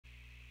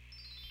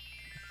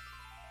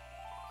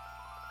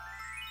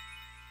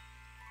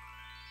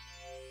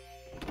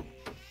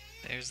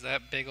there's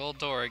that big old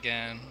door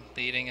again,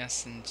 leading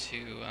us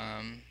into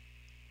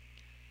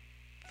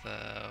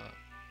the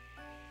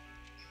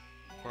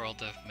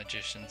world of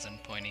magicians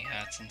and pointy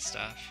hats and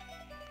stuff.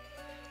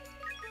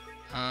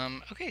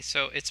 Okay,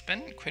 so it's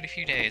been quite a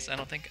few days. I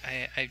don't think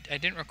I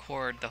didn't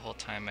record the whole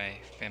time my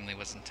family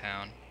was in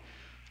town.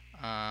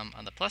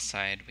 On the plus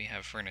side, we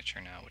have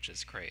furniture now, which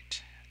is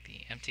great.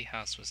 The empty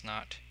house was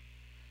not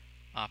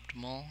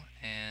optimal,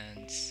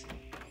 and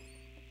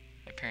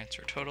my parents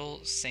were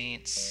total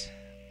saints.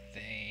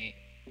 They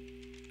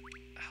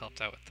helped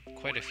out with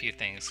quite a few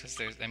things, because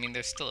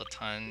there's still a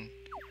ton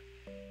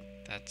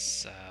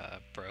that's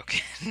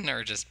broken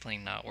or just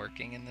plain not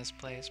working in this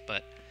place,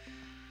 but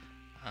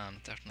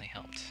definitely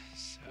helped.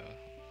 So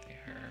they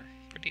are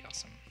pretty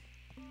awesome.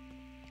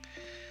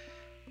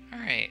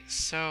 Alright,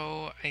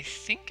 so I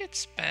think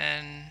it's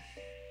been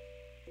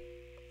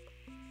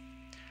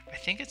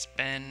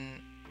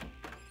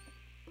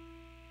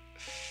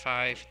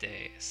 5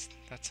 days.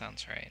 That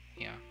sounds right,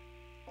 yeah.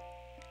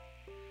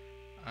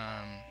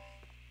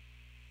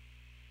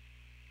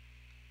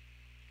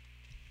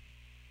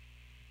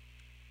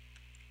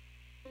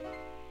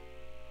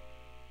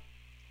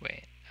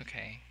 Wait,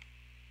 okay.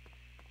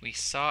 We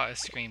saw a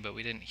scream, but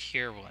we didn't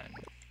hear one,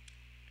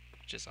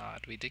 which is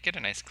odd. We did get a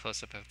nice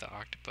close-up of the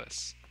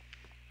octopus.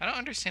 I don't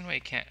understand why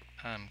you can't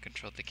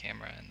control the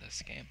camera in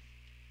this game.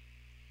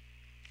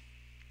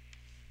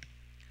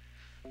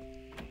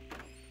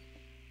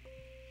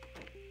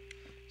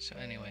 So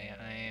anyway,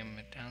 I am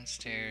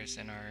downstairs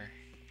on our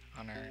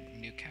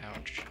new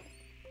couch,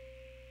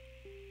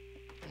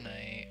 and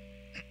I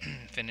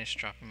finished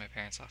dropping my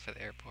parents off at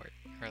the airport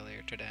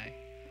earlier today.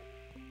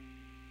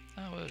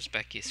 Oh, it was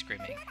Becky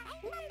screaming.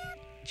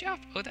 Jeff,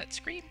 oh, that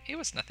scream? It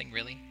was nothing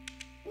really.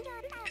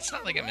 It's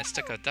not like I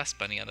mistook a dust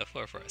bunny on the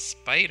floor for a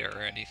spider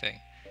or anything.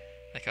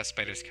 Like how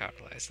spiders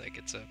capitalize, like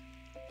it's a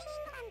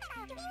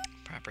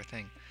proper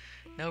thing.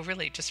 No,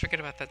 really, just forget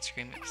about that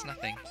scream. It was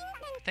nothing.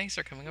 But thanks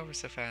for coming over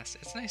so fast.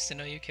 It's nice to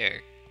know you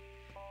care.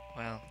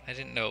 Well, I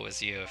didn't know it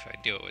was you. If I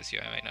knew it was you,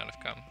 I might not have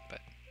come,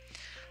 but...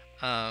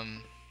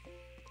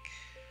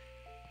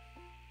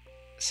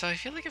 So I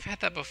feel like I've had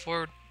that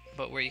before,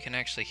 but where you can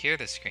actually hear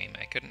the scream.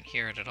 I couldn't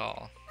hear it at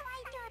all.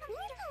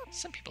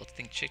 Some people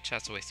think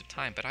chit-chat's a waste of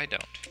time, but I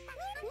don't.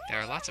 There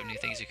are lots of new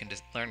things you can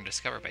learn and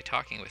discover by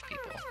talking with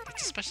people.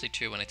 That's especially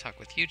true when I talk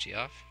with you,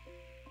 Geoff.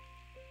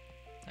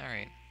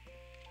 Alright.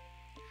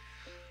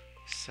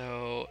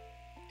 So,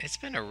 it's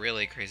been a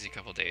really crazy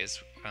couple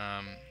days.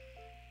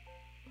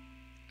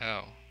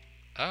 Oh,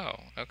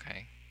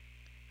 okay.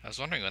 I was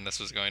wondering when this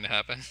was going to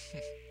happen.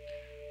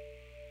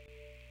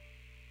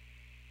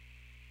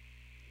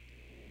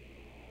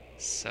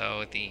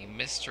 So, the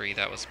mystery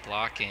that was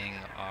blocking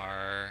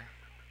our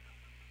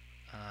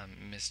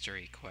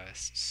mystery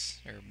quests,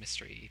 or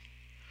mystery...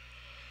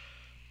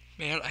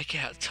 Man, I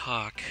can't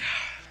talk.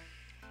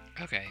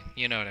 Okay,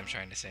 you know what I'm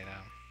trying to say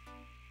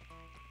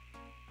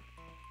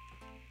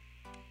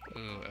now.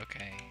 Ooh,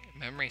 okay.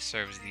 Memory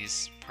serves,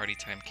 these party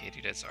time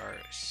katydids are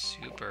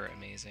super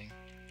amazing.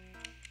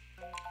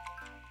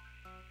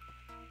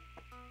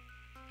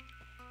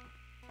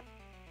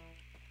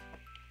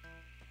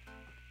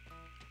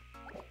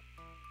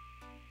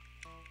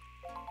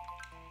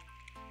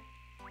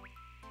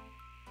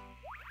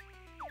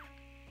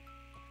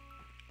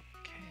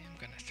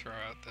 Throw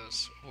out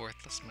those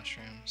worthless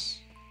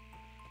mushrooms.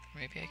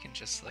 Maybe I can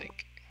just,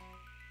 like,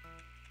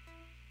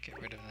 get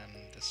rid of them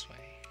this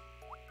way.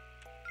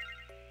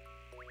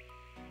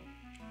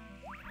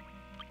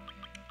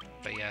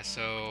 But yeah,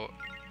 so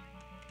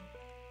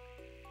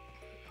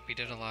we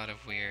did a lot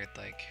of weird,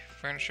 like,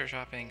 furniture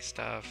shopping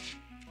stuff.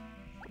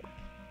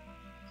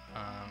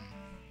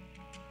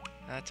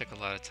 That took a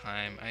lot of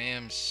time. I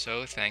am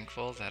so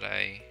thankful that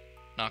I,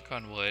 knock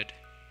on wood,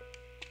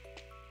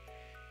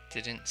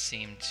 didn't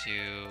seem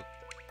to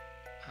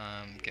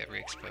get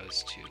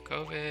re-exposed to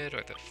COVID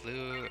or the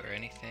flu or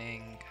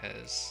anything,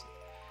 because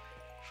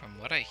from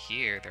what I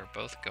hear, they're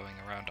both going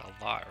around a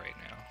lot right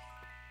now.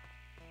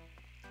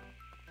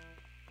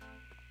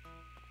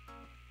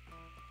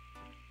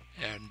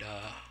 And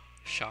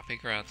shopping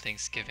around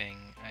Thanksgiving,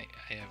 I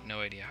have no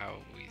idea how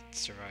we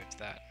survived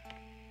that,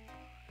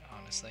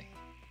 honestly.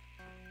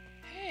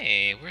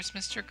 Hey, where's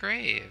Mr.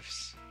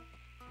 Graves?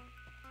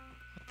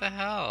 What the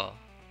hell?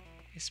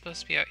 He's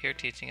supposed to be out here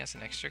teaching us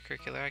an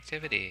extracurricular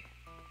activity.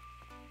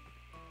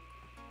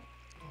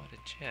 What a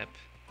chip.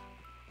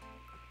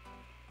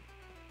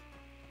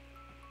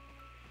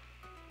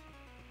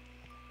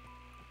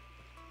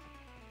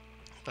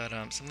 But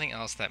something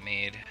else that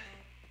made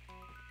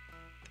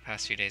the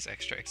past few days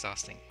extra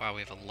exhausting. Wow,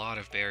 we have a lot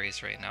of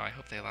berries right now. I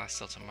hope they last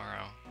till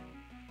tomorrow.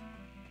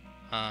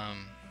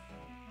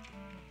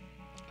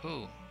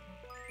 Ooh.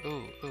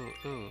 Ooh, ooh,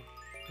 ooh.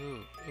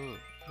 Ooh, ooh,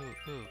 ooh,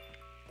 ooh.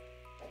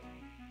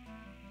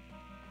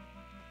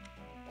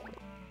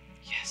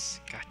 Yes,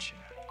 gotcha.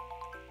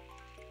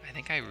 I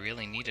think I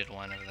really needed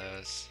one of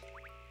those.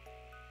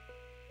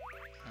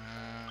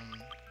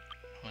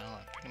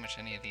 Well, pretty much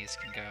any of these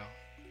can go.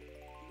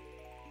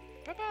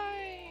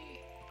 Bye-bye!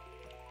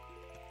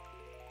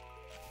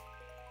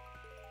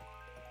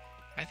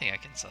 I think I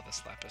can sell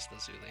this lapis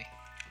lazuli.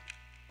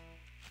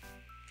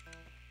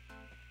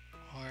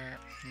 Or,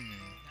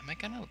 am I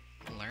gonna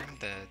learn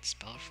the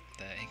spell,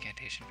 the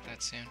incantation for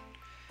that soon?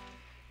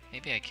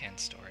 Maybe I can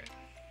store it.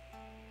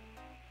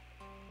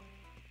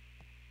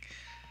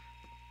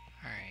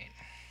 Alright.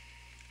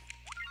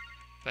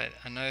 But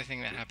another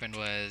thing that happened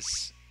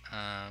was,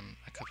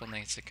 a couple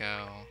nights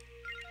ago,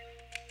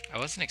 I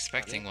wasn't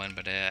expecting one,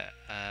 but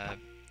a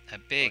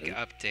big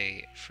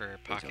update for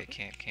Pocket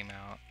Camp came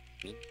out.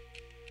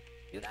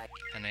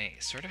 And I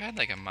sort of had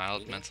like a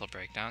mild mental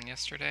breakdown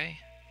yesterday.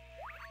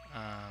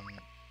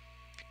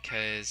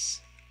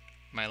 Because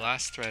my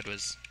last thread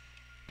was...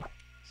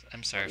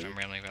 I'm sorry if I'm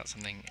rambling about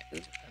something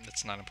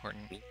that's not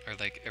important or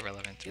like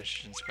irrelevant to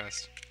Mission's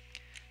Quest.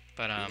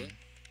 But I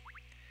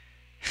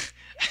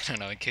don't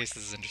know, in case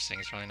this is interesting,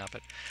 it's probably not,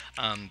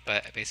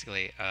 but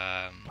basically,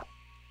 wow,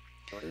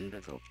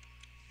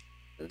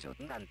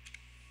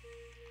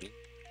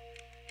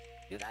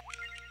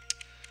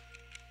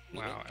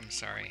 I'm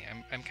sorry.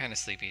 I'm kind of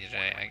sleepy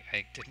today.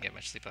 I didn't get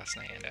much sleep last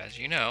night, and as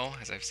you know,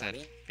 as I've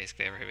said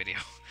basically every video,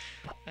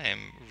 I am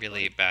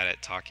really bad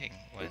at talking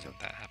when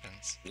that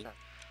happens.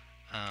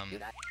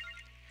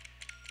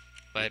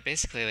 But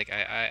basically, like,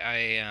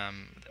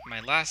 my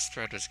last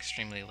thread was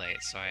extremely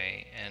late, so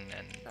and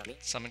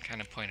someone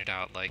kind of pointed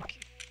out,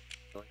 like,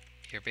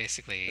 you're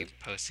basically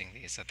posting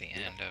these at the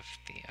end of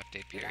the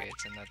update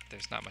periods, and that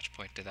there's not much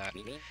point to that.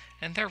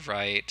 And they're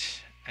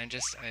right. I'm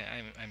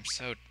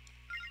so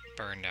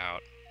burned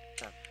out.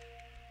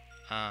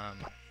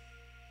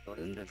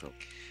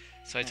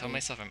 So I told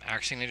myself I'm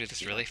actually going to do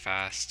this really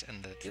fast,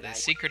 and the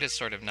secret is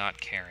sort of not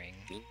caring,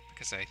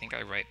 because I think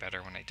I write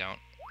better when I don't.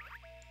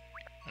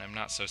 And I'm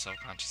not so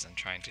self-conscious in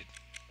trying to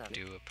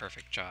do a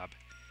perfect job.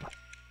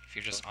 If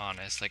you're just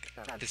honest, like,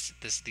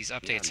 these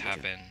updates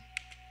happen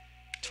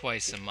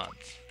twice a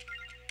month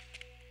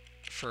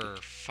for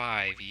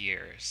 5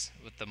 years,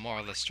 with the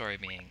moral of the story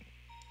being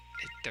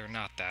they're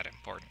not that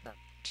important.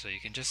 So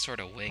you can just sort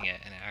of wing it,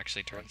 and it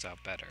actually turns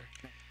out better.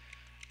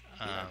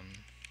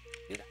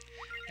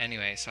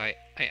 Anyway, so I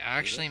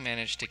actually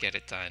managed to get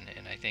it done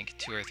in, I think,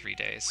 2 or 3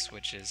 days,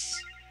 which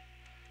is,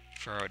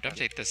 for an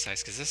update this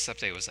size, because this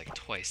update was like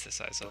twice the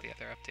size of the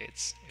other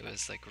updates, it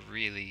was like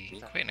really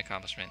quite an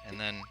accomplishment. And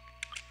then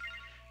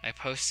I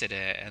posted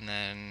it, and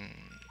then,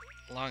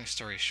 long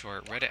story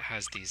short, Reddit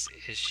has these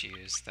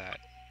issues that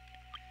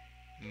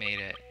made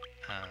it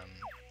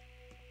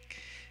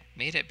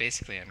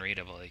basically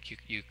unreadable. Like,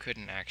 you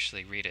couldn't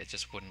actually read it, it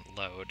just wouldn't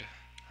load,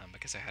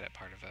 because I had it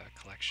part of a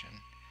collection,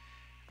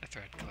 a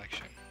thread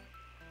collection.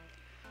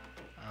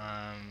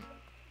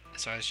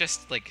 So I was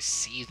just like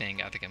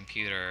seething at the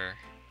computer,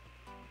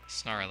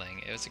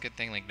 snarling. It was a good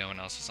thing like no one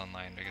else was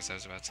online, because I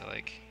was about to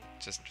like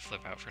just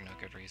flip out for no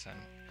good reason.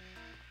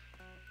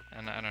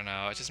 And I don't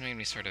know, it just made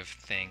me sort of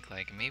think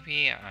like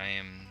maybe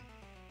I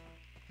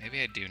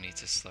do need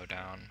to slow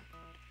down.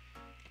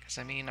 Because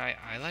I mean,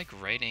 I like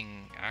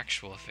writing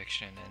actual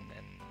fiction,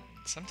 and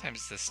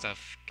sometimes this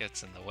stuff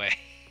gets in the way,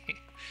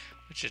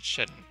 which it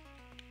shouldn't.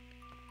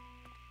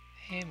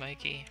 Hey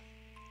Mikey.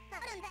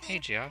 Hey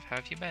Geoff, how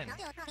have you been?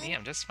 Me,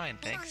 I'm just fine,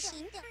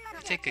 thanks.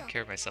 I take good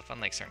care of myself,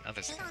 unlike certain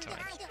others that come to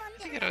mind.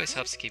 I think it always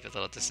helps to keep a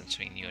little distance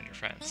between you and your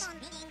friends.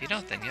 If you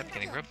don't, then you end up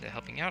getting roped into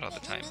helping out all the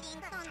time.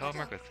 With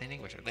homework, with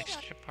cleaning, with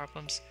relationship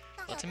problems.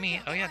 Well, to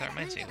me, oh yeah, that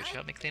reminds me, would you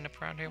help me clean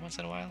up around here once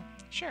in a while?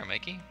 Sure,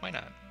 Mikey, why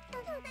not?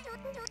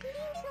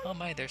 Oh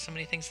my, there's so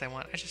many things I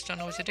want, I just don't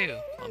know what to do.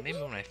 Well, maybe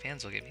one of my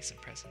fans will get me some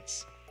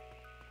presents.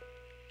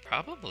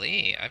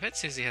 Probably. I bet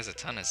Susie has a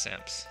ton of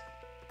simps.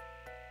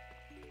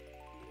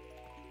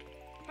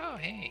 Oh,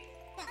 hey.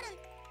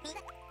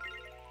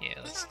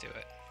 Yeah, let's do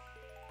it.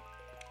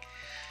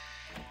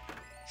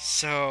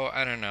 So,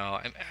 I don't know.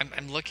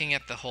 I'm looking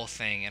at the whole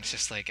thing, and it's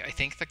just like, I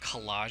think the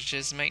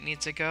collages might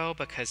need to go,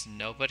 because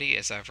nobody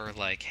is ever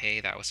like, hey,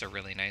 that was a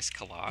really nice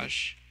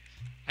collage.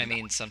 I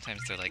mean,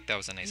 sometimes they're like, that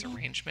was a nice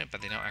arrangement,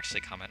 but they don't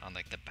actually comment on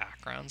like the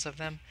backgrounds of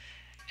them.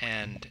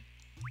 And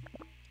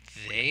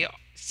they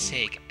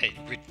take a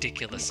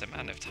ridiculous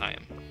amount of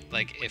time.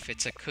 Like, if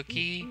it's a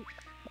cookie...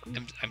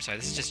 I'm sorry,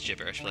 this is just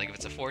gibberish, but like if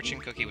it's a fortune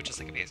cookie, which is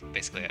like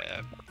basically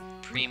a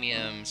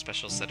premium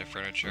special set of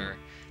furniture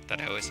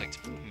that I always like to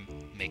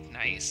make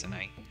nice, and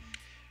I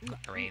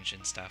arrange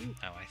and stuff.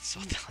 Oh, I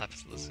sold the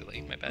lapis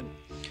lazuli, my bad.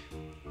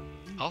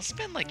 I'll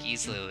spend like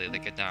easily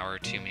like an hour or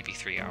two, maybe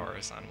 3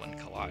 hours on one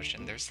collage,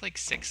 and there's like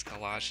 6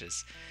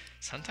 collages,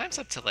 sometimes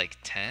up to like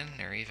 10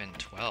 or even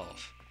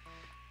 12.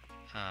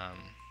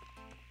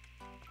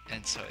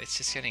 And so it's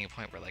just getting a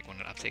point where like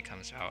when an update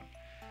comes out,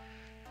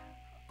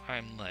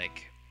 I'm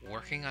like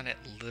working on it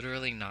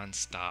literally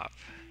non-stop,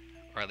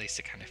 or at least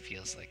it kind of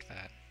feels like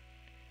that.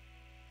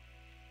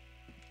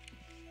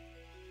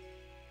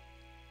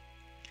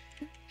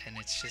 And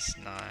it's just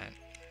not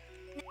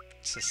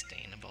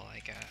sustainable, I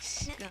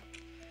guess.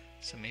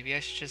 So maybe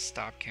I should just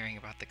stop caring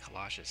about the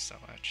collages so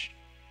much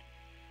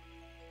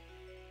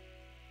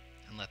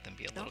and let them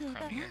be a little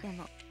crummier.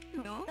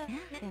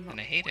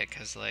 And I hate it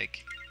because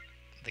like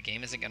the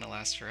game isn't gonna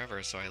last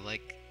forever, so I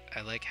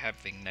like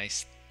having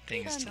nice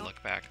things to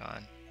look back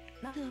on.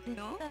 But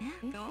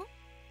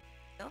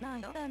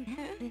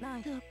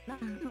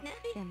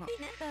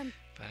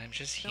I'm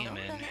just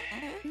human,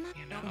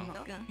 you know.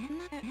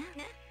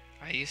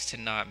 I used to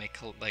not make,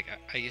 like,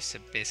 I used to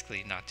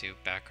basically not do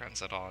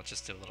backgrounds at all,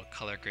 just do a little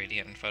color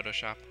gradient in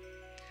Photoshop.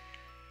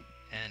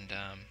 And,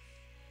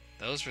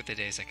 those were the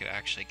days I could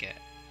actually get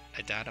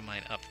a data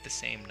mine up the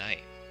same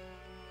night.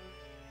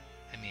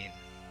 I mean,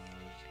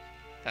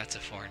 that's a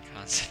foreign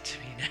concept to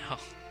me now.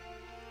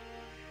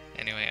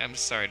 Anyway, I'm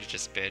sorry to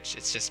just bitch.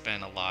 It's just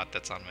been a lot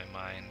that's on my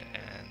mind,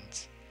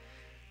 and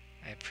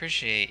I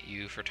appreciate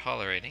you for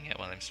tolerating it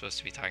while I'm supposed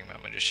to be talking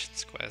about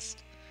Magician's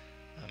Quest,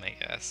 I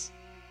guess.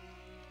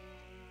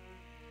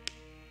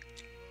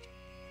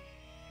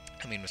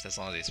 I mean, with as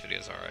long as these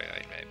videos are,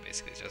 I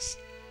basically just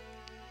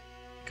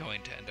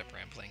going to end up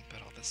rambling,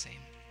 but all the same.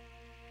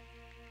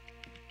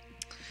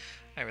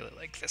 I really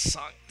like this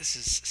song. This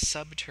is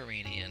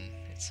Subterranean.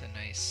 It's a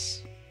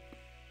nice,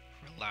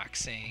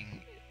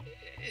 relaxing,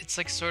 it's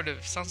like sort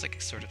of, sounds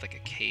like sort of like a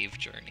cave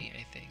journey,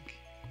 I think.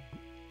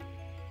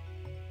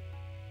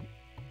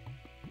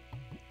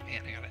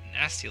 Man, I got a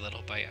nasty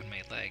little bite on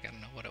my leg. I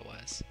don't know what it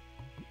was.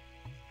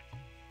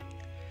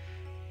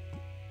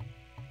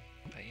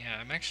 But yeah,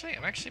 I'm actually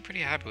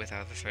pretty happy with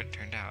how the thread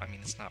turned out. I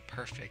mean, it's not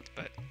perfect,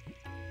 but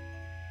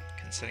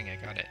considering I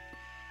got it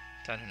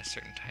done in a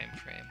certain time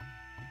frame.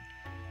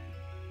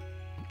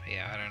 But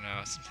yeah, I don't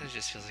know. Sometimes it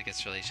just feels like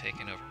it's really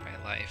taken over my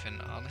life,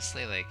 and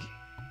honestly, like,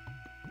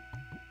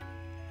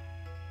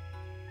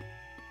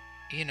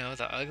 you know,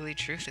 the ugly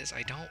truth is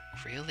I don't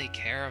really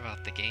care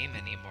about the game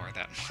anymore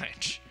that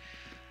much.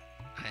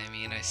 I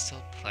mean, I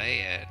still play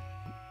it,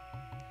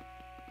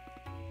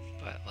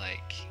 but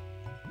like,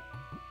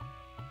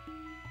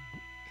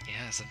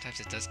 yeah, sometimes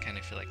it does kind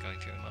of feel like going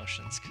through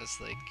emotions, because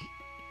like,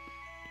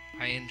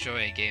 I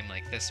enjoy a game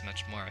like this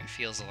much more. It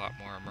feels a lot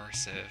more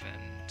immersive,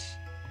 and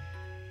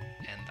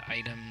the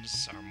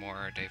items are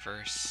more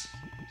diverse,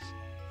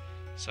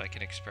 so I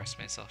can express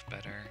myself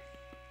better.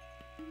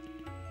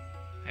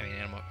 I mean,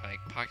 like,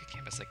 Pocket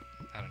Camp is like,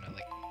 I don't know,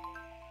 like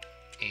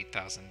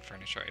 8,000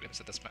 furniture items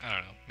at this point. I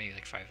don't know, maybe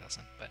like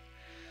 5,000, but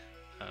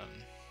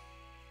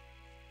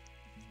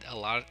a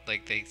lot,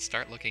 like, they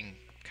start looking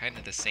kind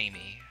of the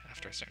samey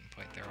after a certain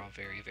point. They're all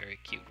very, very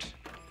cute.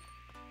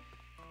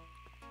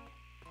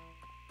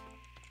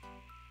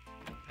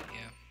 But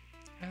yeah,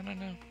 I don't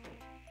know.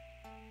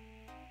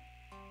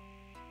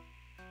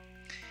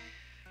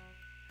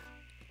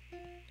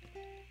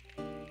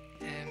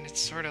 And it's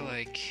sort of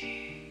like,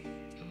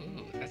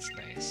 ooh, that's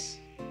nice.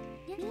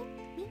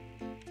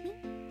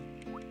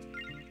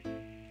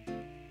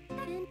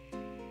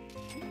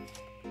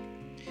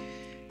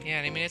 Yeah,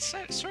 and I mean, it's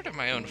sort of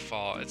my own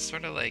fault. It's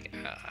sort of like,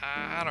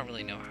 I don't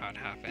really know how it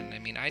happened. I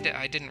mean, I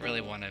didn't really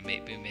want to be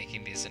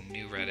making these in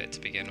new Reddit to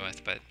begin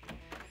with, but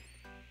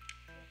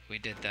we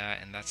did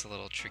that, and that's a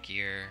little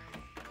trickier.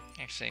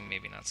 Actually,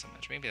 maybe not so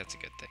much. Maybe that's a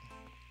good thing.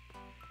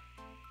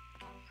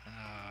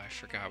 Oh, I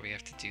forgot we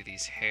have to do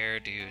these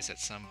hairdos at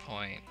some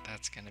point.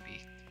 That's not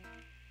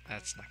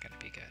gonna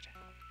be good.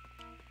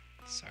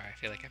 Sorry, I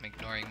feel like I'm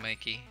ignoring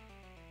Mikey.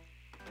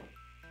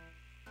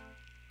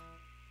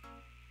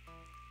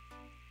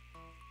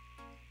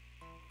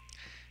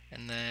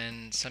 And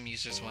then some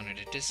users wanted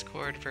a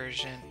Discord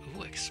version.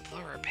 Ooh,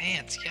 Explorer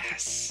pants,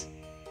 yes!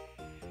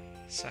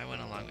 So I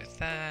went along with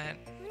that.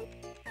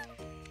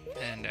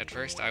 And at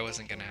first I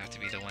wasn't gonna have to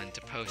be the one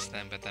to post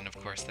them, but then of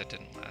course that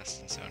didn't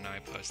last, and so now I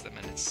post them,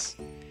 and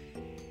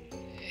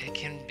it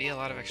can be a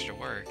lot of extra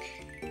work.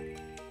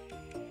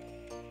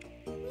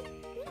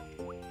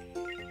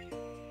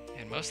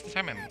 And most of the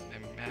time I'm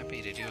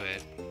happy to do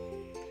it,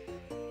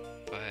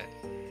 but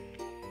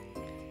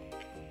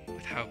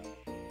with how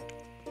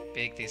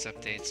big these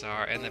updates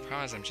are, and the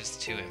problem is I'm just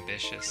too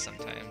ambitious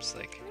sometimes.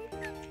 Like,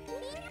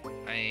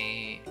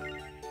 I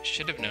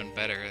should have known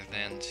better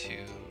than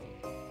to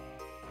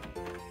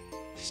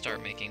start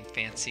making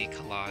fancy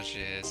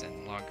collages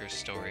and longer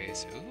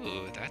stories.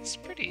 Ooh, that's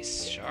pretty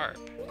sharp.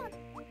 I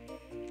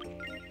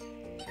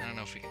don't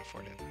know if we can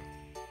afford it though.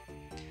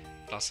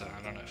 But also,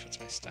 I don't know if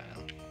it's my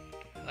style.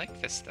 I like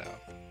this though.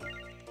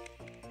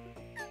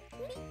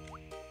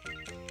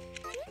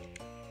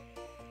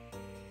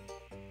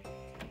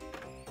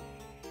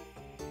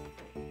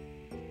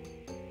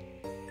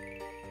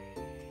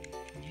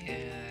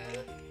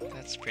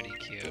 That's pretty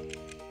cute.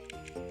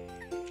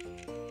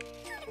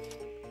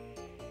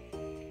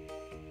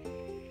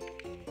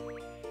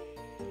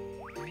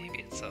 Maybe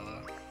it's a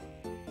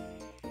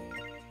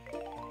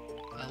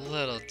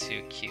little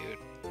too cute,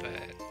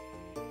 but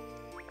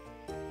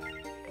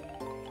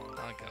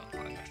I'll go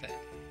along with it.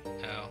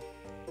 Oh.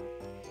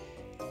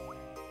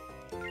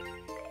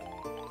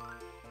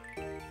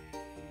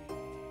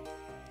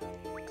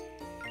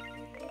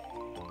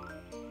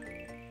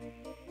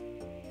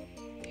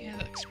 Yeah,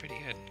 that looks pretty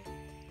good.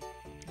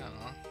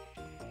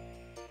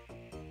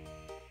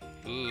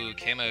 Ooh,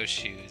 camo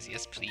shoes,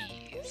 yes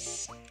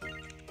please.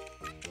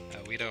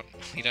 We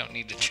don't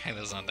need to try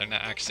those on. They're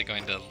not actually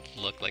going to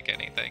look like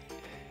anything.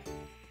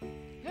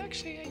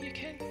 Actually, you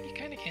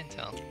kind of can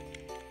tell.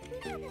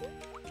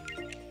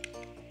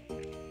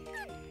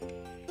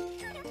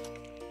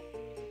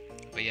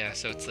 But yeah,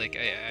 so it's like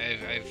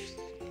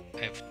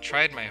I've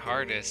tried my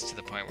hardest to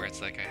the point where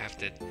it's like I have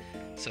to.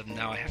 So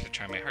now I have to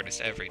try my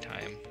hardest every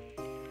time,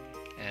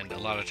 and a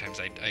lot of times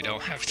I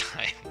don't have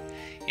time,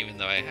 even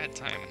though I had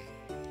time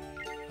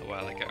a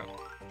while ago.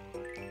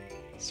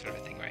 Sort of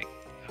a thing, right?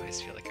 I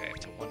always feel like I have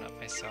to one-up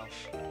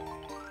myself.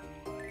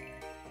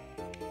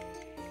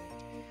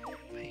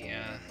 But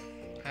yeah,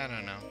 I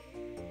don't know.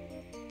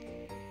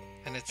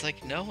 And it's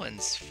like no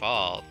one's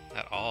fault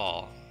at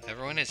all.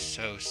 Everyone is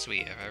so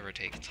sweet if I ever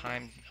take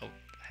time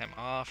him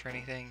off or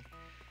anything.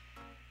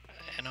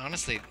 And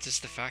honestly,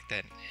 just the fact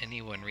that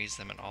anyone reads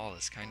them at all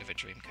is kind of a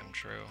dream come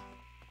true.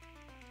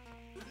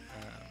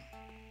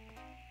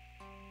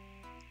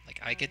 Like,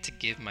 I get to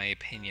give my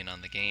opinion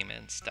on the game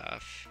and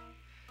stuff,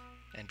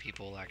 and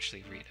people will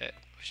actually read it,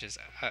 which is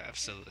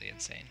absolutely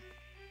insane.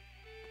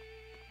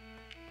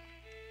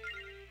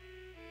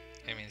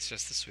 I mean, it's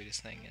just the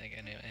sweetest thing, like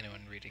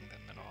anyone reading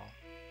them at all.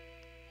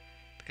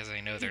 Because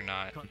I know they're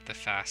not the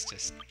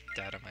fastest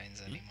data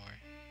mines anymore.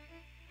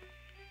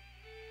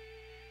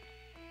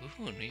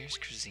 Ooh, New Year's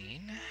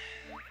cuisine?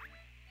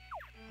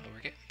 Oh, we're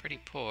getting pretty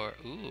poor.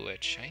 Ooh, a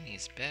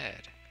Chinese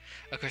bed.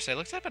 Of course, I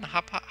looked up and a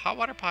hot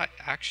water pot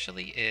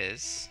actually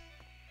is...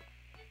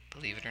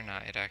 Believe it or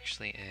not, it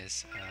actually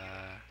is,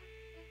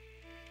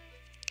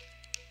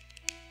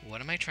 what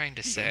am I trying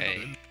to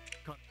say?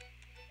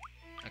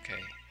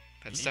 Okay,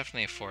 that's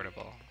definitely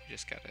affordable. We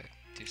just gotta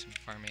do some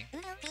farming.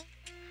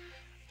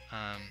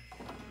 Oh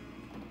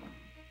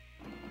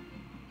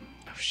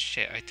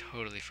shit, I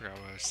totally forgot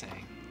what I was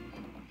saying.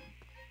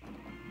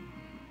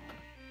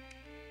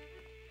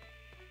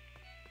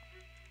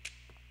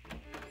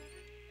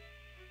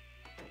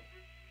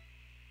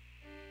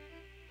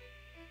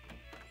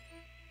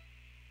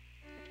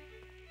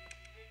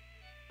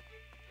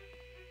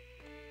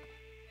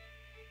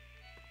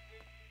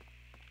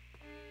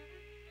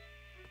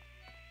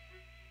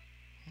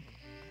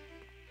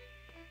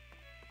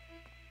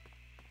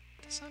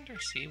 This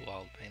undersea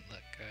wall might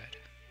look good.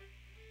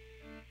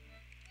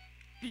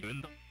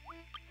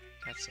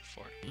 That's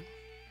affordable.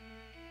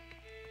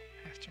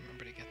 I have to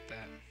remember to get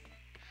that.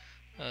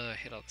 I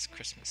hate all this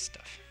Christmas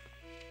stuff.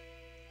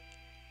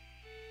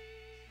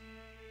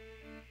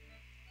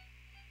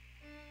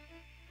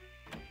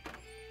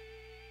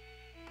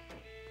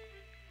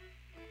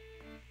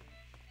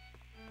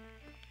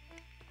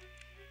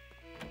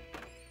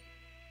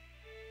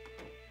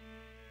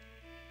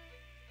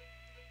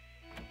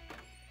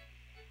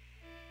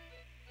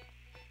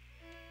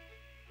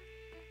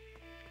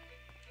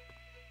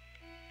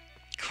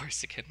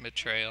 Corsican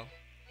betrayal.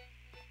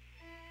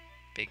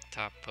 Big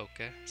top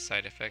polka.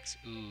 Side effects.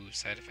 Ooh,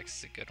 side effects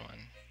is a good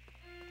one.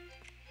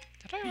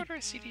 Did I order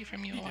a CD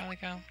from you a while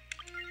ago? I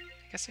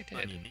guess I did.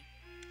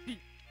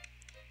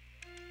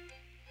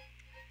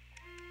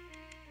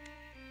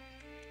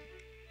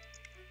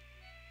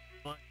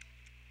 Alright.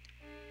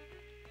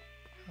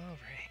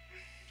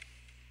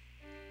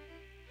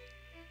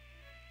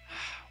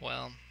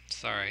 Well,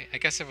 sorry. I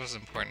guess if it was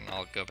important,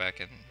 I'll go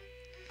back and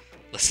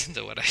listen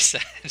to what I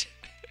said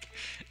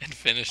and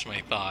finish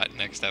my thought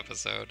next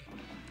episode.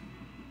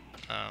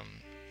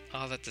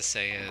 All that to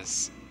say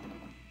is,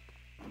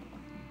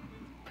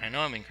 I know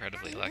I'm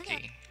incredibly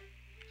lucky.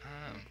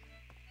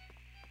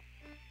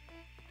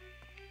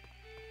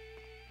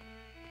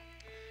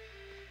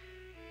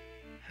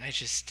 I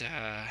just,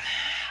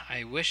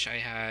 I wish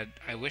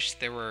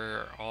there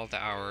were all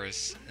the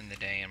hours in the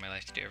day in my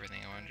life to do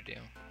everything I wanted to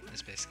do.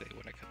 Is basically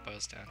what it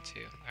boils down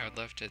to. I would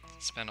love to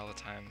spend all the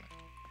time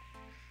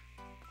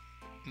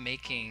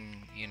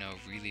making, you know,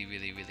 really,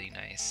 really, really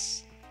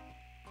nice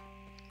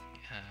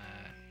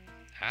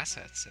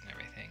assets and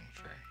everything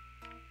for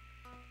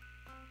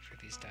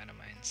these data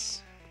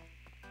mines.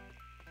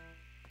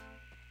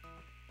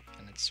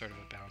 And it's sort of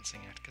a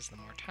balancing act, because the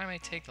more time I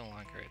take, the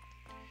longer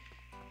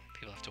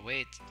people have to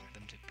wait for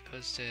them to be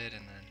posted,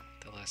 and then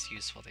the less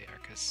useful they are,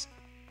 because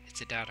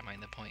it's a data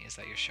mine. The point is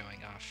that you're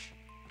showing off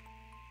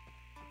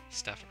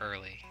stuff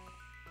early.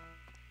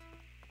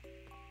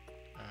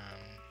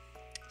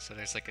 So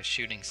there's like a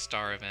shooting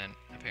star event,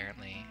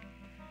 apparently,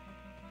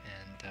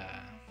 and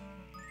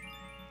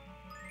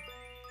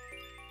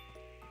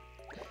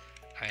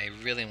I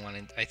really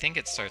wanted, I think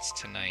it starts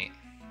tonight,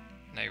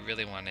 and I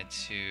really wanted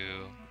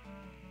to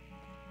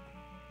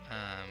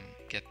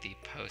get the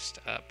post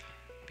up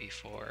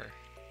before,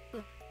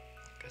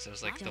 because it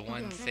was like the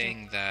one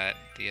thing that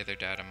the other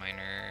data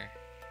miner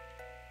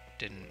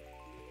didn't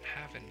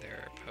have in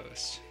their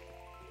post.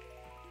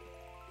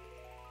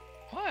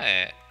 What?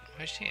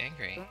 Why is she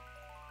angry?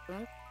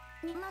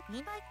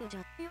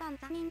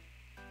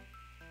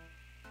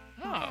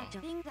 Oh.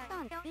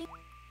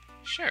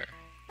 Sure.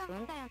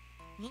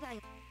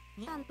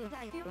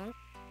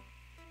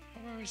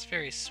 Aurora's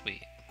very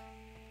sweet.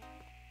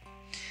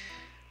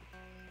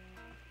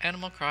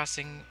 Animal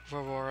Crossing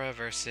Aurora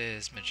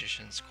versus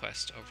Magician's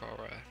Quest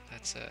Aurora.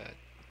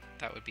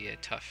 That would be a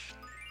tough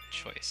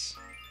choice.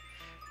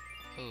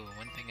 Oh,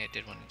 one thing I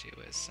did want to do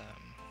is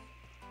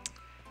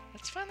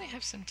let's finally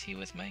have some tea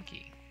with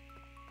Mikey.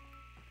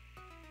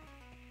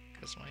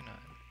 'Cause why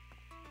not?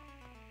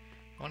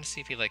 I want to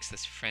see if he likes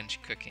this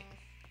French cooking.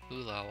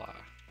 Ooh la la.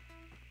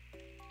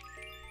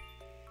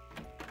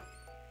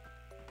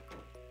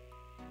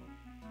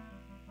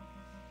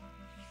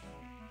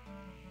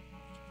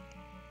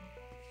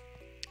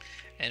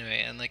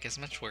 Anyway, and like as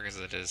much work as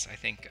it is, I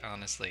think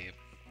honestly,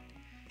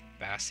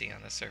 Bassie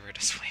on the server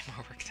does way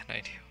more work than I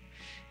do.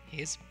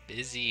 He is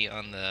busy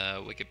on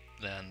the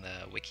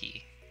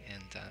wiki,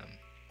 and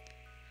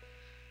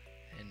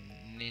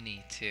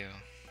Ninny too.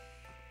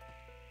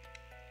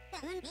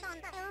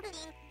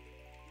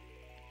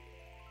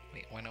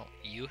 Wait, why don't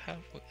you have,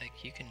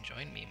 like, you can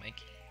join me,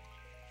 Mikey.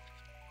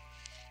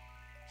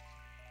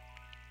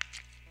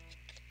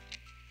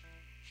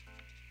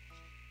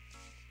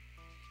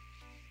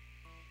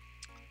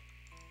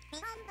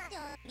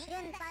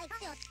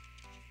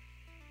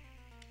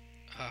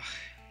 Ugh.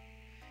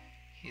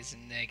 He's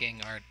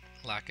negging our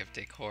lack of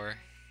decor.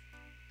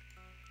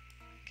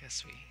 I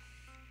guess we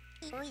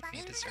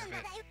deserve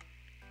it.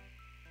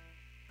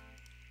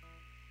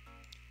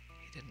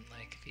 He didn't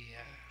like the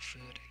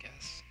food, I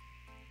guess.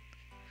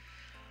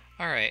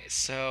 Alright,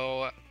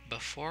 so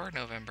before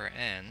November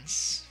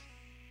ends,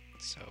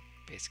 so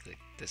basically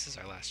this is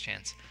our last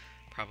chance,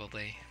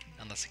 probably,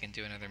 unless I can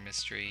do another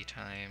mystery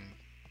time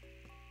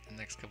in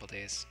the next couple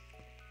days,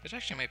 which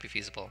actually might be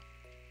feasible.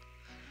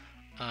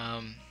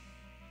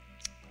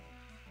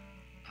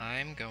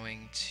 I'm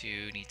going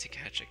to need to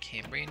catch a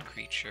Cambrian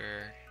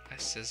creature, a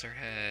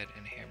scissorhead,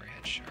 and a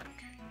hammerhead shark.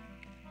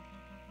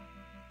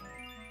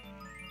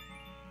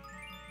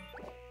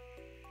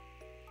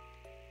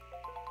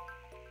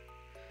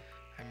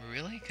 I'm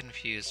really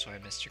confused why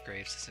Mr.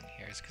 Graves isn't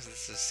here. Is it because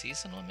this is a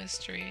seasonal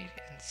mystery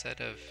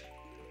instead of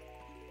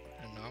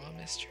a normal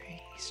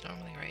mystery? He's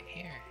normally right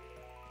here.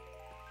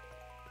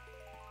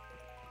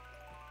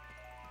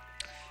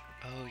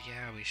 Oh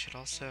yeah, we should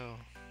also...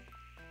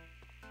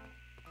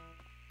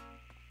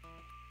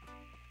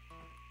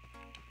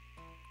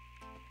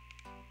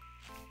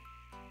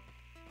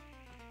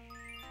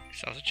 We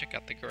should also check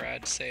out the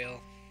garage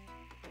sale.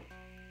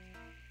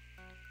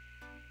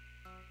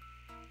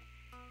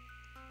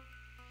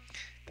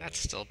 That's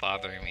still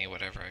bothering me,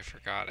 whatever I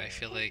forgot. I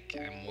feel like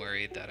I'm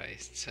worried that I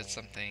said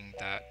something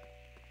that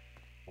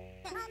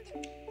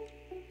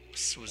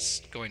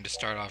was going to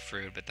start off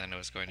rude, but then it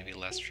was going to be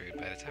less rude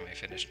by the time I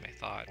finished my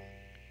thought.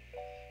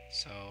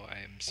 So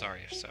I'm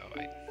sorry if so.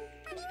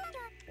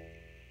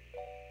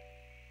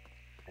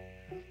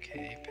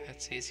 Okay,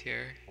 Patsy's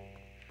here.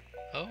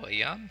 Oh, a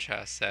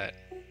Yamcha set.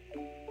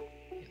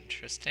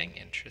 Interesting,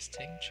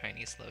 interesting.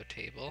 Chinese low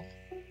table.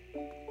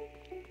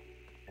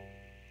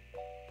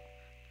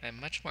 I'm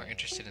much more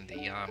interested in the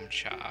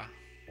Yamcha.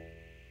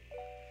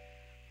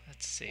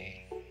 Let's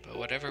see. But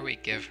whatever we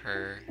give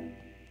her,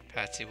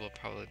 Patsy will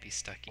probably be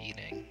stuck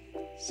eating.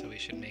 So we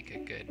should make a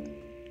good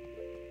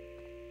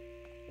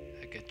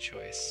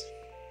choice.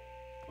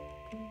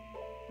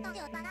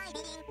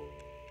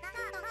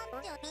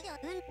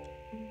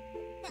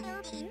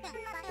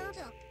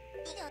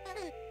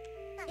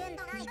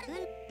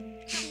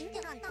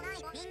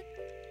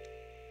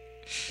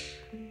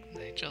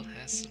 Nigel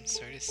has some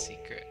sort of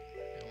secret.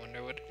 I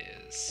wonder what it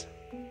is.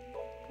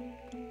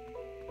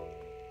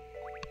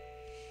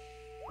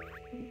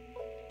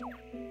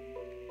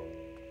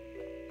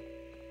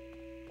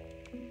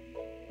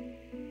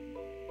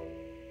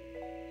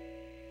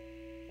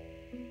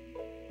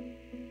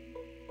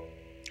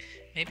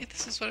 Maybe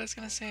this is what I was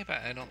gonna say,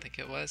 but I don't think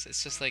it was.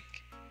 It's just like,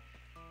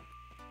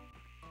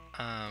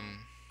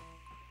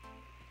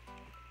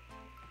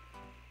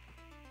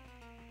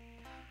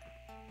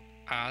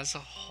 as a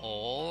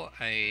whole,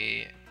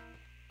 and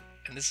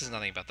this is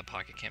nothing about the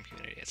Pocket Camp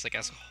community, it's like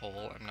as a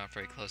whole, I'm not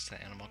very close to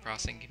the Animal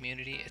Crossing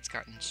community. It's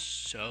gotten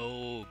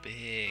so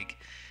big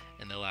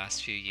in the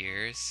last few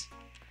years,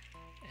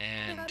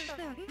 and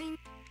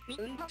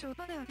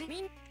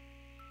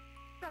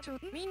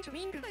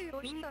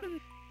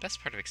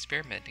best part of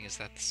experimenting is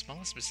that the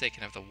smallest mistake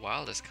can have the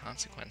wildest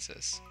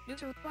consequences.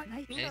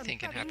 Anything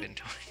can happen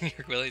when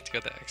you're willing to go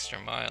the extra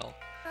mile.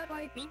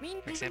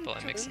 For example,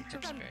 I mixed some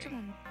herb.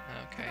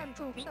 Okay.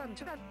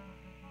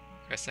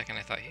 For a second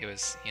I thought he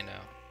was, you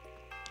know,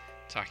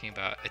 talking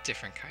about a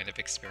different kind of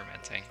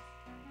experimenting.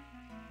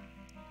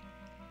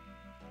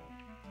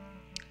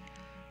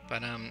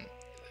 But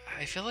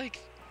I feel like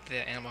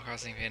the Animal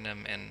Crossing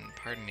fandom, and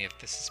pardon me if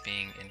this is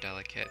being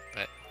indelicate,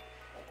 but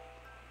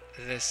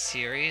this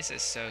series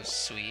is so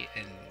sweet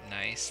and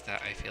nice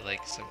that I feel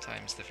like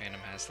sometimes the fandom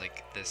has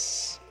like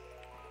this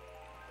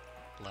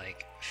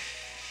like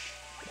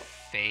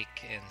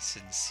fake and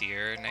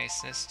sincere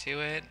niceness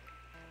to it.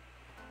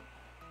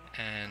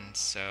 And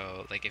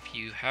so like if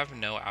you have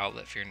no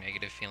outlet for your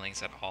negative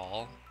feelings at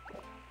all,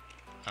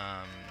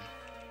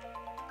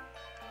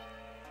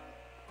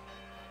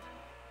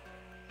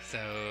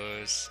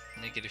 those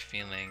negative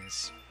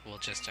feelings will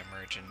just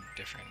emerge in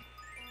different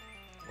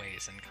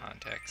ways and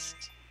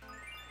contexts.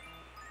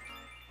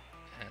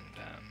 And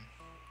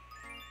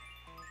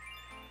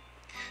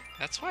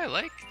that's why I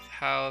like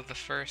how the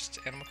first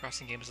Animal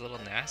Crossing game is a little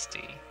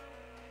nasty.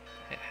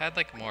 It had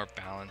like more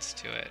balance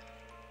to it.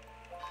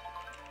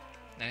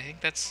 And I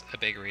think that's a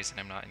big reason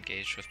I'm not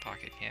engaged with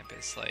Pocket Camp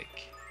is,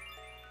 like,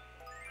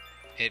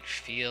 it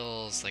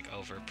feels, like,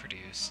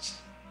 overproduced.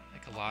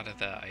 Like, a lot of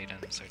the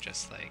items are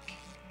just like,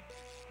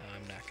 oh,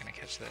 I'm not gonna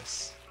catch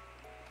this.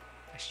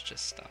 I should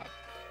just stop.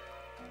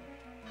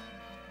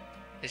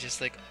 It's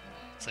just like,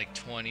 it's like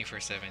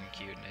 24/7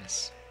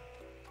 cuteness.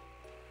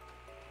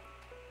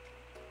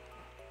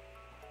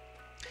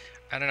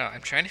 I don't know,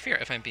 I'm trying to figure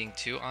out if I'm being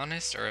too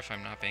honest or if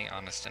I'm not being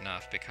honest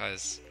enough,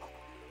 because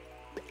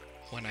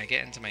when I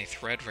get into my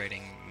thread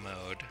writing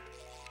mode,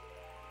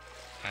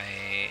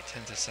 I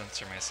tend to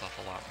censor myself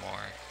a lot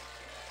more.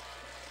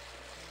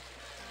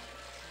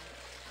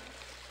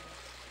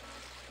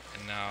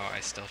 And now I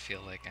still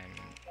feel like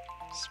I'm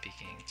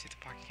speaking to the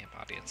Pocket Camp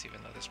audience,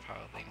 even though there's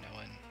probably no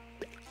one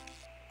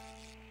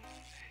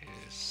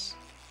who's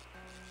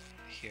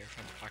here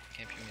from the Pocket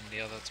Camp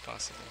community, although it's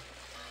possible.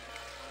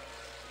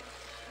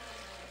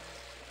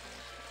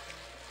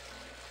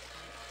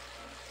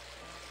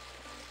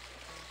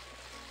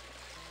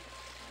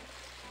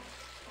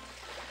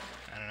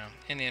 I don't know.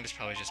 In the end, it's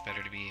probably just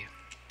better to be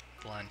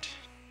blunt.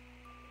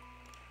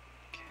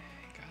 Okay,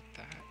 got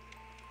that.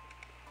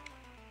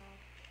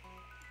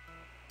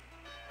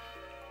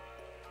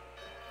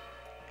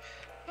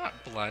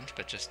 Not blunt,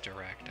 but just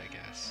direct, I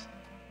guess.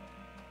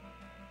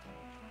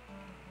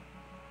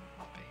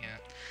 But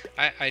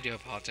yeah, I do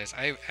apologize.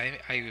 I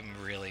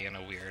am really in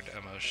a weird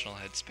emotional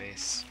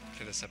headspace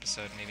for this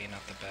episode. Maybe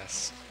not the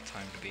best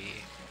time to be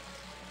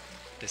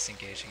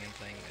disengaging and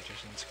playing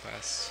Magician's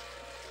Quest.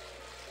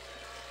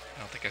 I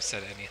don't think I've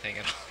said anything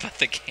at all about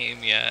the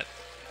game yet.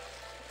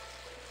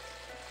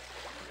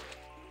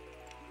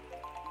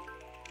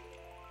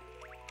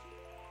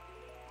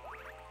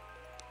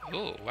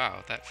 Oh,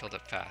 wow, that filled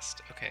up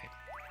fast. Okay,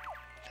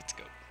 let's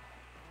go.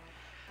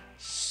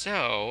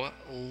 So,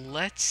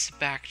 let's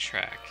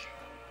backtrack.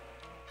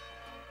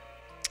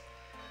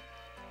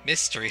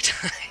 Mystery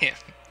time.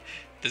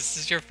 This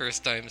is your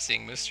first time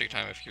seeing Mystery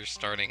Time if you're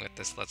starting with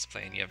this Let's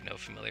Play and you have no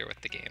familiar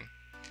with the game.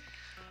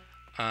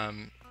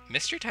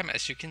 Mystery Time,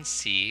 as you can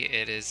see,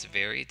 it is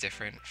very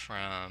different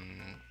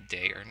from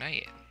day or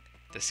night.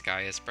 The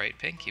sky is bright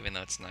pink, even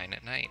though it's 9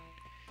 at night.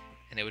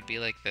 And it would be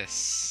like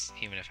this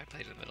even if I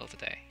played in the middle of the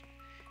day.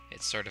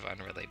 It's sort of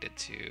unrelated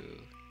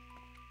to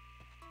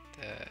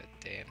the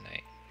day and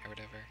night, or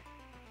whatever.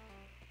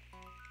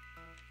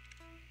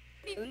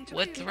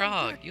 What's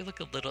wrong? You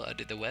look a little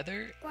under the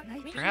weather?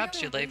 Perhaps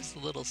your life is a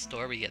little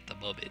stormy at the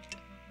moment.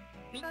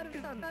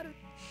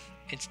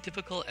 It's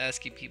difficult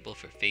asking people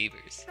for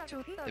favors.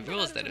 The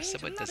rule is that if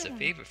someone does a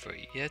favor for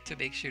you, you have to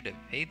make sure to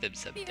pay them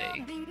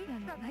someday.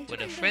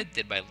 When a friend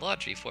did my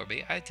laundry for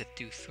me, I had to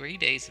do 3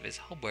 days of his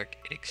homework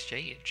in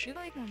exchange,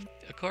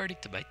 according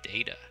to my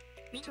data.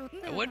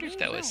 I wonder if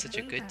that was such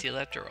a good deal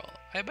after all.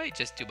 I might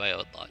just do my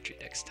own laundry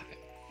next time.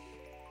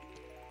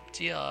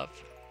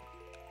 Geoff.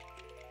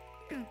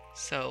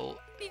 So,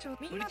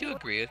 would you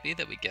agree with me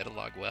that we get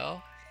along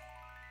well?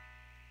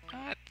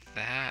 Not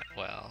that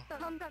well.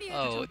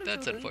 Oh,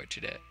 that's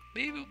unfortunate.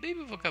 Maybe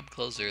we'll come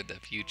closer in the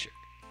future.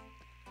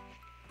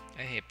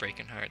 I hate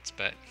breaking hearts,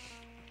 but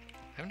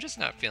I'm just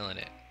not feeling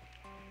it.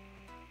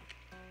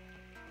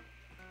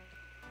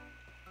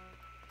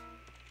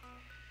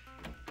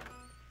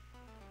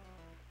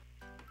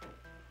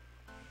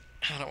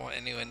 I don't want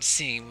anyone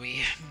seeing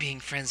me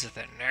being friends with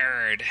a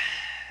nerd.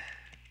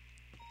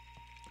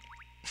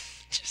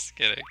 Just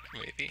kidding,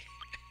 maybe.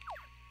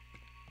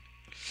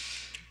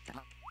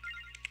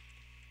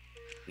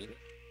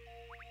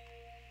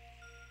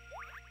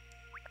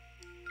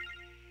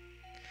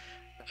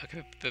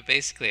 Okay, but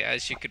basically,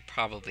 as you could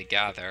probably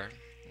gather,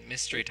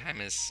 Mystery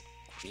Time is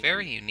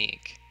very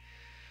unique.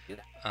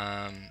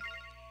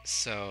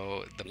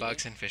 So the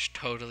bugs and fish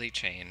totally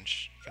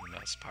change for the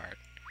most part.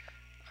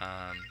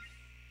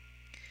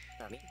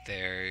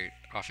 They're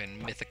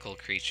often mythical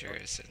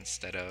creatures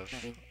instead of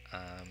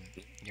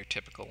your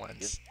typical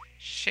ones.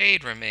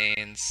 Shade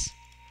remains.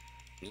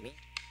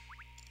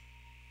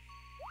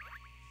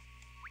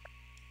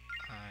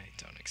 I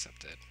don't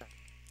accept it.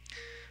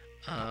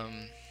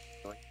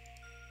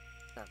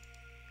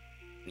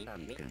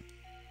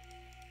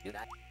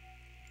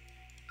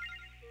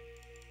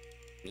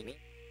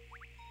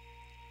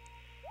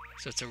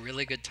 So it's a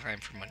really good time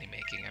for money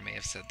making. I may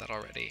have said that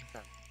already,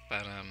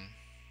 but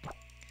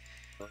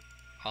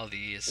all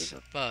these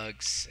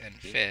bugs and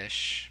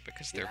fish,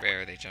 because they're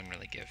rare, they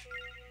generally give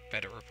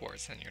better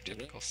reports than your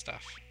typical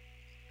stuff.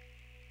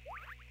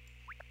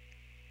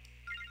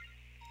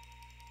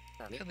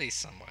 At least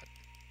somewhat.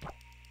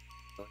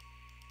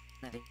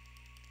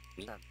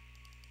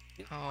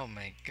 Oh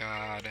my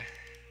god.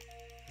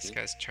 This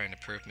guy's trying to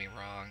prove me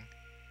wrong.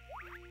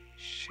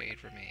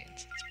 Shade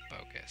remains. It's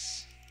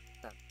bogus.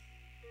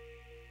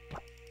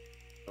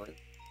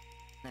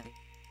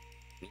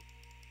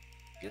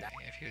 Okay,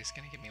 if he was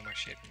gonna give me more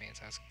shade remains,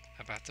 I was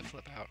about to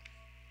flip out.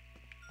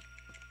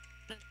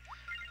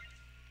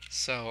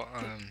 So,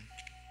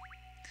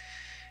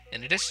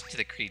 in addition to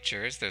the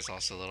creatures, there's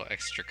also little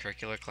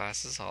extracurricular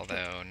classes,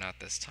 although not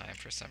this time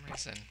for some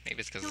reason.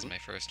 Maybe it's because it's my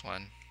first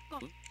one.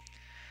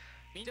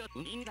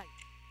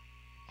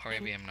 Or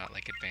maybe I'm not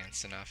like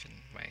advanced enough in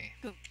my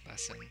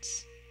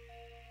lessons.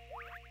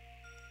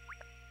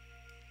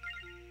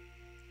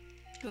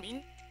 Let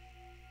me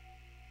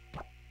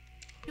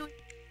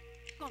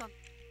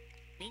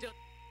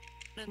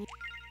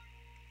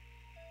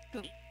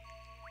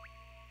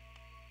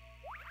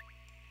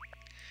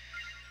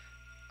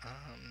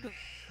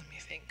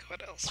think.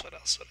 What else?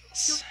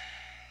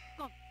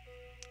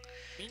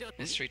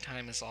 Mystery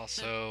time is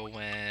also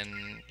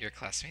when your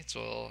classmates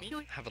will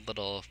have a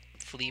little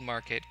flea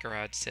market,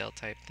 garage sale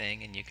type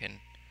thing, and you can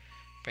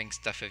bring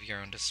stuff of your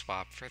own to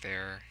swap for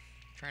their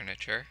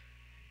furniture.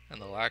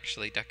 And they'll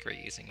actually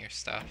decorate using your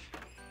stuff.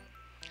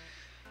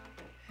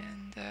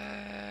 And,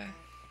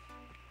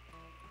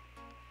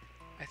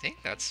 I think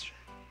that's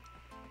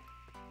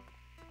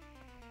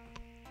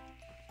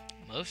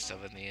most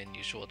of the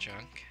unusual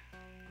junk.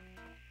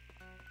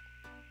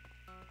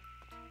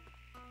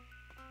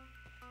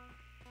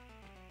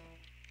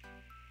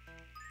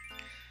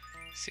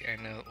 See, I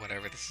know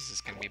whatever this is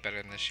going to be better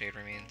than the shade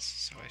remains,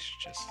 so I should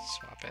just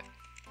swap it.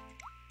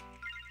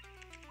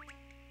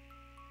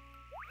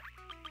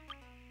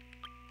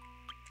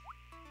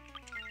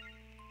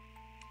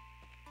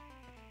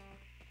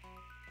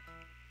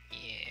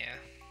 Yeah,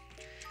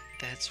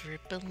 that's where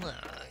it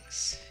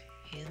belongs,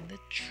 in the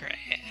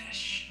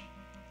trash.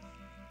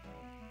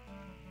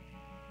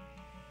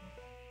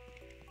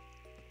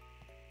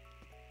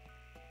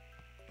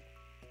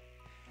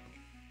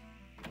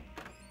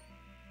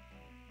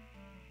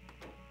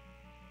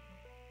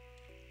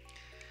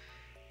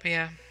 But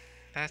yeah,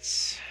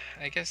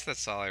 I guess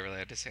that's all I really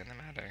had to say on the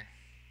matter.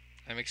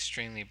 I'm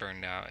extremely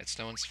burned out. It's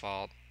no one's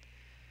fault,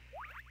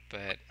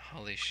 but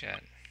holy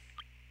shit.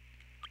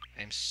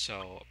 I'm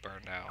so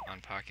burned out on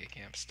Pocket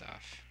Camp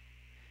stuff.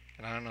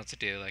 And I don't know what to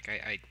do. Like,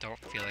 I don't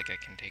feel like I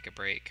can take a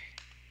break.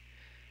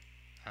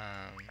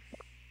 I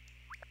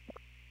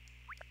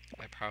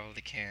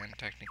probably can,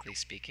 technically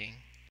speaking.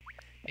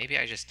 Maybe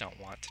I just don't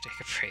want to take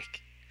a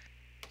break.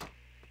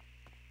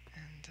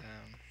 And,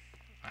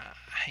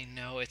 I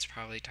know it's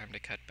probably time to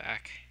cut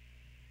back,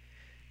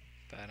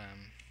 but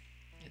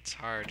it's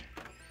hard.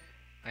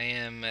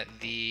 I'm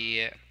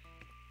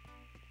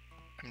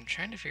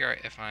trying to figure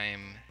out if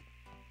I'm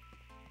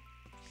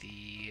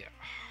the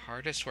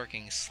hardest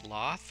working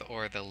sloth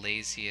or the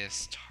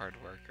laziest hard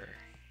worker.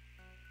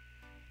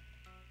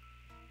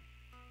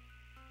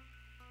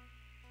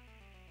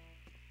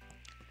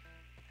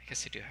 I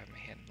guess I do have my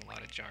hand in a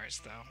lot of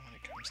jars though when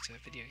it comes to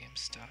video game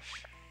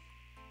stuff.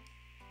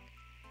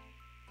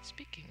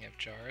 Speaking of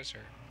jars,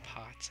 or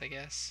pots, I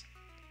guess,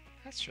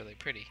 that's really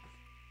pretty.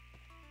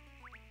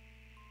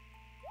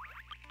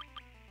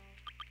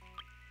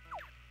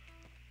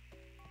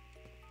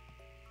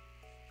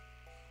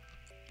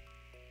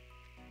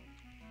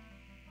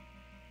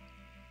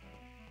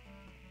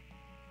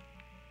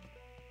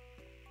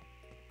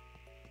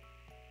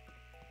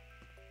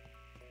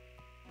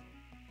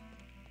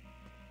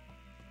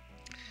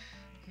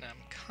 Now I'm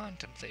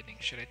contemplating,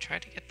 should I try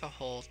to get the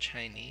whole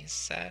Chinese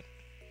set?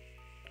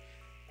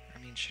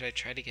 I mean, should I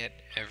try to get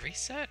every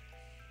set?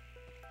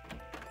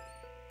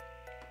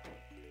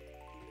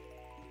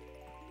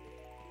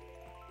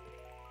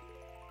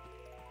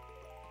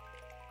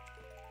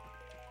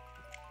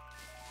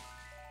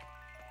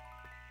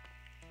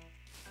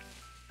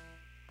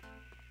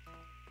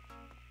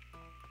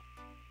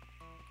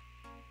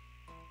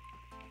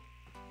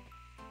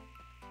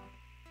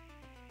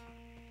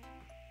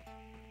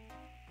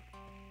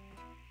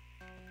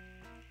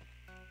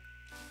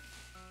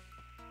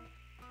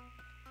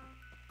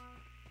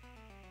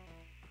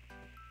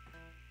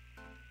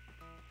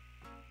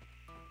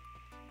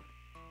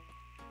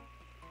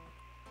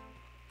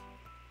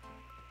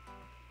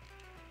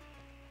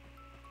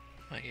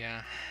 But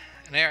yeah,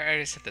 and I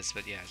already said this,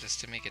 but yeah,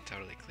 just to make it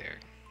totally clear,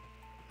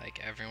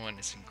 like, everyone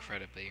is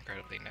incredibly,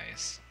 incredibly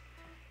nice.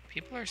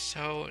 People are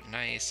so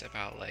nice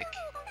about, like,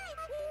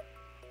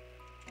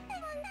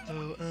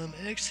 oh,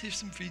 I actually have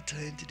some free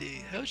time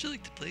today. How would you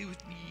like to play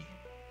with me?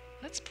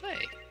 Let's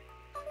play.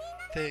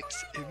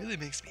 Thanks, it really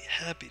makes me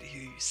happy to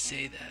hear you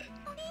say that.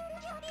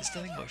 There's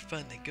nothing more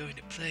fun than going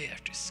to play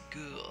after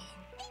school.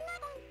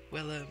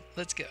 Well,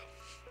 let's go.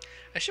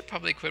 I should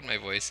probably quit my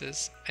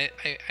voices.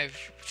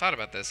 I've thought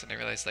about this and I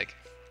realized, like,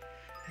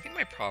 I think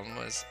my problem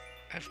was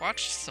I've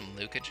watched some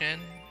Luca-gen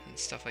and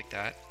stuff like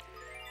that,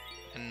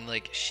 and,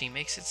 like, she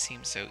makes it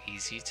seem so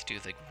easy to do,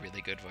 like,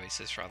 really good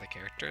voices for all the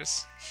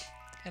characters.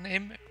 And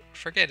I'm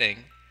forgetting,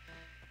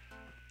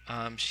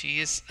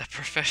 she is a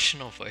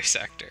professional voice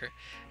actor,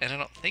 and I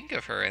don't think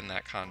of her in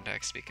that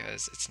context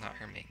because it's not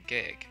her main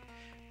gig,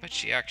 but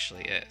she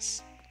actually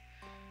is.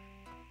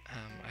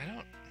 I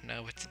don't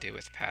know what to do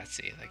with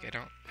Patsy. Like, I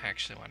don't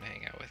actually want to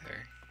hang out with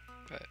her,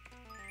 but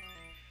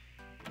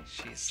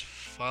she's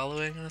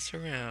following us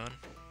around.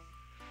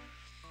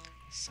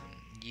 Some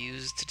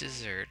used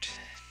dessert.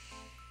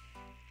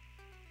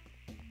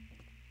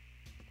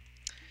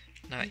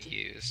 Not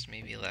used,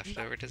 maybe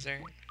leftover dessert?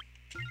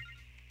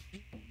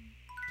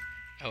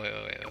 Oh,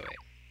 wait.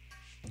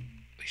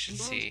 We should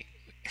see.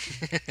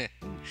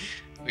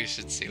 We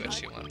should see what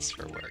she wants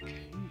for work.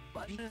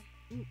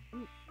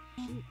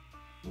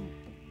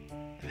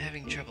 I'm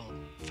having trouble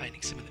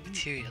finding some of the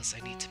materials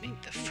I need to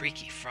make the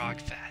freaky frog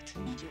fat.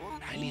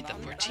 I need the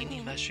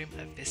porcini mushroom,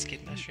 a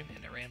biscuit mushroom,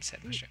 and a ram's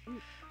head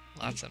mushroom.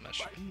 Lots of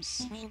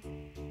mushrooms.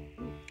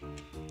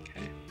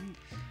 Okay.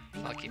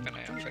 I'll keep an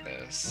eye out for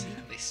those,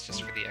 at least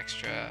just for the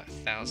extra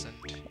 1,000.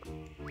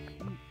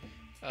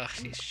 Ugh,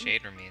 these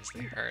shade remains,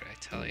 they hurt, I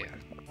tell ya.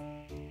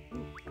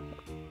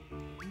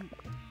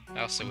 I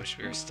also wish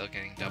we were still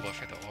getting double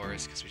for the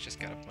ores, because we just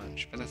got a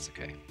bunch, but that's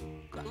okay.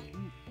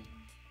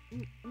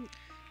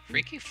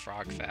 Freaky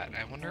frog fat,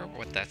 I wonder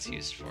what that's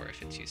used for,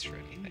 if it's used for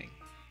anything.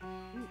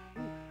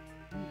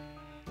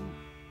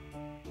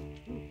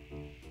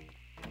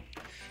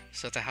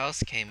 So the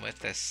house came with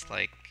this,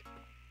 like,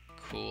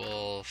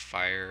 cool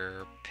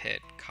fire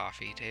pit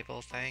coffee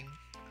table thing.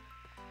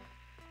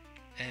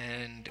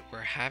 And we're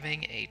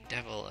having a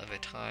devil of a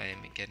time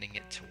getting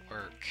it to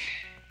work.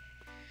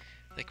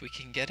 Like, we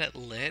can get it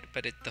lit,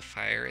 but the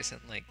fire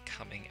isn't, like,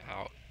 coming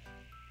out.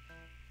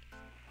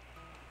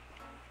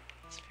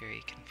 It's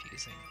very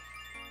confusing.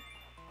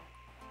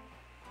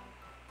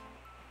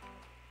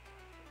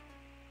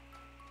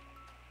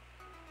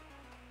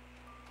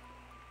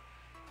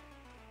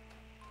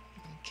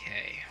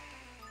 Okay.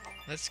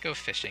 Let's go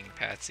fishing,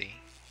 Patsy.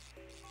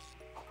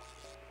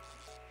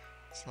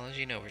 As long as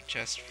you know we're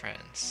just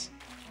friends.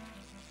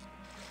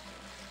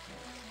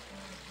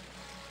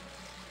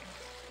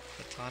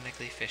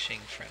 Platonically fishing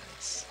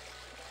friends.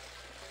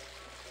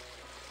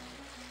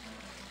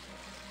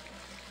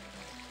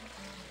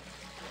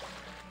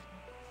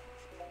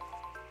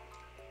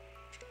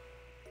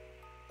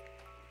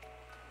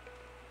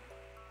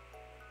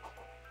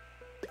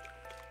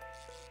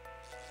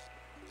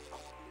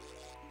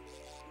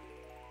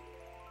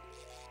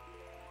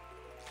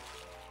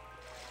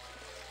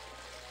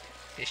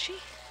 Is she?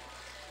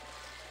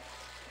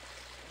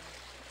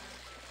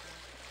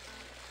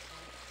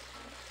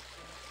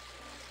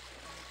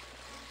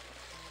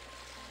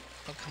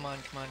 Oh, come on,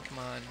 come on, come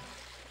on.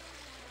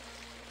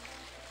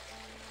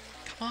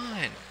 Come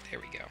on! There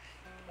we go.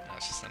 No,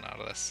 it's just a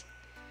Nautilus.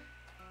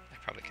 I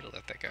probably could have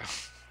let that go.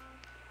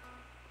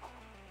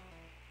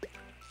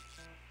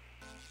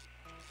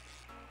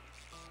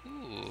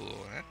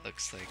 Ooh, that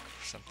looks like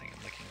something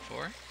I'm looking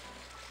for.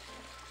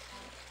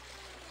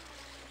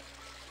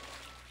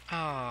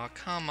 Oh,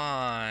 come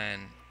on!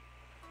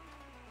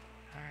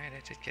 Alright,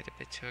 I did get a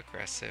bit too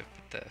aggressive,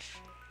 but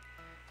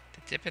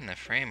the dip in the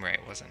frame rate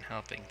wasn't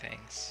helping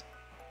things.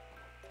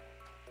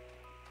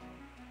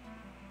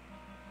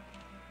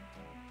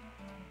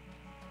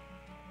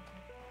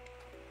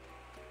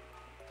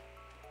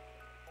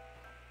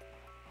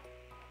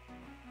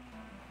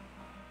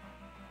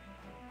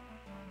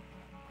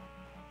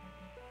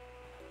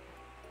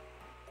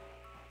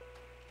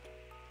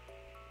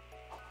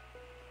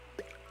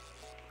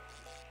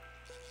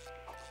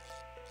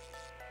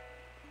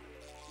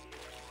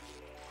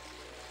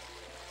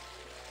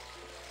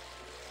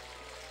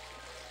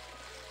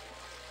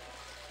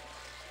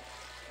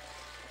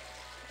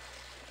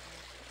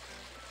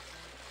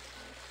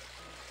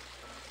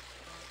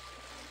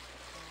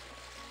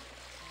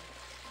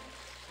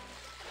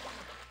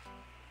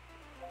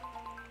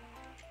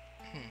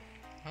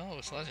 Well, it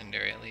was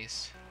legendary at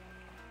least.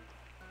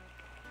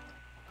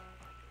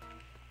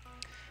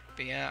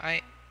 But yeah,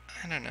 I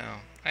don't know.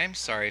 I'm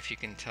sorry if you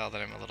can tell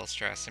that I'm a little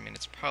stressed. I mean,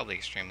 it's probably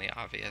extremely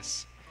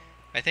obvious.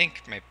 I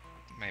think my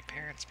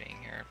parents being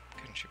here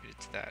contributed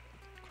to that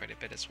quite a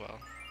bit as well.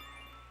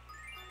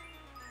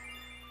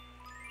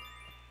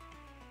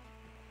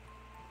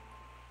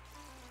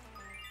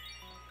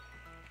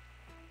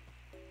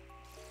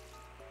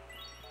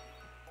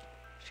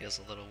 Feels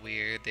a little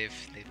weird. They've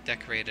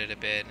decorated a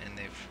bit and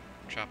they've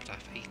dropped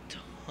off a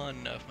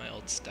ton of my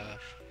old stuff.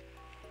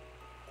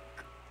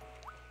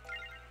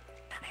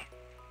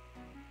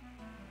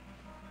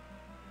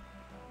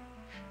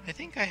 I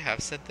think I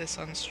have said this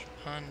on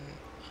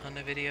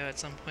a video at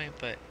some point,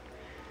 but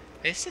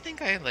I used to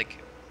think I like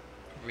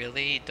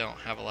really don't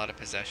have a lot of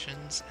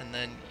possessions, and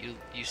then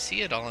you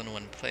see it all in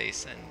one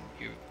place and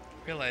you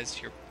realize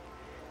you're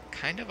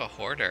kind of a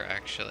hoarder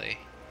actually.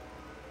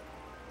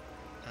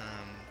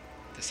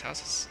 This house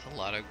has a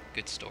lot of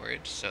good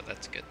storage, so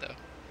that's good though.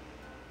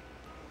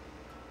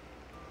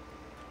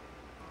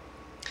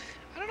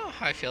 I don't know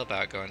how I feel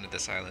about going to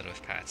this island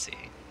with Patsy.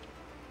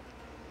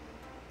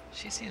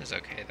 She seems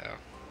okay though.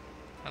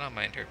 I don't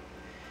mind her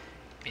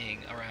being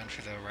around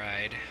for the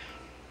ride.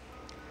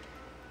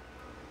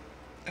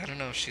 I don't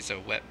know if she's a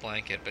wet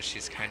blanket, but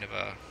she's kind of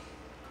a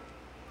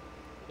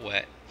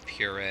wet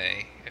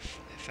puree, if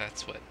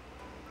that's what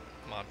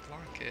Mont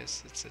Blanc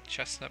is. It's a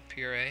chestnut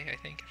puree, I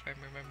think, if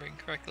I'm remembering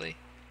correctly.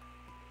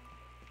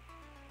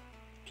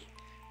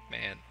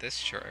 Man, this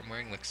shirt I'm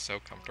wearing looks so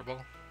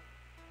comfortable.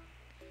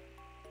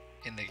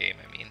 In the game,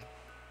 I mean.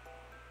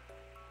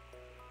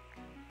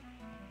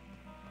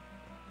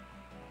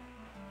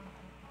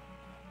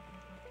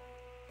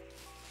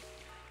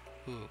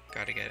 Ooh,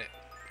 gotta get it.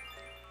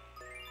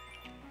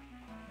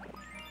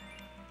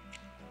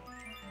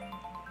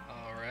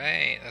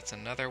 Alright, that's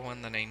another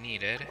one that I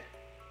needed.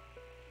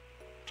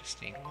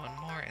 Just need one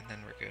more and then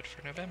we're good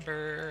for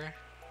November.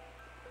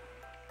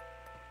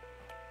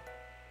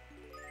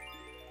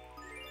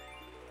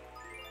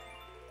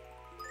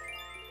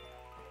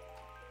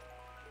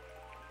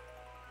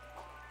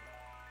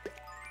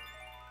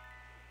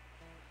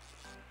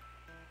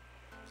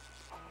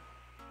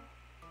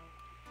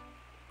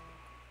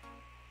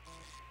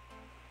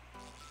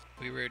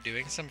 We were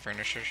doing some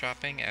furniture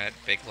shopping at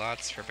Big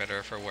Lots, for better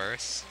or for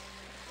worse,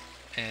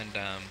 and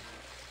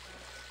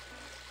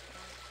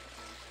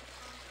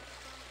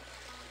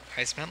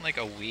I spent like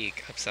a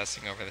week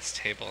obsessing over this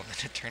table, and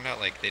then it turned out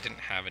like they didn't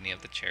have any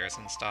of the chairs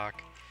in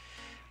stock.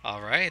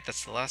 Alright,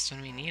 that's the last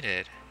one we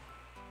needed.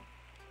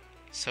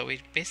 So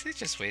we basically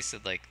just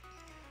wasted like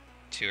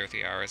 2 or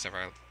 3 hours of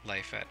our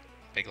life at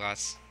Big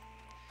Lots.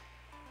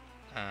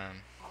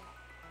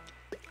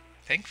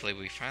 Thankfully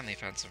we finally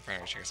found some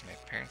furniture because my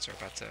parents are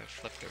about to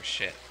flip their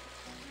shit.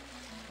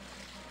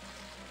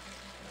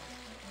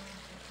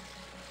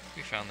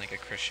 We found like a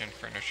Christian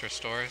furniture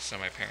store, so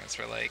my parents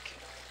were like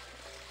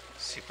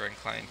super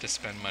inclined to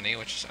spend money,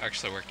 which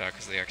actually worked out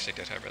because they actually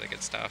did have really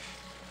good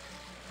stuff.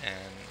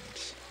 And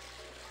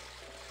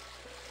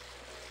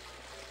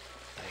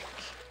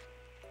like,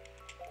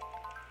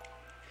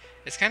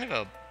 it's kind of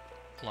a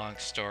long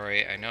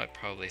story. I know it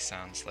probably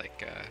sounds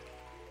like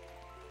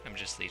I'm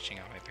just leeching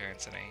on my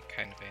parents, and I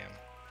kind of am,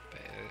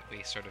 but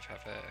we sort of have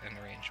an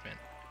arrangement.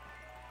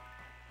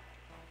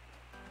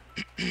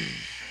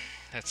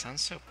 That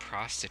sounds so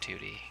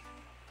prostitute-y.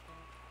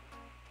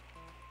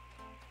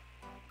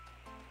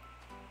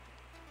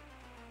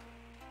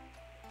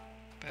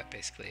 But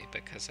basically,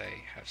 because I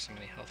have so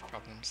many health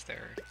problems,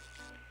 they're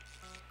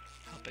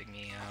helping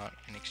me out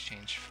in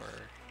exchange for...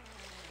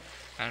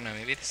 I don't know,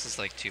 maybe this is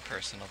like too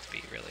personal to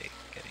be really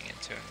getting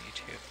into on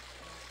YouTube.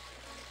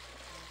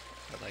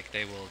 But like,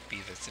 they will be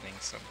visiting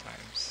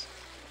sometimes,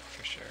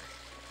 for sure.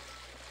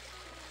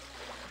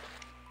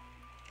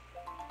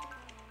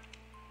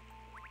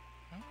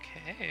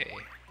 Okay.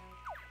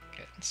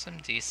 Getting some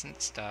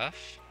decent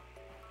stuff.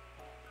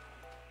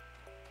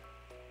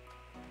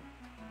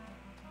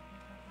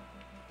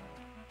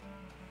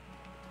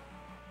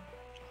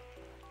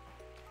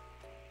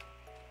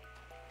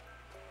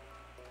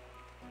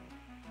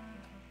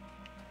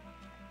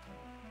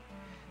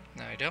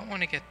 Now, I don't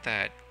want to get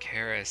that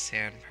Kara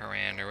San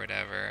Paran or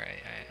whatever.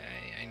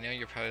 I know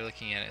you're probably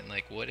looking at it and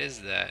like, what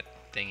is that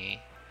thingy?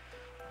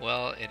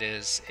 Well, it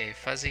is a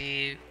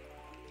fuzzy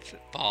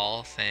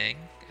ball thing,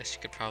 as you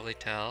could probably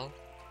tell.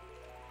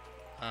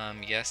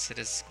 Yes, it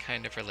is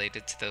kind of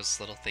related to those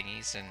little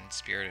thingies in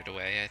Spirited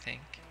Away, I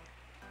think.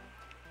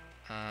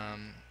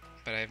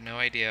 But I have no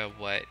idea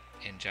what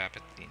in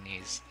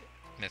Japanese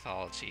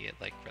mythology it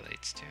like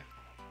relates to.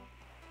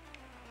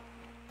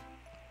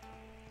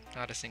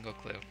 Not a single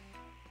clue.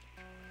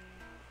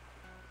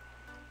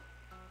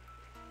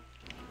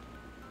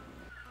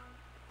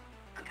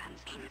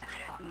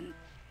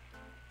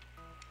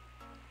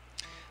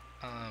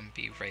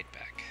 Be right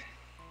back.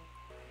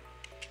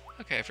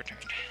 Okay, I've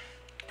returned.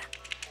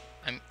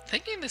 I'm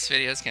thinking this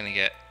video is gonna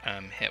get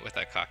hit with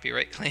a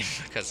copyright claim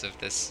because of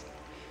this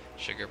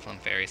Sugar Plum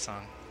Fairy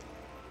song.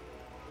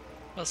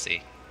 We'll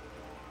see.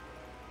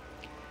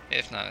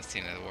 If not, it's the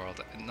end of the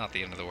world. Not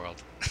the end of the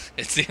world.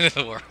 It's the end of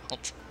the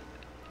world.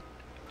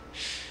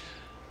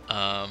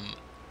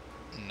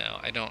 No,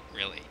 I don't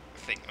really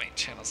think my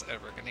channel's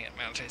ever gonna get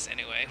monetized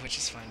anyway, which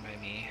is fine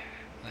by me.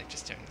 I like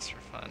just doing this for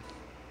fun.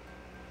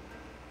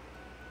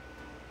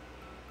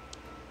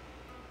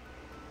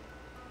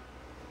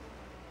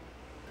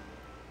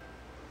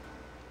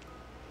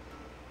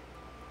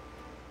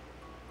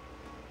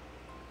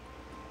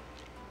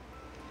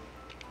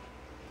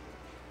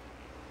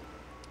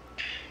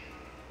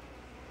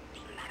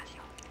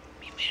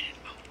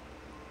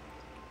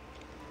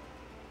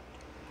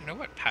 I know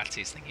what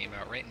Patsy's thinking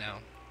about right now.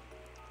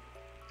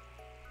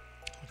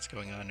 What's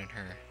going on in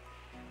her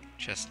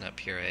chestnut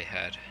puree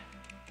head?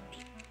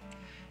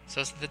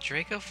 So is it the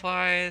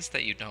Dracoflies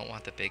that you don't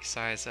want the big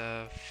size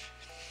of?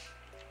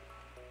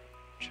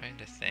 I'm trying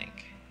to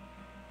think.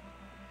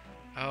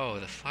 Oh,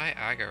 the fly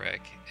agaric.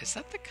 Is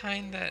that the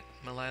kind that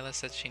Malila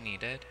said she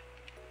needed?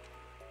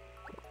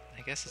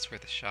 I guess it's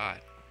worth a shot.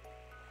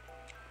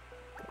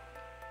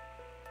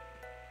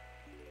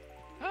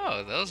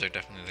 Oh, those are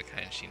definitely the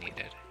kind she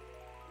needed.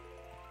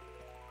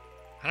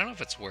 I don't know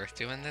if it's worth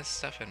doing this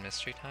stuff in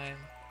Mystery Time,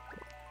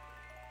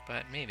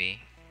 but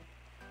maybe.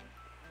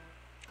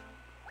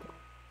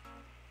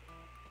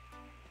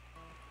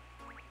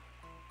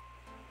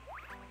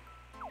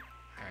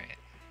 Alright.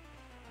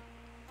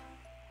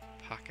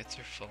 Pockets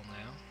are full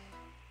now.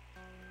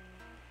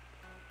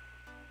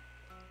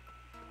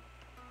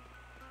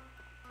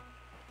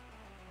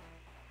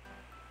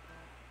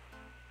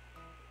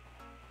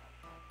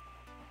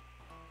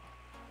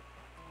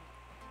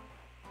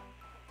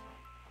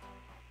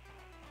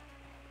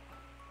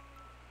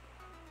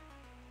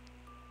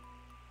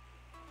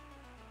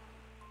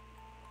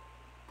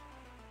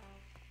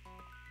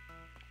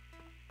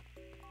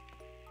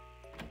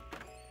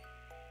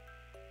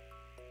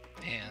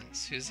 Man,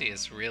 Susie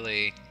is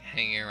really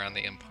hanging around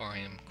the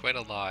Emporium quite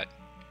a lot.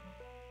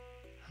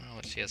 I don't know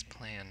what she has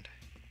planned.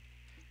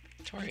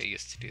 Victoria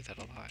used to do that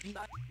a lot.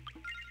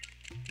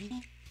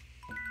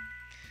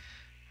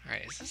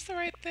 Alright, is this the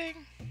right thing?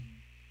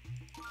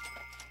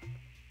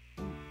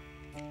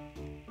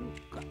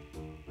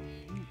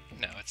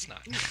 No, it's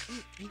not.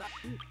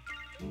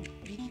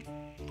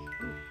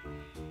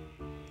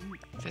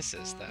 This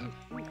is, though.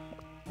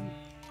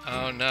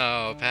 Oh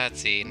no,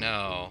 Patsy,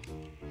 no.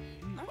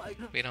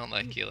 We don't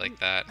like you like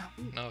that.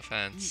 No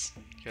offense.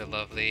 You're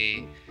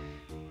lovely.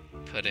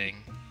 Pudding.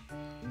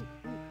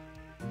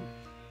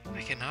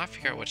 I cannot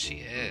figure out what she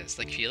is.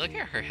 Like, if you look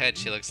at her head,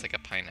 she looks like a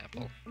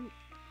pineapple.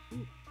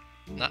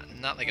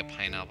 Not like a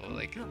pineapple,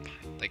 like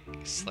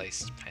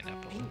sliced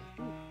pineapple.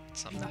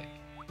 Something.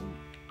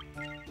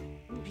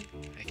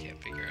 I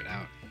can't figure it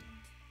out.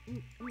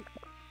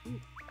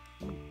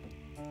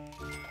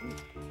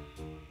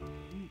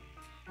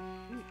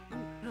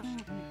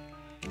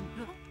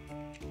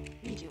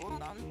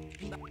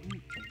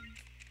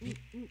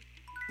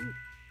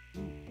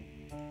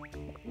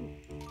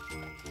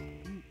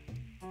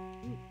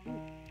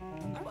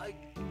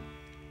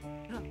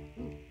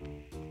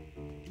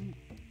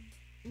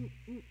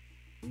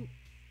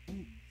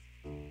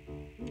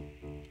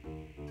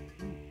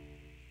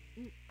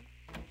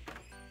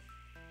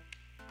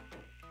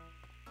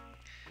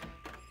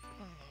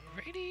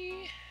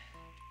 Alrighty.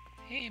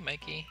 Hey,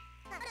 Mikey.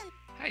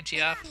 Hi,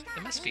 Geoff.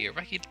 It must be a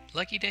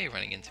lucky day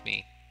running into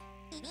me.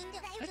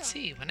 Let's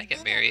see, when I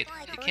get married,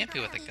 it can't be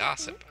with a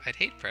gossip. I'd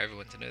hate for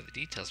everyone to know the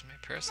details of my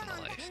personal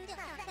life.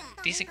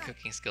 Decent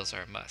cooking skills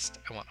are a must.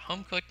 I want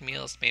home-cooked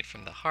meals made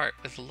from the heart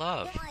with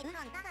love.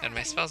 And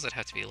my spouse would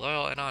have to be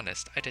loyal and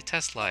honest. I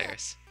detest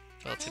liars.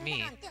 Well, to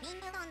me,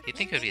 you'd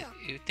think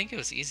it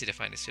was easy to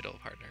find a suitable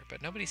partner,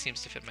 but nobody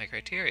seems to fit my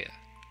criteria.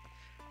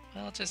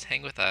 Well, just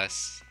hang with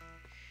us.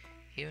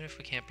 Even if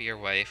we can't be your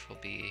wife, we'll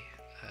be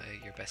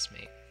your best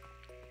mate.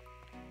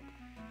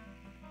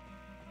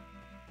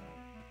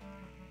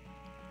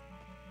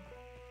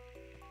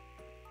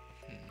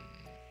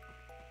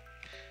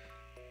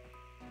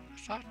 A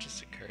thought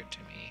just occurred to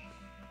me.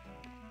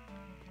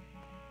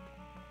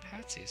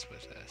 Patsy's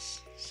with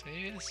us, so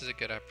maybe this is a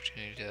good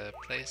opportunity to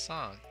play a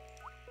song.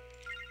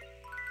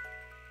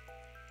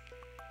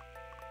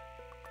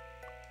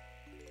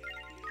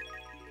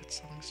 What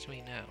songs do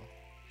we know?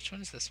 Which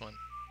one is this one?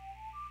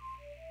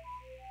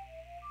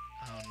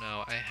 Oh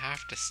no, I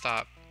have to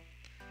stop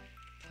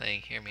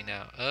playing Hear Me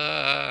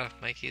Now.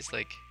 Mikey's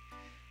like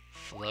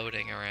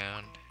floating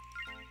around.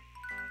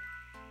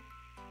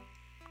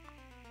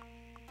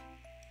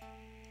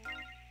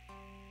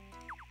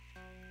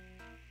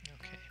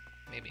 Okay,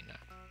 maybe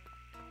not.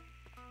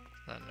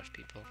 Not enough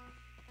people.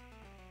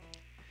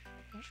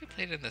 What if we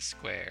played in the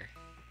square?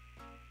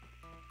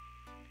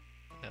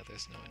 No,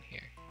 there's no one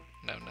here.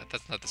 No,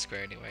 that's not the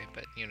square anyway,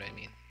 but you know what I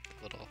mean.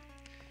 The little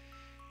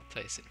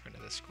place in front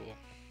of the school.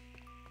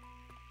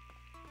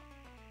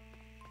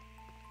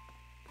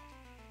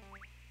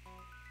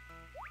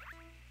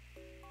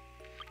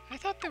 I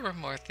thought there were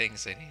more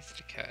things I needed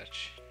to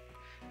catch.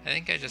 I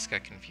think I just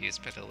got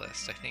confused by the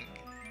list. I think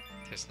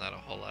there's not a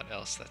whole lot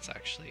else that's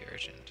actually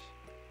urgent.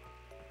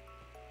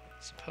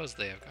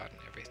 Supposedly I've gotten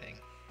everything.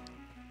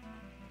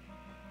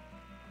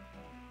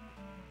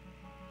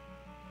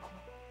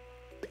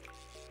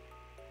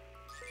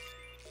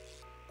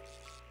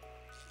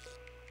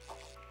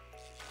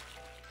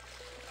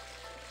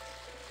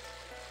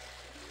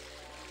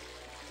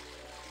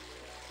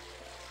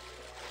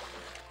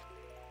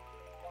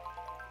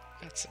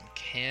 Got some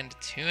canned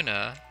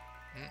tuna.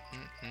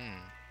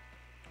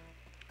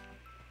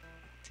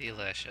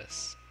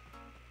 Delicious.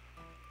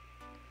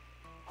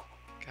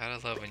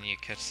 Gotta love when you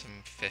catch some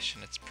fish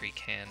and it's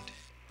pre-canned.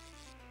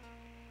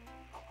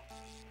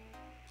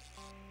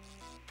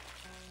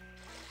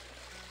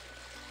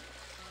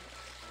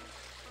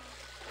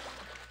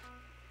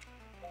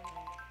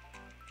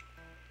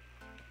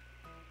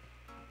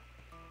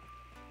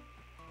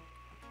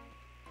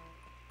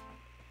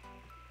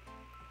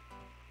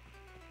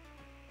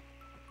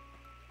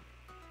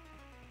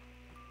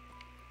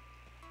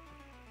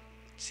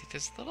 See,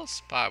 there's a little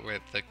spot where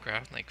the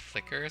ground like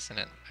flickers, and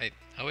I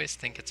always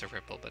think it's a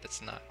ripple, but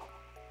it's not.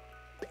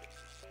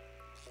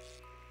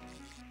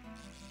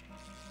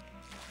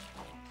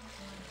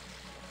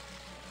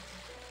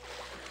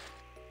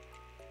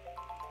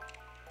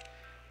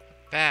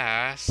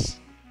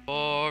 Bass.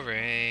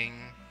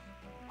 Boring.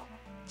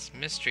 It's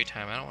mystery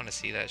time. I don't want to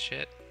see that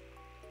shit.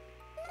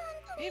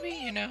 Maybe,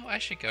 you know, I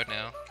should go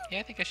now. Yeah,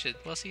 I think I should.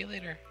 We'll see you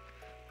later.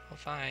 Well,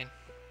 fine.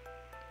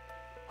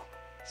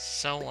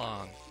 So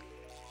long.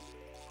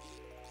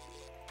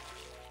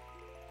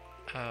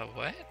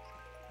 What?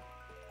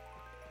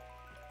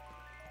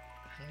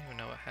 I don't even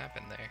know what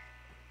happened there.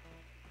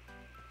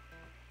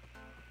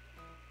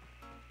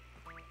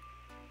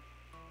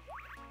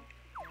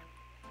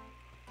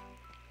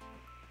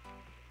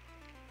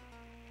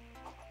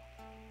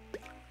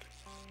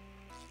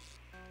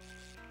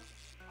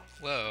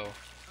 Whoa.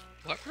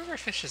 What river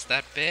fish is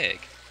that big?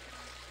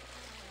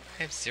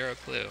 I have zero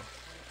clue.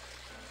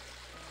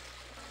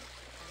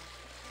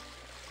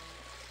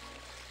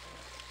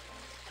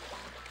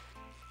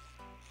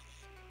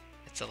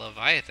 a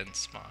leviathan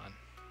spawn.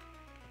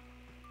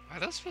 Are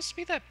those supposed to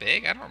be that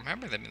big? I don't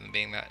remember them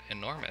being that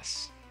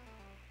enormous.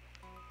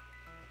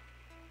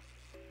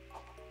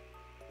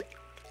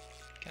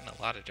 Getting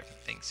a lot of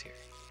different things here.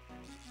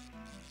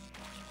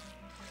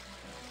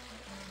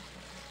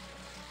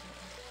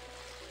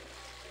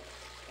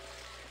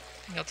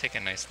 I think I'll take a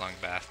nice long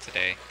bath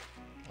today.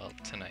 Well,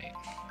 tonight.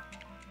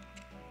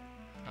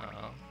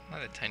 Oh,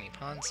 let the tiny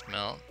ponds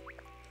melt.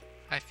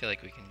 I feel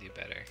like we can do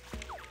better.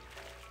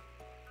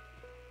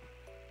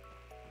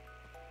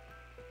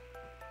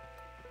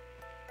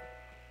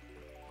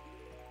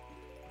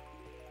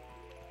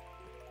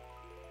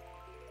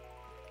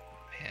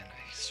 Man,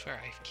 I swear,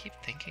 I keep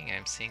thinking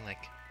I'm seeing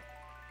like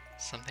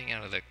something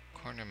out of the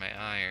corner of my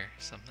eye or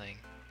something.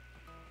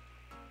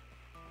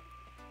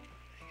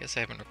 I guess I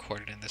haven't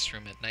recorded in this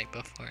room at night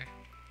before.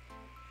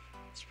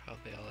 That's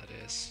probably all it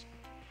is.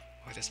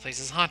 Or this place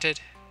is haunted!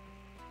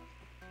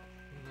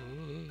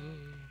 Ooh.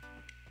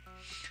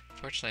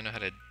 Fortunately, I know how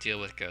to deal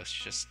with ghosts.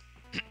 You just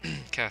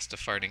cast a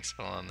farting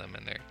spell on them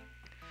and they're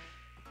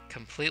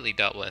completely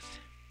dealt with.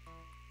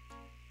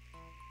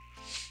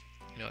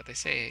 You know what they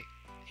say?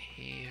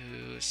 He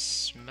who's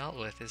smelt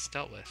with is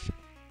dealt with.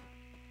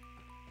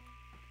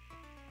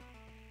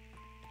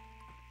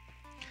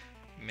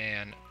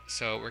 Man,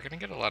 so we're gonna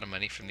get a lot of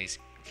money from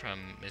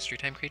mystery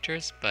time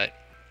creatures, but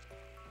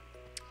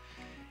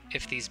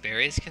if these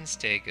berries can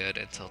stay good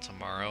until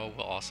tomorrow,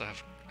 we'll also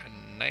have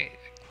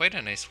quite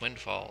a nice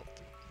windfall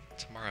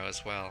tomorrow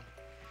as well.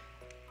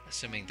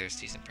 Assuming there's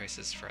decent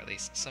prices for at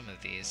least some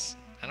of these.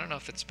 I don't know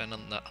if it's been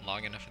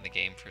long enough in the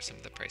game for some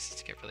of the prices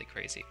to get really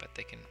crazy, but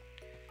they can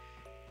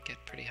get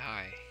pretty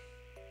high.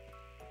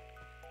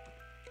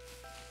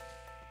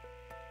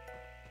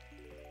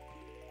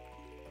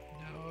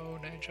 No,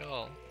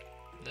 Nigel.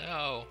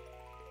 No.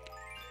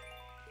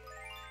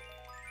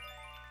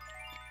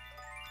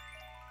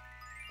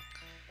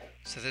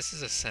 So this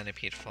is a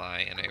centipede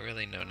fly, and I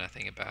really know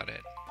nothing about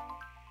it.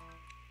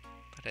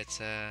 But it's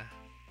a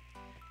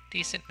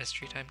decent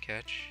mystery time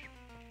catch.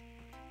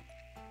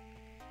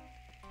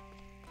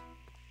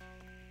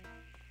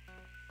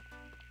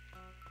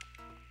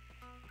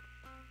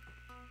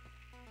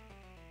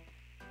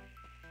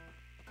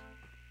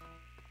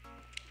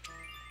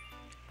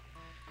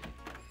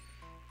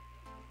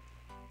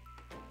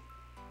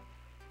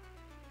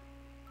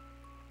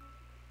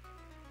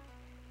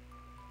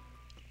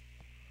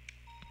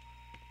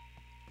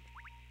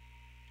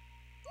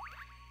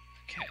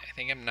 Okay, I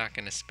think I'm not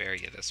going to spare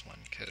you this one,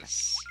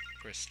 because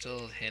we're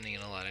still hitting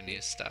a lot of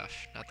new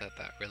stuff. Not that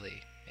that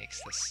really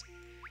makes this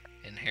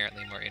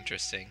inherently more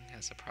interesting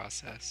as a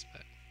process,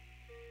 but...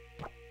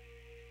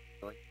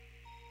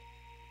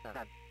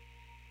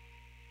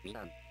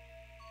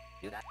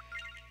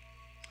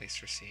 At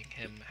least we're seeing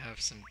him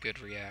have some good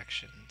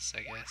reactions,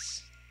 I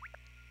guess.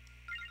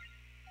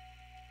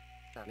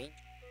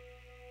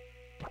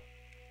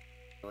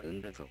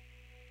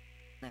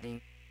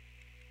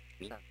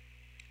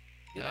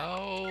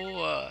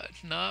 No,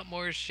 not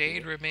more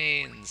shade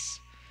remains.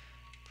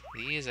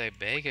 Please, I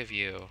beg of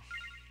you.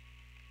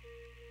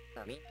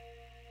 I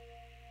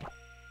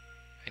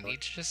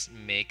need to just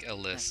make a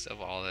list of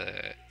all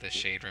the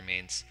shade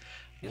remains.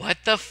 What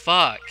the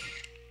fuck?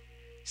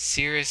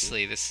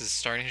 Seriously, this is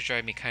starting to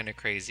drive me kind of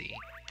crazy.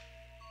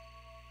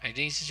 I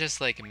need to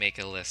just like make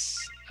a list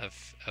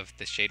of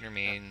the shade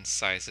remain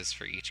sizes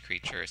for each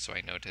creature so I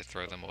know to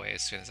throw them away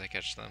as soon as I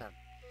catch them.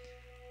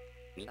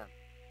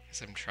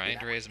 Because I'm trying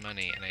to raise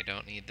money and I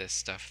don't need this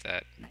stuff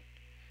that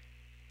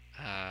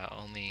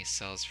only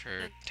sells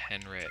for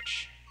 10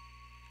 rich.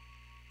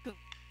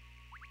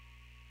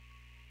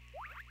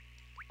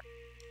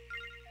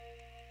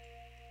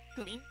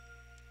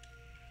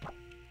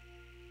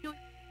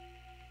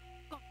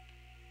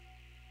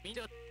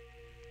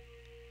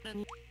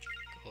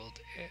 Gold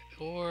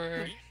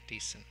ore,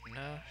 decent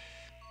enough.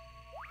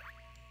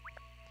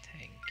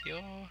 Thank you.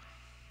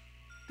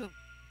 I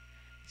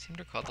seem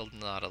to recall the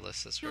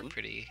nautiluses were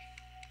pretty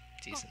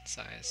decent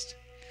sized.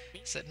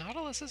 Is it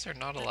nautiluses or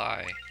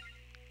nautili?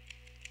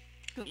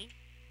 Oh,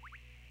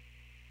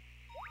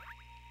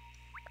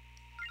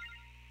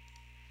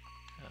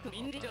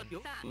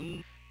 hold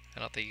on. I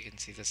don't think you can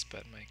see this,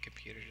 but my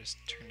computer just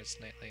turned its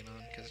night light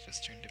on because it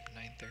just turned to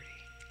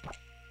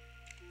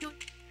 9:30.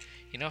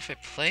 You know, if I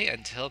play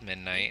until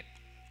midnight,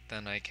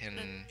 then I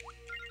can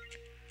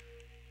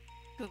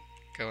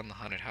go in the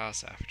haunted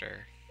house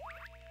after.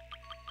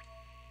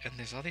 And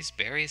there's all these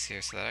berries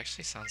here, so that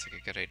actually sounds like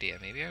a good idea.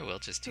 Maybe I will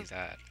just do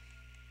that.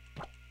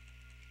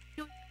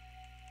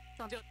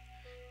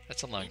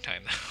 That's a long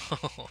time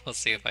though. We'll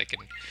see if I can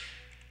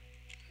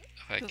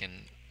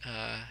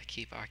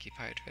keep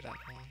occupied for that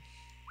long.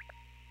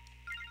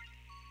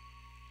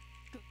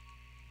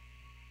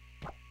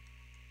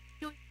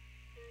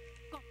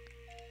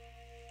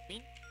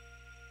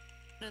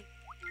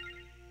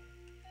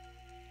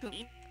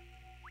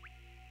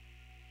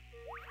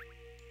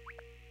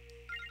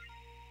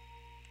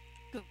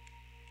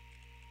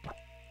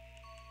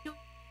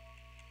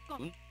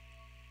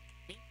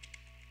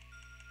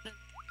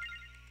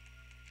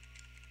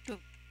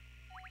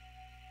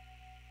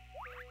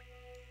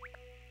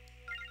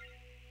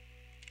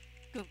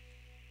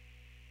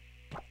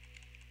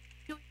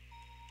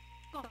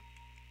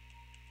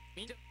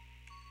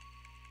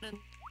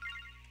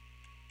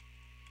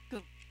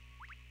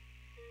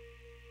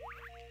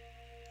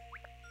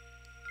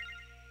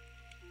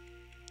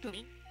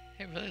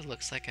 It really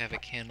looks like I have a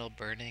candle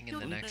burning in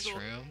the next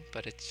room,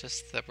 but it's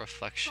just the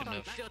reflection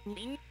of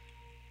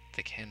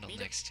the candle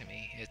next to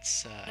me.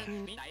 It's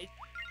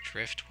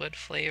driftwood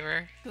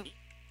flavor. I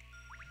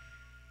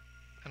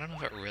don't know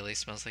if it really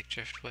smells like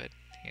driftwood.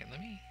 Here, let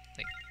me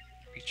like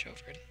reach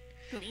over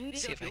and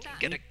see if I can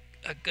get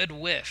a good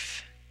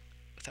whiff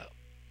without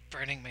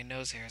burning my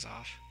nose hairs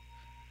off.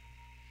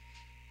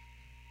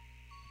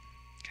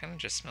 Kind of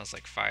just smells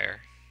like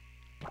fire.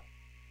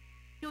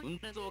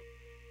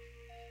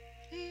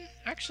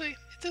 Actually,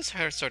 it does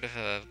have sort of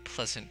a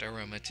pleasant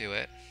aroma to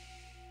it.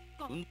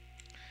 When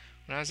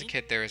I was a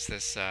kid, there was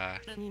this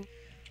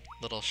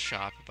little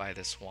shop by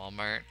this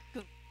Walmart,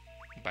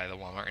 by the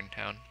Walmart in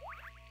town.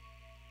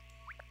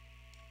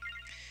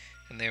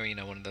 And they were, you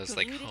know, one of those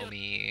like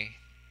homey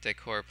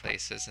decor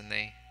places, and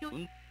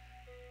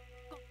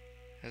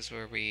that's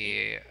where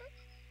we...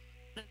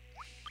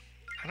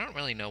 I don't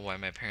really know why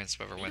my parents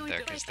ever went there,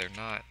 because they're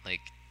not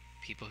like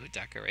people who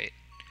decorate.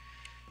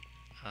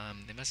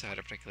 They must have had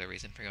a particular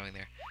reason for going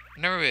there.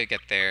 Whenever we would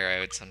get there, I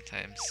would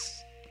sometimes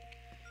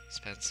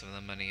spend some of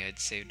the money I'd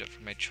saved up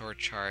for my chore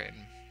chart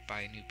and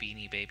buy a new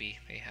Beanie Baby.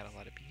 They had a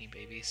lot of Beanie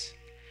Babies.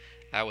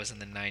 That was in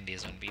the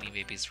 90s when Beanie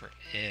Babies were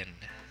in.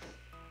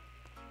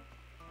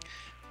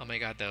 Oh my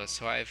god, though.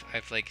 So I've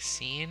like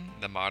seen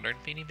the modern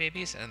Beanie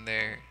Babies, and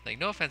they're like,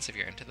 no offense if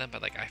you're into them,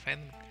 but like I find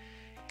them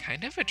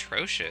kind of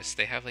atrocious.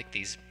 They have like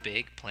these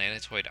big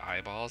planetoid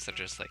eyeballs that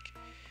are just like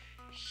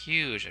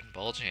huge and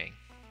bulging.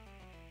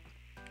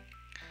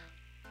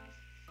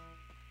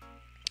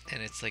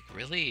 And it's like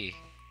really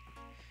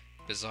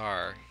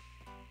bizarre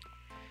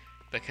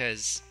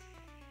because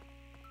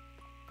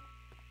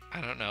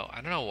I don't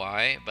know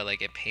why, but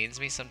like it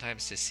pains me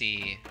sometimes to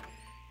see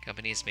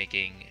companies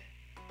making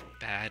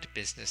bad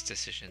business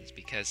decisions,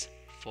 because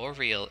for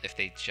real, if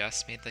they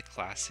just made the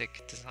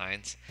classic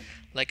designs,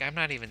 like I'm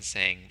not even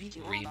saying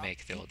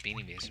remake the old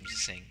Beanie Babies, I'm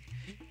just saying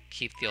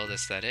keep the old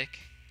aesthetic.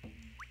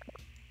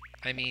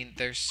 I mean,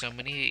 there's so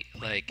many,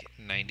 like,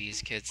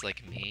 90s kids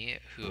like me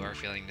who are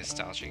feeling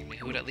nostalgic and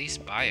who would at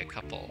least buy a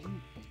couple.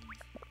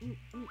 I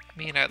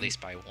mean, at least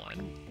buy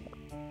one.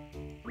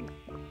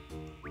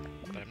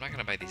 But I'm not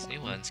gonna buy these new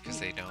ones because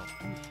they don't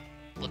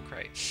look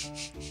right.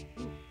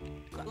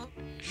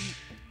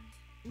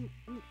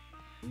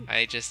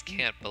 I just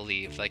can't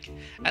believe, like,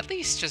 at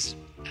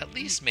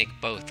least make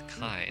both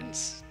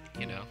kinds,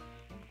 you know?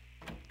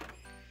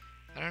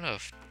 I don't know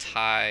if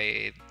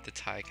the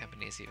Thai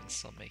company is even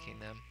still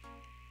making them.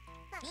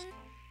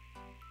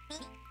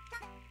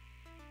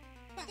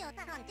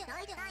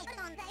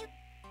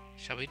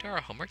 Shall we do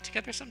our homework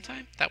together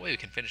sometime? That way we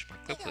can finish more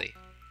quickly.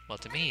 Well,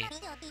 to me,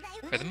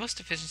 for the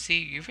most efficiency,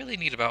 you really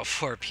need about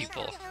 4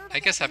 people. I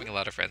guess having a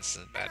lot of friends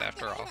isn't bad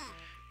after all.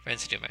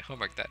 Friends who do my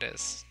homework, that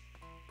is.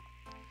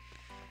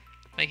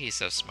 Maggie's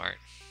so smart.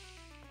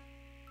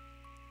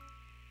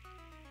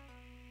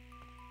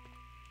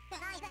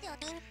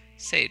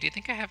 Say, do you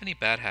think I have any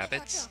bad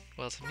habits?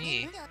 Well, to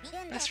me,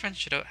 best friends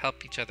should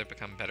help each other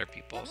become better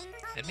people.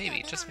 And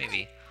maybe, just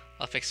maybe,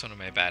 I'll fix one of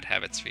my bad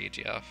habits for you,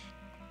 Geoff.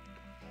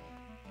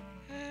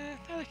 I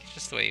like you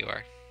just the way you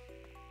are.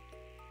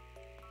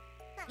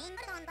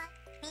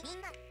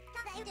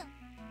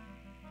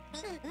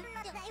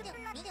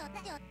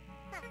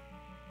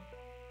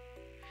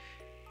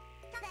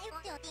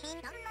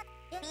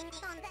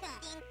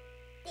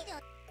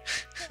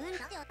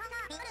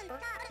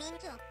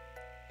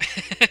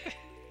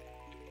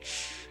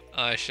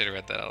 Oh, I should have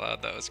read that out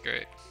loud. That was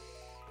great.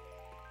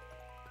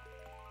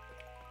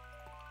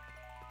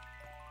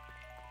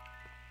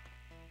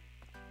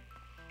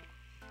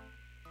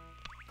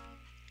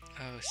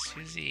 Oh,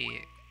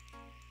 Susie.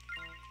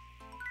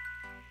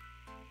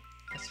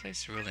 Let's play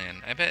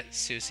Cerulean. I bet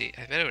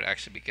it would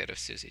actually be good if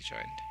Susie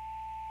joined.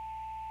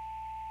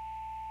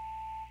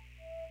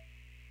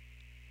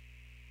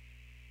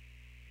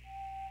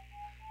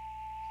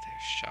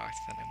 They're shocked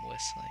that I'm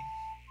whistling.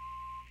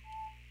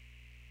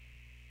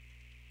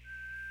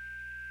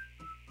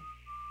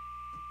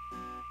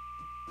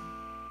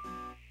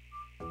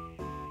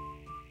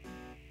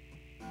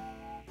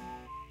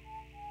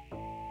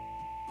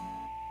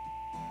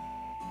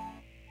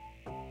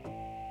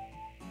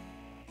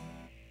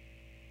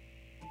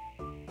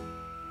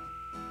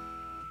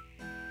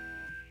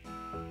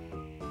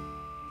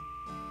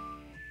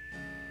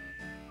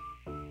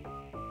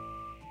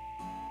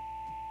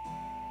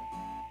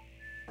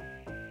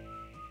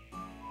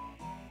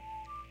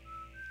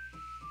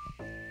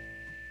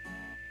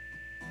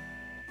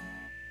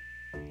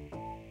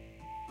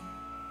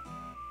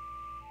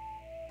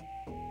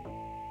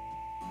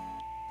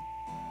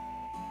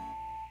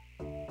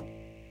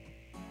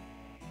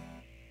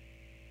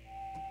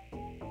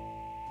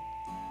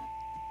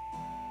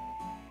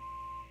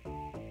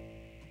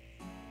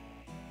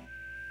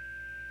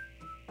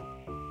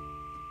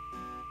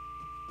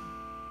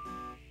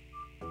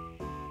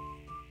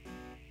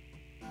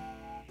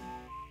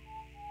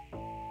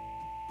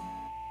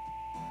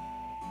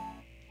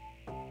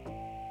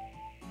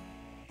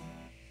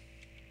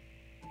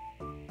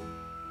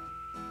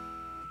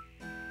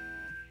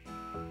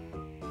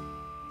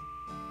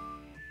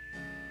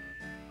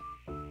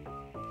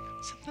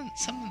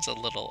 Something's a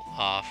little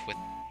off with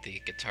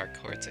the guitar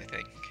chords, I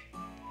think.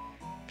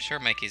 I'm sure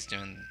Mikey's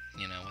doing,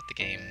 you know, what the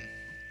game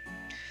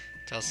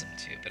tells him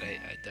to, but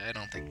I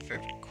don't think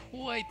they're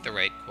quite the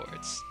right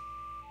chords.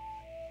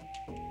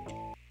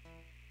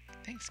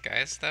 Thanks,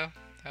 guys, though.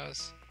 That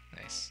was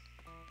nice.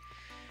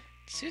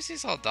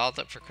 Susie's all dolled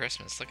up for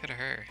Christmas. Look at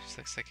her. She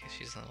looks like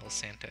she's a little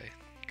Santa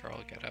girl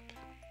get up.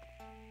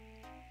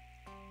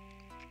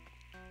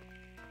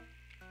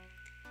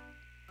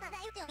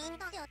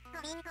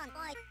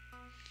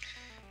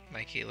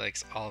 Mikey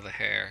likes all the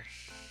hair.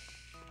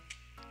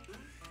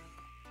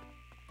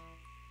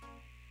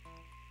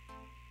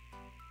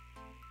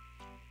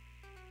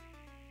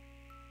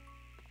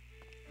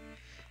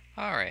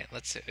 Alright,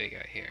 let's see what we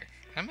got here.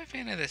 I'm a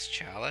fan of this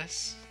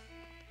chalice.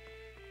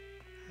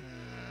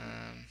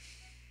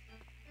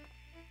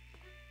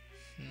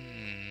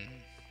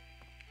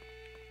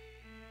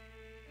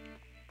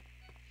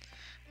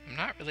 I'm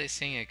not really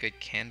seeing a good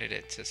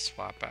candidate to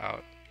swap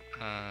out.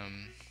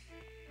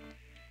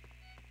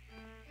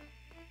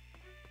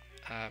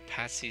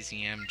 Patsy's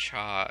Yam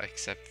Cha,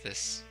 except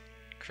this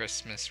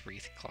Christmas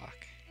wreath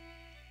clock.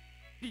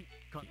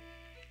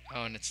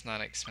 Oh, and it's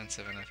not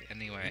expensive enough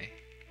anyway.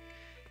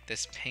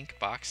 This pink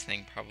box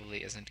thing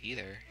probably isn't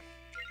either.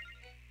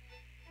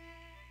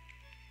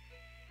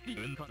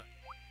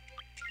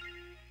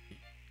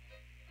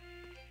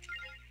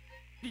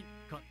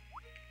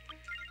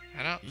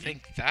 I don't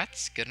think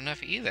that's good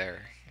enough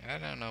either. I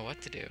don't know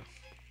what to do.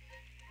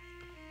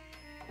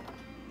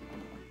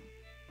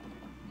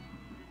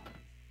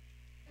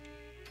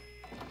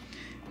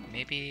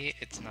 Maybe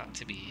it's not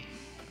to be.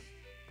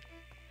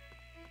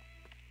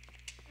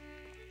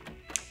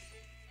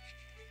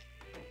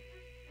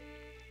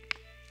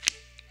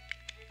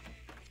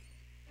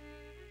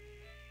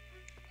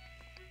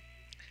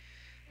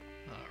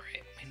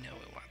 Alright, we know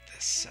we want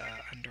this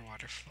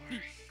underwater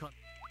floor.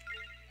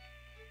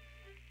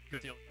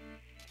 Did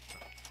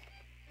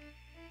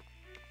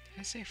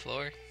I say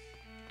floor?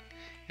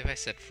 If I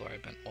said floor, I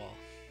meant wall.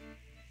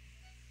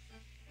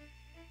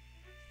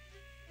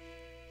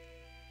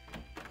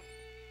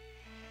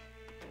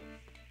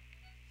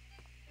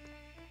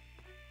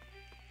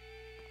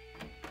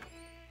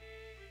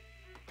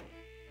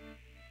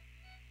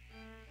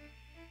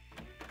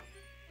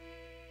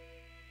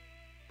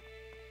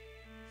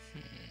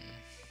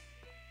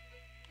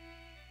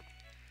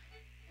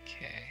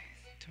 Okay,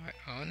 do I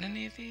own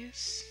any of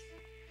these?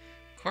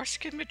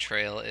 Corsican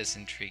Betrayal is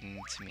intriguing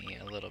to me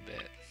a little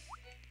bit.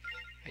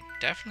 I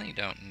definitely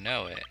don't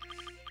know it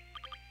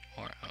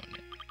or own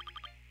it.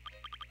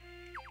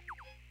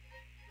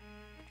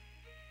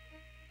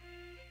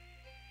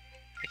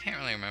 I can't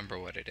really remember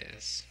what it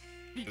is,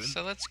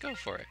 so let's go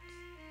for it.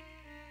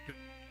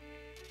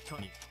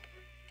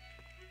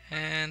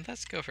 And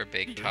let's go for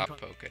Big Top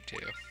Polka too.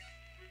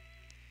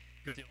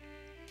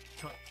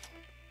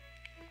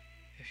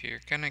 If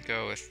you're gonna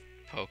go with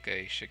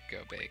Polka, you should go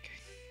big.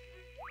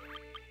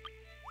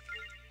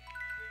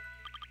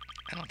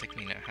 I don't think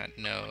we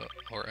know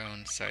or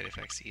own side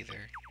effects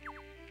either.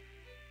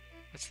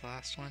 What's the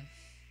last one?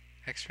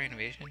 X-ray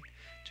invasion?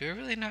 Do we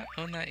really not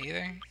own that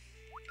either?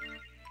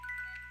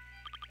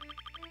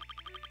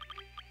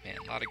 Man,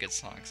 a lot of good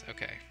songs.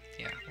 Okay,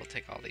 yeah, we'll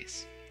take all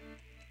these.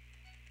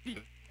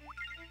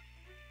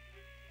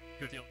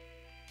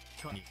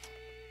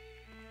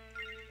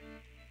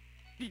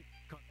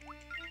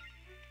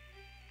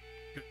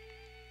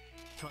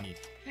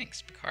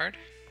 Thanks, Picard.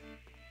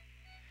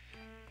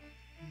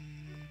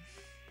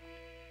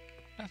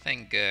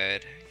 Nothing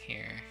good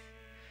here.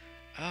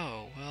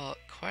 Oh, well,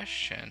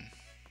 question.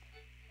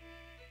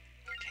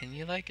 Can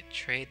you, like,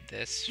 trade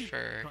this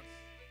for...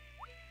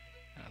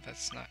 No,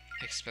 that's not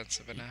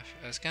expensive enough.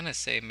 I was gonna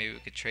say maybe we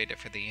could trade it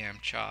for the Yam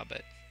Cha,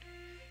 but...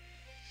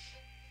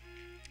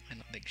 I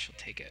don't think she'll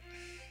take it.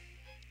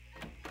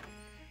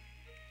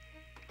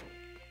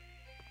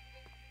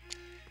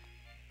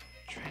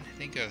 Trying to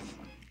think of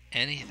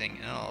anything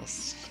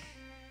else.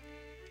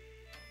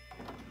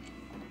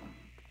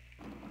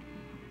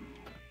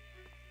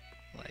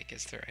 Like,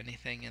 is there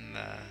anything in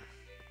the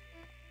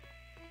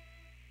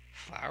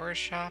flower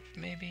shop,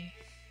 maybe?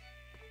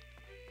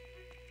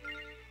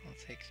 I'll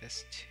take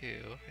this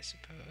too, I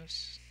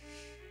suppose.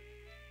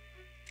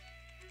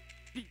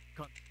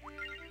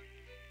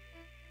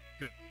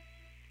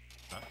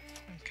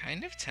 I'm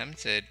kind of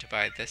tempted to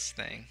buy this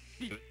thing,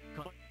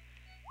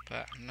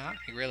 but I'm not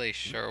really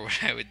sure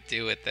what I would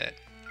do with it.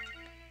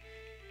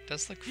 It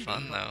does look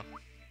fun though.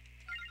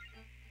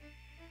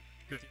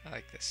 I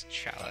like this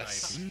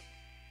chalice.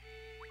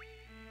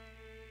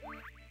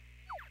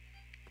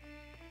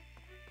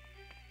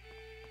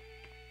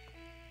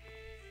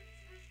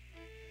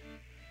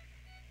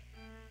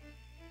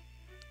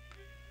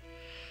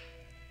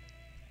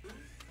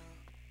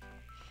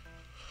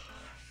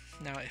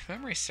 Now, if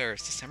memory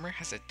serves, December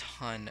has a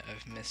ton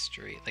of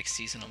mystery, like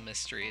seasonal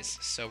mysteries,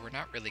 so we're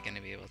not really going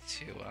to be able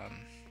to,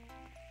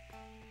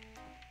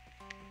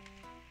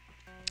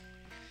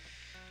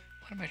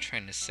 what am I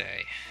trying to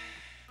say?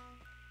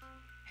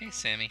 Hey,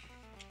 Sammy.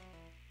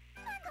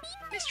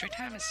 Hey, Mystery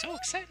time is so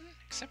exciting,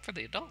 except for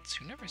the adults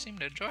who never seem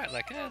to enjoy it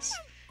like us.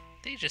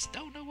 They just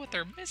don't know what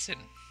they're missing.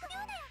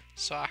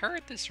 So I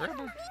heard this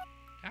rumor.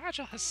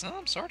 Nigel has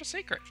some sort of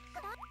secret.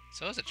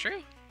 So is it true?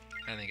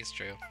 I think it's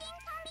true.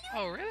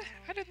 Oh, really?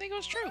 I didn't think it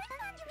was true.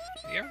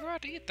 If you ever go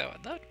out to eat, though,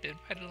 I'd love to be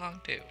invited along,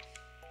 too.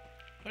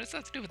 What does that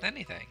have to do with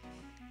anything?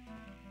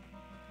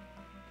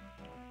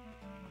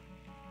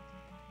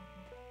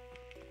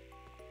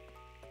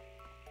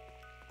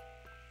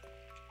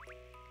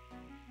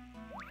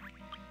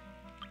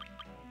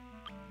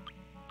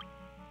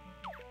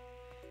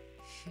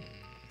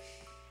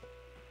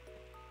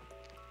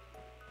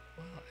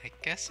 Well, I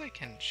guess I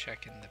can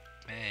check in the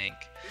bank.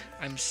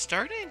 I'm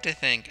starting to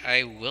think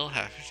I will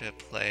have to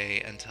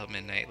play until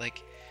midnight.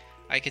 Like,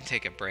 I can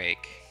take a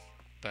break,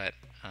 but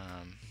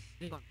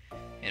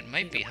it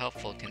might be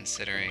helpful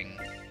considering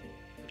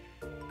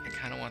I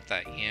kind of want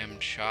that yam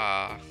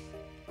cha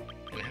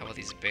and have all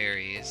these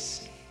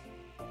berries.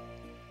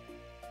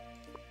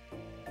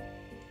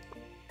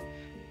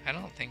 I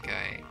don't think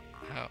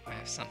oh, I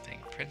have something.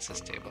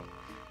 Princess table.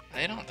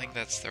 I don't think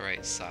that's the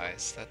right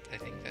size. I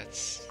think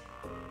that's...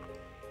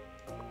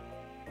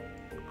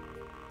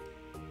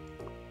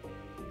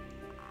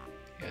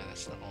 Yeah,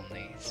 that's the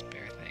only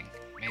spare thing.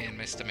 Man,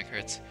 my stomach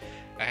hurts.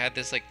 I had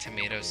this like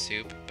tomato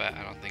soup, but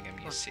I don't think I'm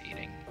used to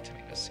eating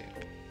tomato soup.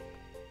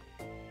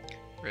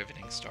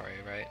 Riveting story,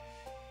 right?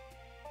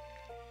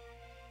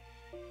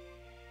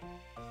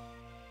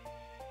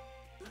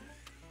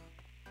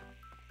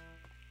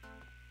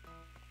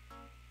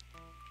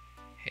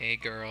 Hey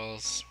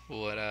girls,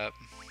 what up?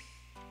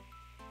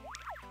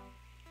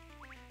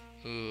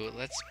 Ooh,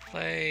 let's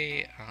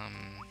play,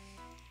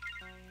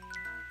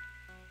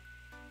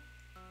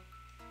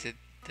 did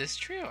this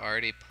trio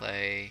already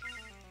play?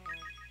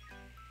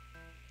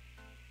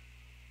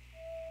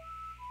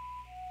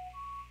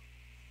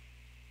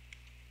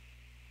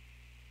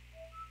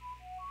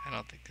 I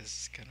don't think this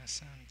is gonna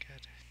sound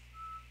good.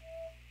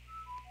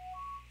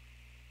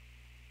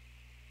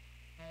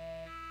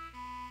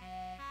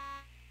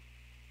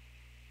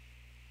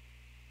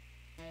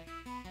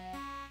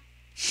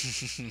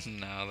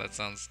 No, that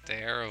sounds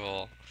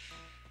terrible.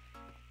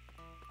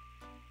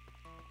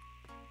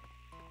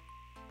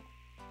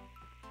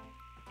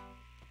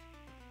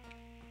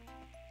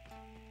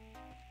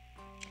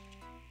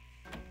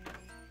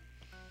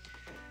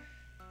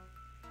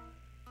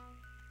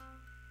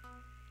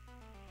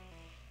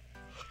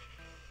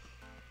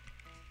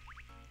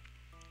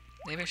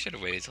 Maybe I should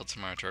have waited till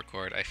tomorrow to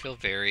record. I feel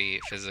very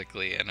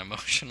physically and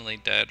emotionally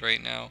dead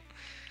right now.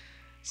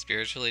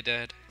 Spiritually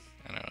dead.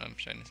 I don't know what I'm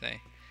trying to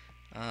say.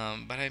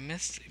 But I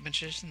missed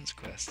Magician's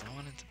Quest. I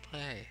wanted to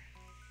play.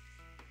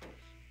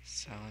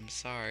 So I'm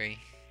sorry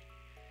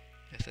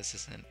if this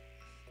isn't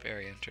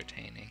very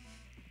entertaining.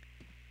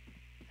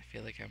 I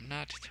feel like I'm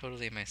not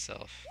totally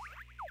myself.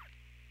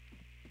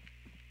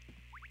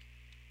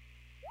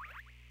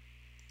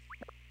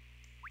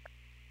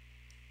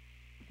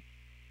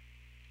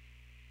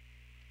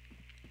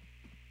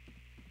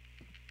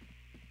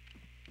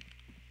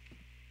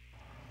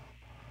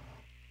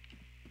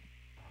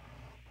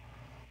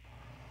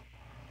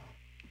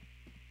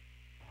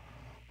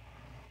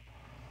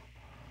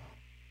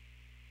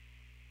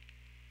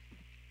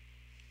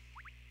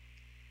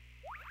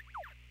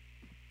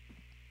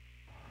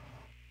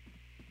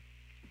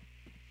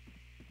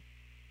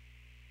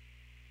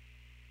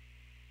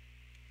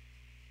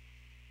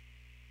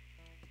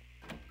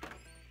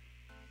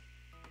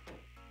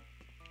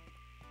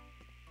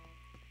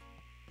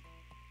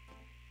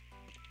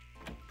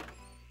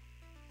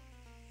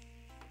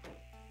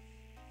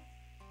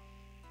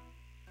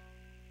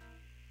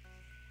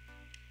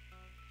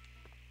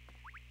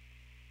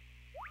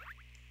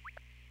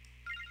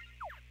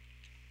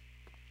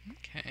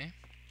 Okay.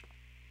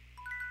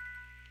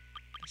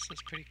 This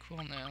is pretty cool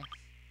now.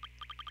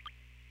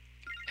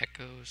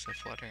 Echoes of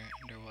water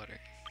underwater.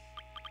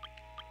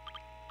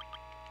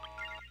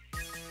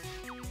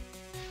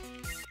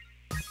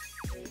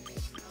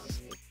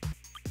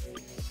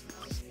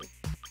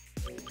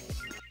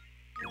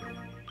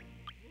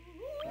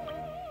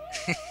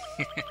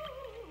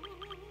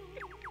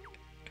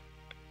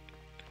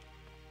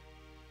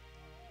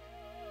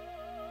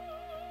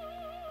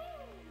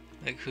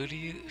 Like, who do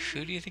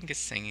you think is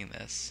singing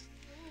this?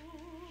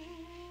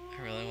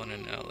 I really want to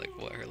know, like,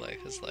 what her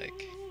life is like.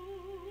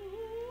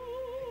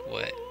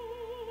 What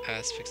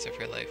aspects of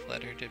her life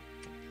led her to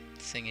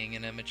singing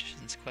in a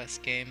Magician's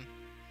Quest game.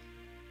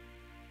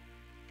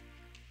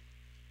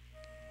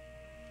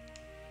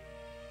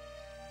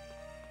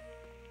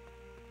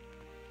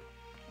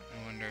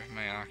 I wonder if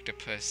my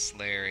octopus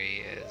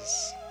Larry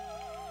is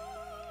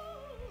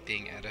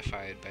being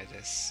edified by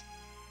this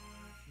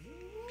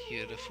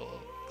beautiful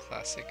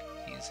classic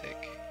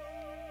music.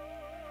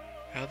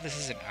 I hope this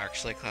isn't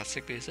actually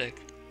classic music,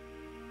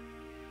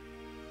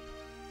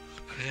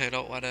 because I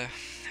don't want to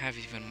have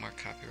even more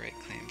copyright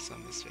claims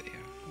on this video.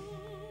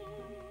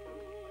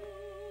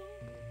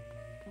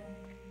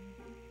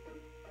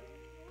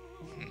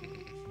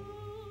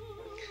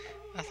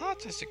 I thought thought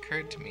just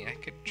occurred to me. I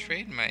could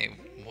trade my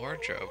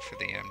wardrobe for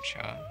the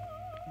Yamcha.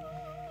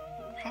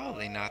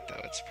 Probably not, though.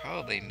 It's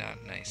probably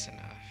not nice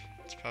enough.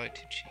 It's probably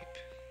too cheap.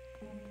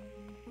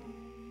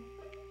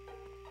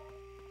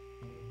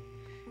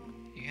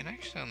 You can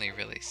actually only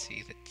really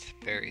see the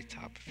very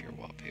top of your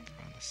wallpaper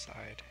on the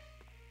side.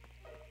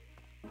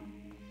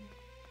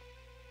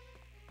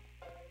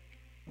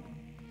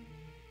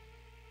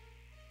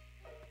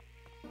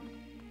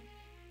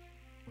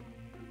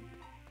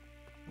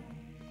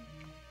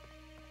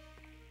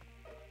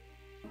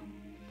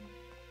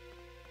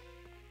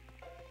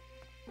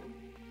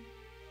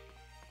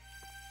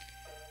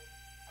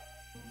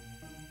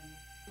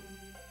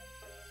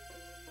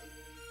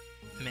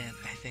 Man,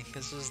 I think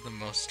this is the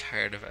most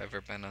tired I've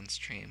ever been on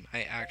stream.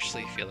 I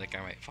actually feel like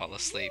I might fall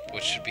asleep,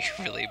 which would be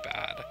really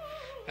bad.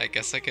 I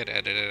guess I could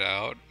edit it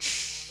out.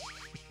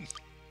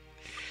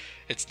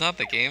 It's not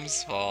the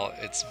game's fault,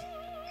 it's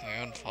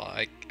my own fault.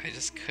 I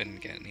just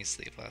couldn't get any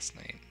sleep last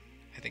night.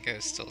 I think I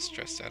was still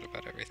stressed out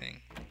about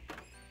everything.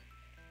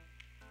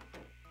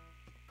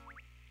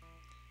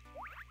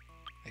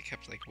 I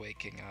kept like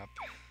waking up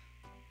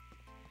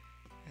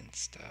and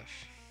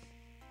stuff.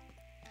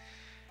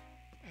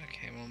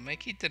 Okay, well,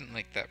 Mikey didn't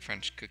like that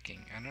French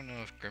cooking. I don't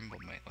know if Grimble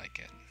might like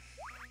it.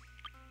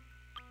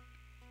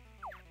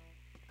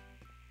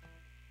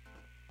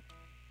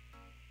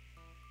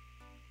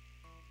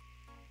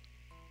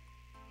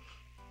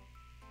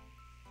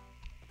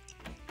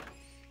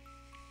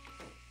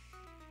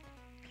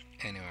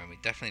 Anyway, we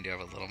definitely do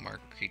have a little more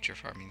creature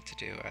farming to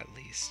do, at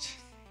least.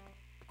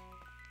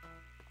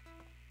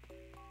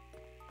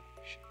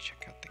 Should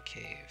check out the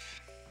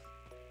cave.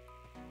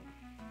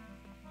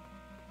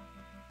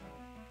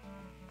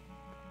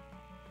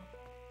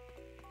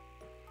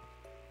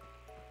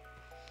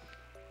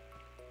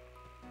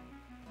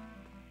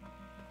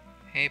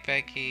 Hey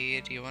Becky,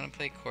 do you want to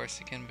play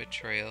Corsican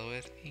Betrayal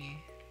with me?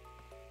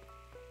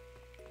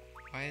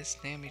 Why is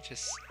Nami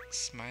just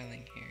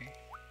smiling here?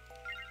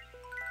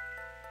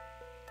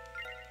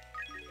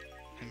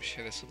 I'm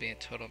sure this will be a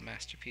total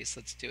masterpiece.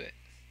 Let's do it.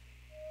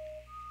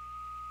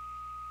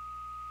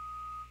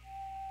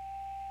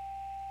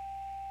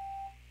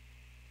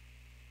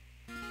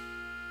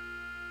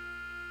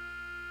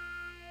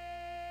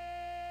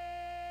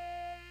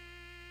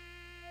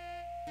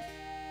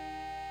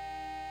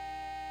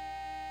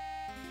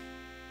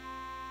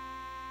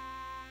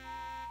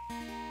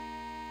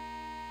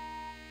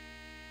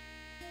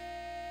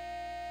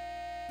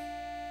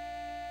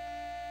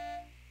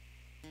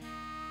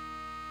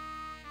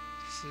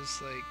 This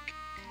is like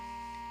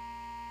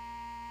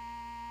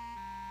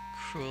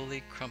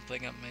cruelly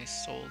crumpling up my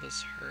soul.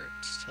 This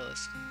hurts to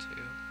listen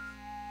to.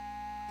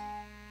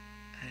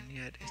 And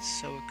yet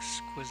it's so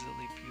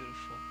exquisitely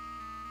beautiful.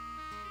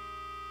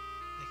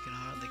 I can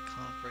hardly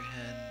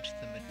comprehend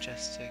the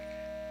majestic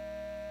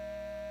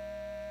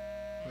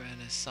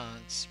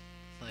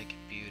Renaissance-like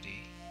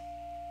beauty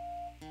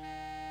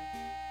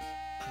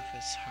of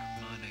its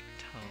harmonic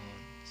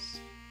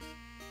tones.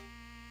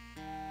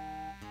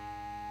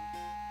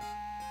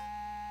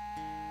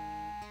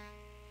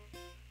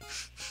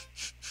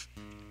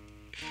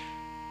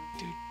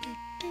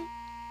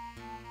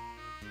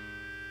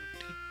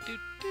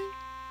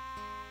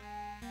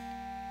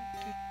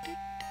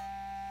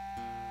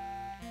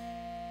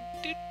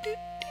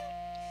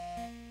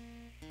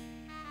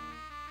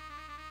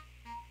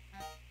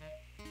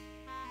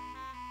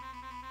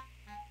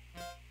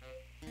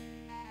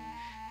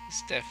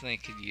 This definitely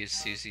could use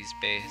Susie's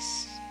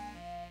bass.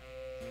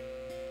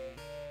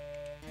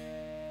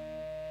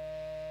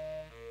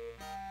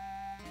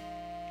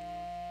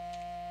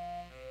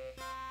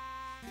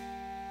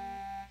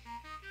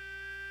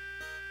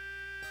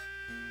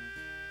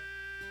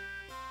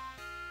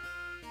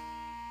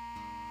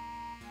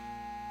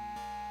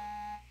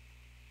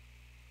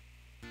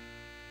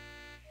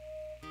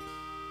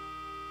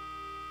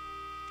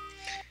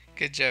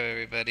 Good job,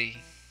 everybody.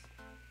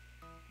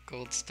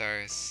 Gold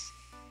stars.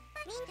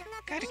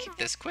 Gotta keep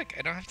this quick.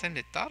 I don't have time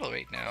to dawdle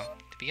right now,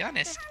 to be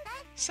honest.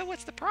 So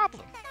what's the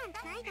problem?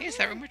 Hey, is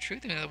that rumor true?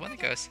 The one that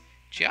goes,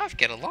 Geoff,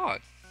 get along.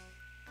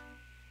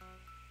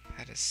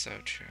 That is so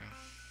true.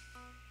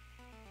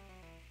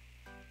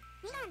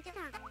 It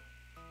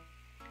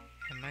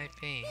might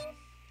be.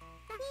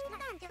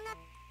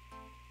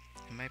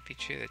 It might be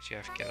true that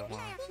Geoff, get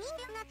along.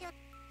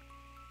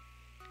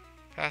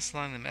 Pass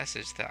along the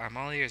message that I'm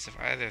all ears if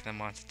either of them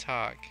want to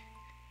talk.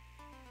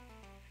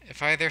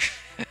 If either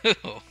who?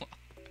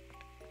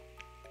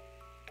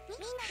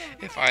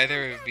 If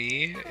either of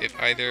me? If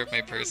either of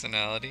my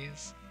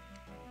personalities?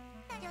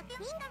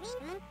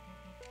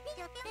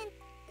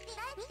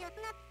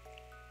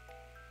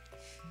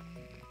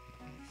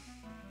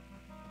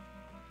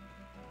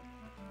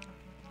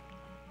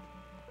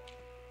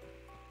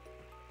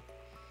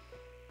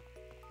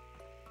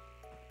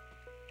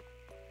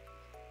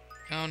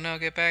 Oh no,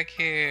 get back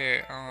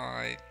here! Oh,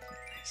 I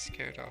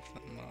scared off the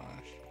moth.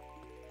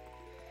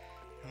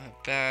 I'm a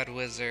bad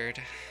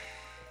wizard.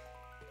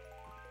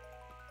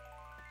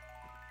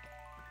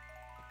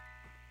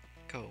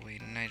 Go away,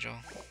 Nigel.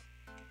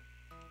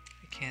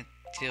 can't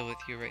deal with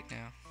you right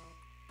now.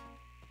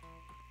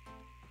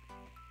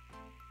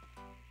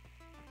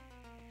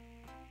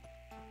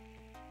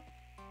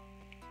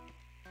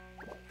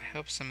 I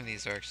hope some of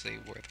these are actually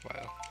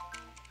worthwhile.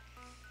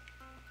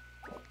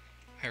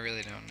 I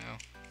really don't know.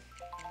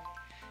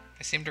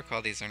 I seem to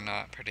recall these are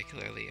not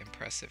particularly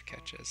impressive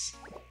catches.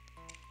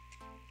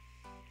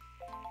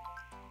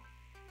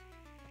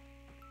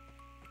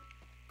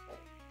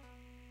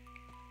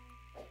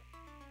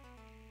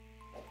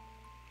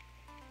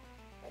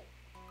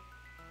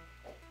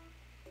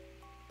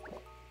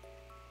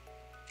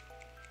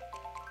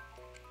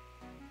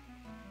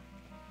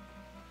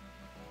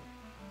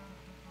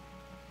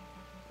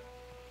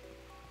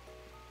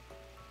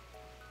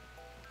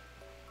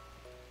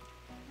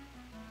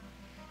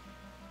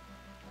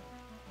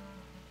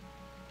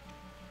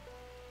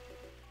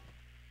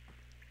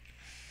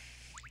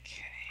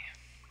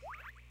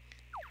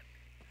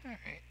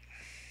 Alright.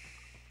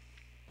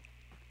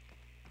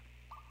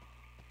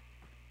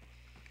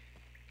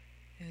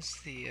 Is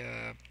the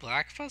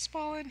black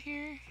fuzzball in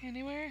here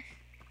anywhere?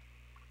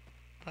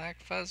 Black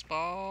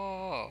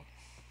fuzzball!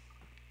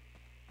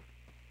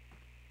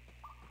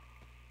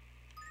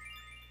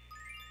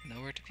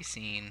 Nowhere to be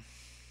seen.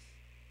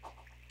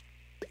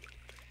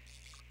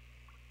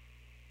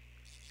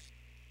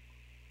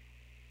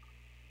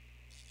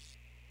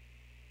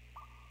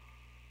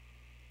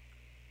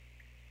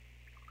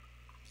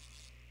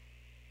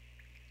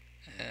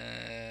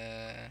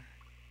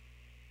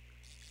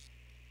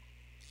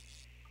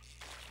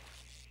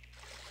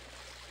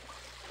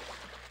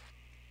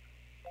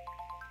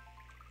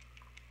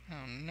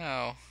 Oh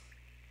no.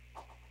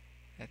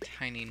 A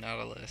tiny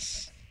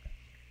nautilus.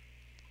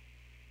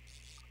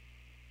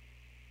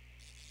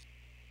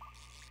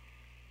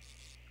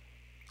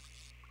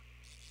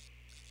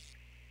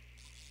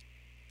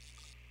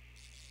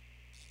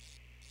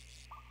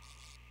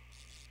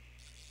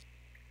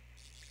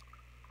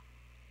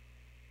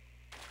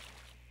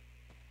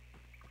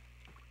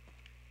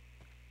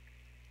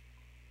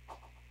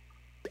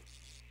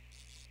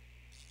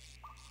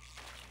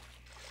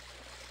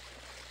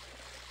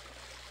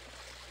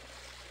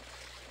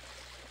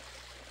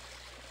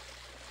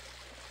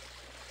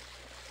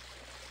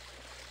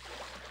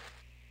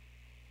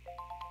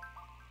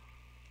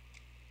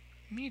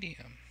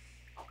 Medium.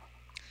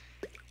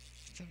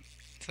 So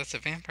that's a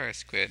vampire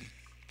squid.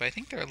 But I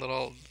think they're a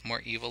little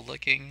more evil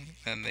looking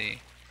than they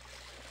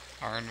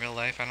are in real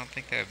life. I don't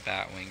think they have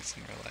bat wings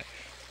in real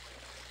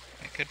life.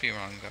 I could be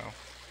wrong though.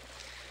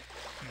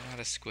 I'm not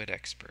a squid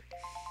expert.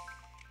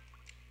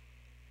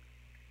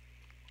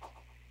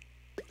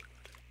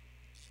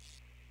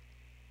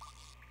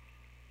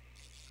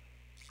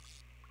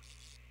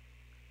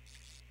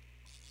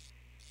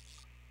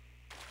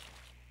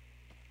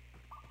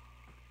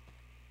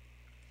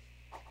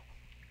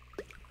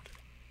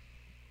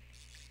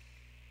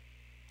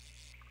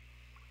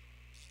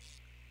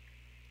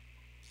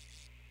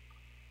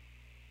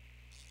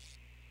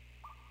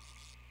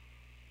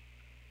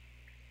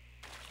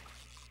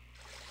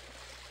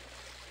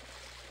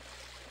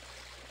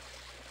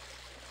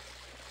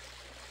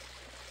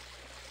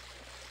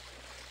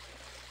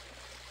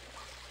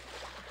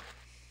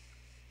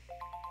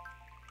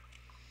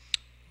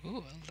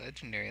 Ooh, a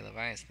legendary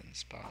Leviathan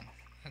spawn.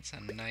 That's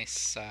a nice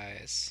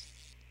size.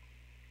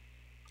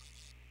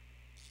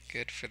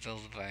 Good for the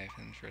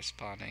Leviathan for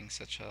spawning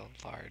such a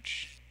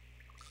large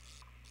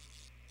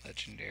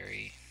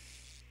legendary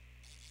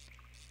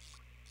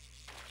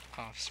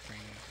offspring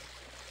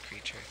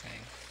creature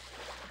thing.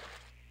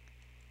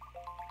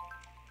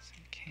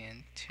 Some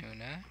canned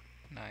tuna.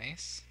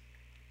 Nice.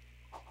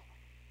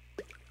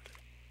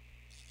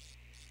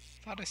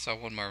 Thought I saw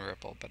one more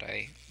ripple, but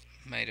I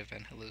might have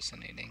been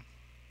hallucinating.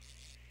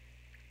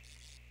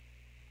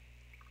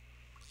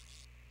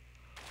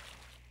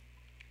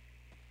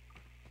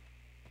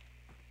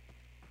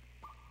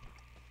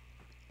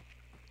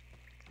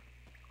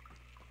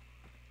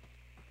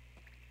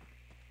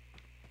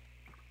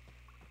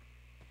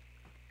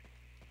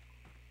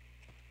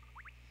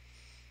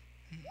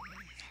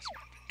 How's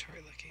my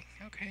inventory looking?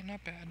 Okay,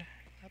 not bad.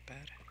 Not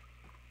bad.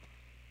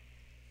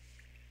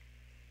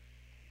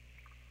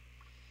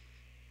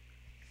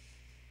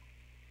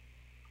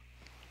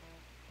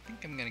 I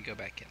think I'm gonna go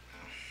back in now.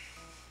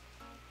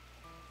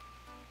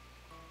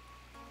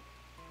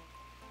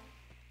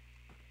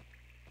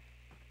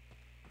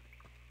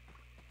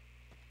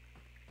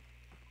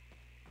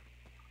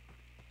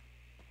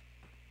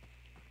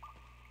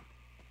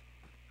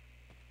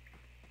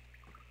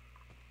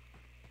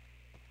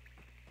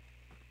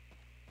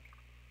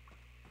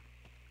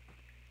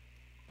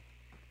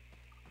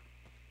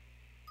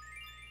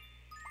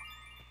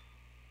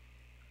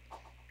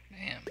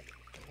 Man,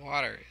 the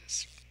water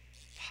is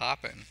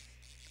popping.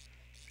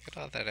 Look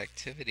at all that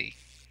activity.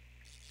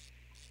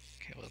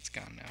 Okay, well it's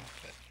gone now,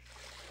 but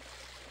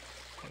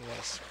it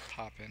was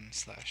popping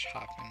slash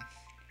hopping.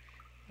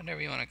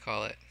 Whatever you want to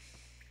call it.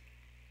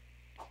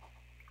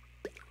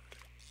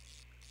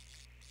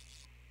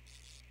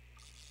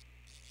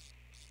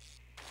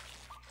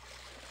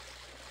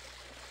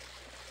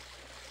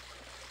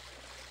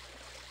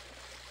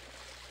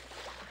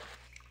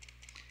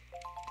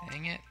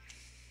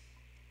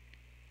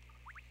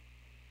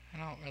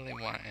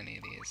 want any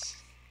of these.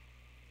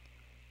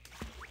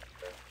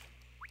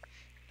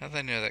 Now that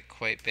I know that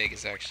quite big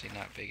is actually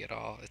not big at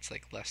all, it's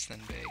like less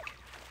than big.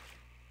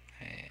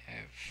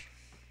 I've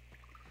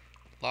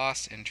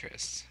lost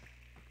interest.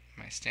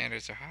 My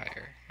standards are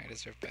higher. I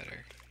deserve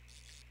better.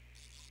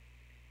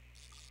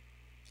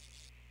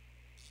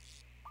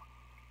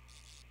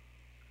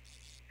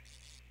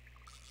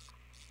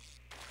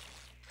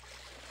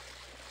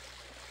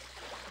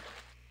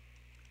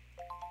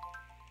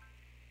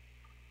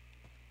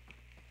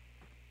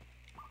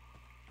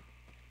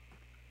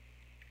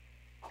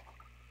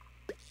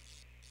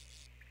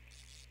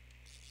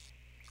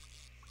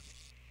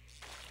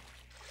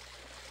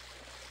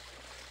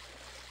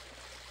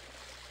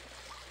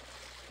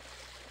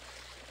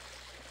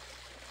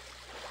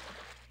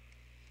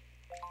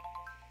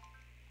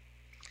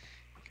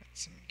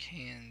 Some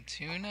canned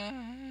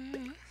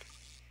tuna.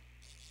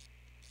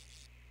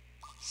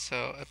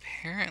 So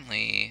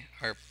apparently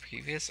our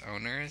previous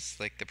owners,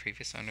 like the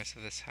previous owners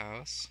of this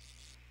house,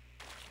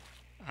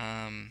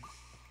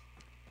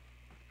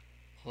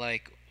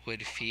 like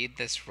would feed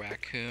this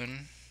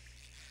raccoon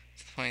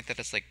to the point that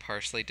it's like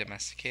partially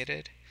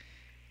domesticated.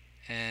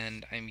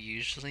 And I'm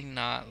usually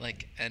not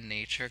like a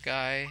nature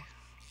guy,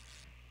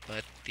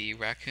 but the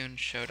raccoon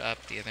showed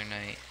up the other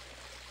night.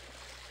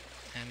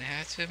 And I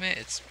have to admit,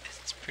 it's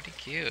pretty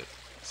cute.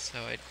 So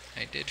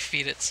I did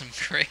feed it some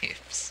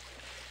grapes.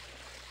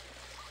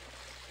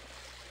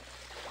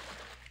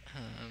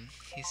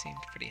 He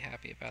seemed pretty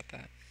happy about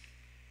that.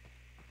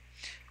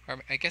 Or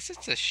I guess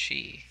it's a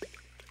she.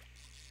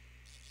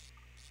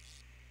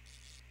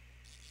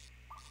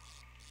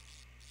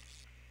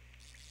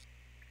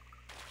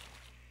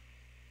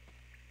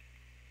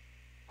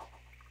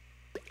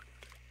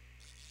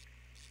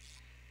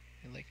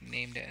 I like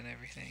named it and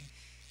everything.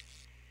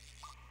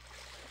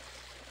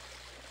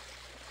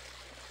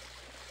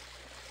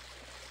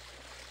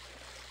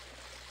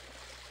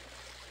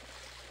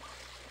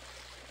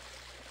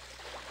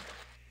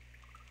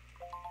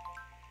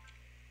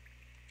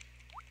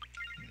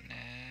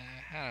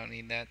 I don't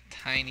need that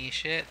tiny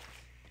shit.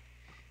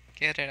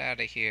 Get it out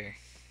of here.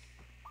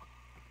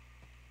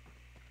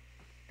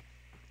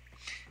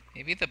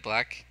 Maybe the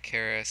black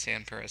Kara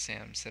Sanpura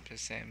Sam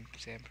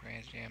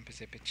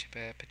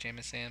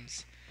Pajama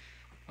Sams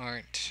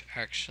aren't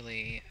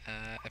actually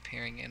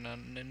appearing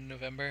in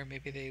November.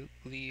 Maybe they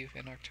leave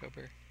in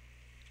October.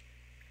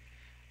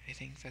 I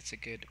think that's a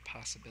good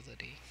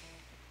possibility.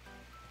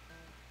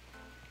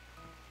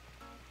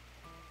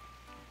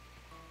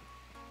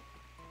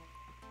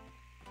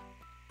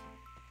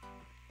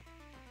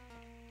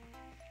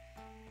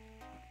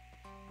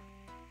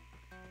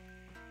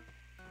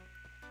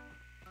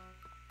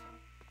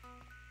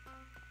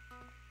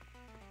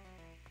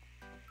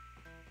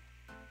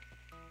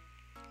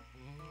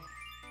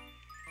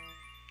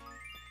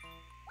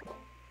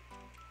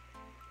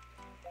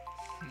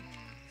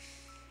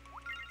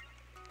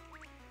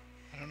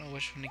 I don't know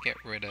which one to get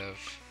rid of.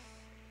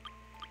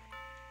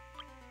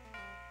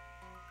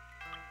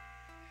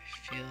 I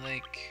feel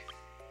like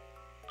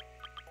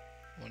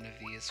one of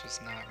these was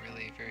not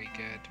really very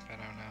good, but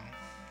I don't know.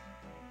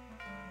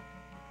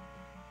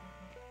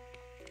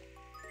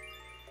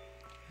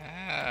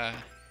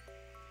 Ah,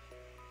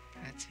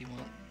 Patsy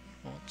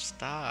won't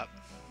stop.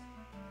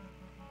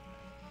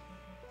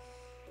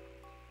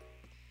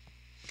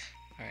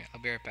 Alright,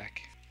 I'll be right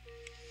back.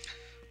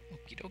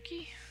 Okie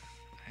dokie.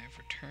 I have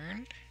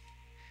returned.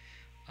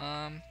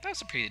 That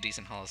was a pretty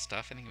decent haul of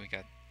stuff. I think we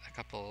got a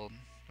couple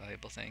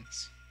valuable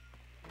things.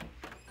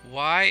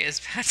 Why is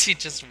Patsy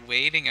just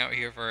waiting out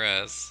here for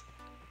us?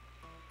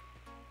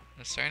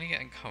 I'm starting to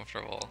get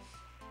uncomfortable.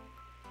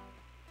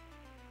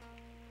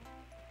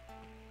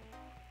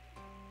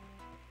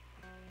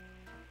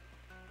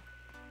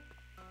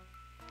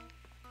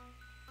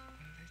 What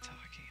are they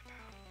talking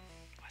about?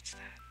 What's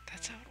that?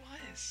 That's how it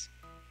was.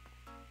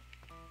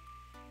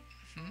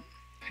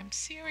 I'm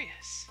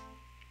serious.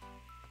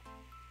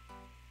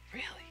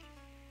 Really?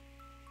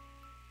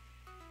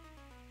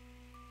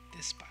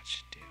 This spot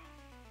should do.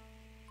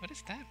 What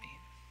does that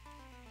mean?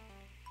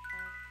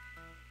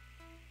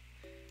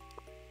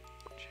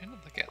 I'm trying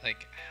to look at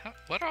like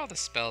what are all the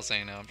spells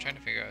I know? I'm trying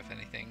to figure out if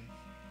anything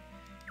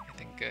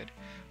good.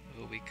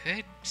 Ooh, we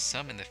could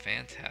summon the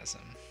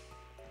phantasm.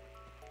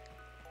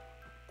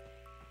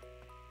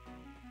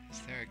 Is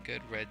there a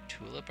good red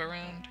tulip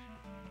around?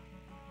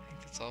 I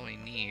think that's all we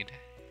need.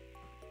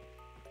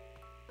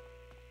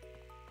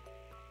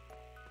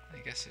 I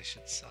guess I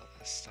should sell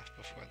this stuff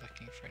before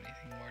looking for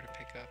anything more to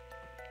pick up.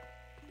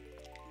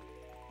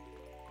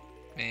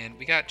 Man,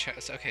 we got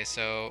okay,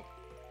 so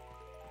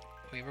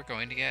we were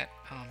going to get...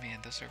 Oh man,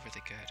 those are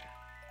really good.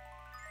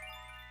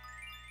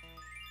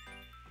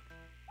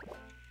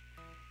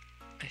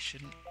 I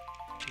shouldn't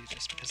do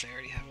this because I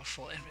already have a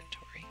full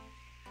inventory.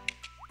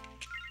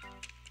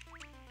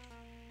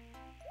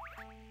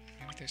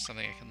 Maybe there's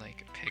something I can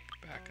like pick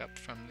back up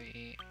from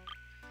the...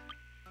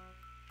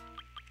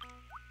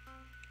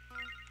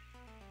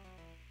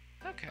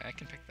 Okay, I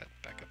can pick that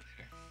back up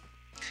later.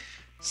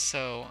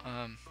 So,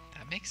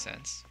 that makes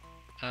sense.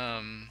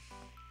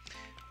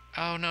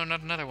 Oh no,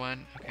 not another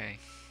one. Okay.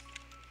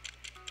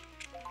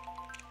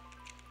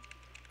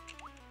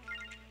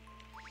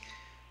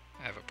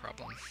 I have a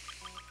problem.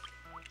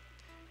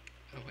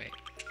 Oh wait.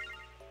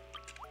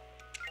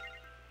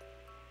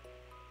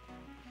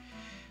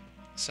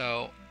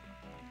 So,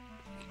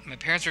 my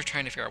parents were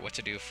trying to figure out what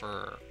to do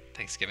for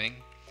Thanksgiving,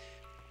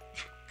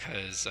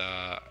 because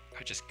I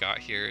just got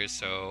here,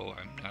 so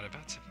I'm not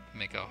about to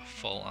make a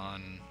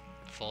full-on,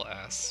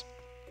 full-ass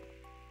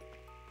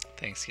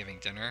Thanksgiving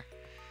dinner.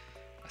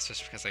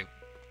 Especially because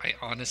I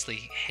honestly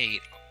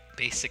hate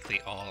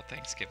basically all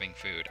Thanksgiving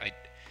food.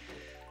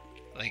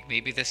 Like,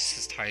 maybe this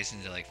just ties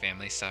into like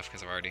family stuff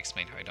because I've already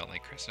explained how I don't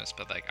like Christmas,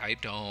 but like I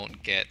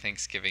don't get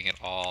Thanksgiving at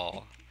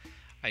all.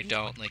 I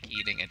don't like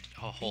eating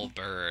a whole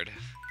bird.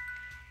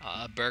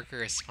 A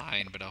burger is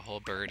fine, but a whole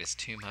bird is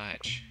too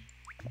much.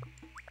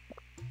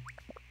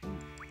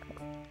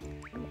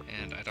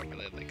 And I don't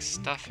really like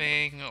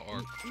stuffing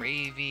or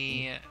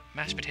gravy.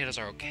 Mashed potatoes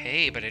are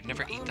okay, but I'd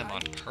never eat them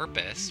on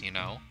purpose, you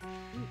know?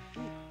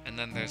 And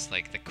then there's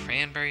like the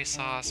cranberry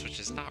sauce, which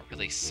is not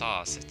really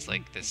sauce. It's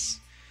like this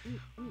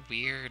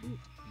weird,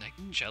 like,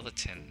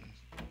 gelatin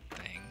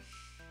thing.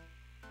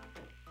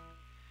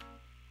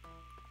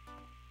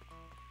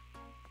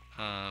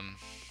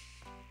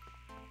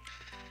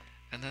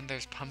 And then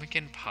there's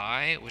pumpkin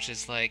pie, which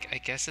is like, I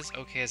guess it's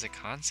okay as a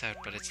concept,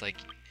 but it's like,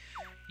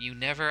 you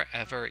never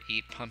ever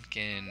eat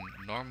pumpkin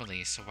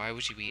normally, so why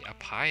would you eat a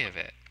pie of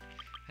it?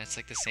 And it's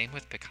like the same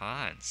with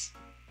pecans.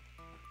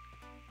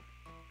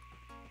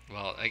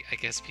 Well, I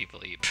guess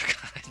people eat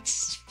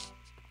pecans.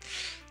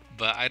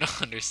 But I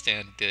don't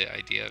understand the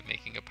idea of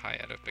making a pie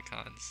out of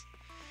pecans.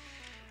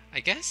 I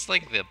guess,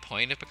 like, the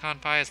point of pecan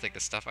pie is, like, the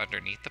stuff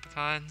underneath the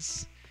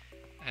pecans.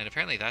 And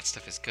apparently that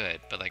stuff is good,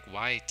 but, like,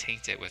 why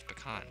taint it with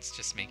pecans?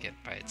 Just make it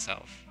by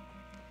itself.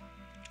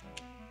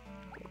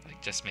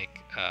 Like, just make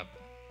a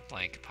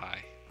blank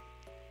pie.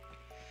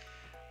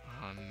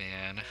 Oh,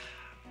 man.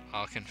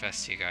 I'll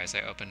confess to you guys,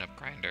 I opened up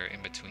Grindr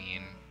in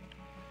between,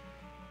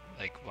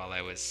 like, while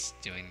I was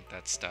doing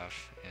that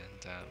stuff,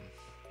 and,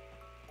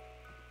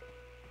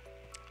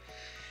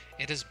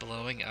 it is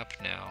blowing up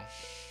now.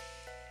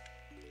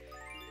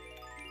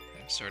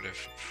 I'm sort of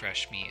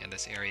fresh meat in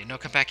this area. No,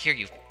 come back here,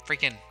 you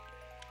freaking...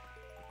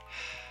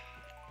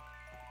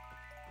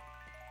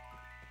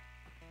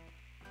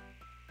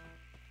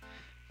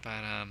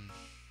 But,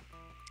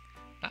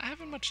 not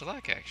having much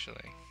luck,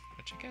 actually.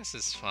 Which I guess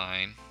is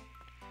fine.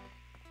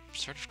 I'm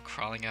sort of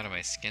crawling out of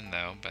my skin,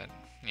 though, but,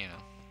 you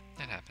know,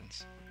 that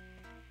happens.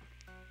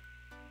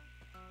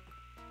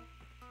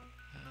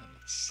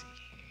 Let's see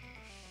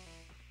here.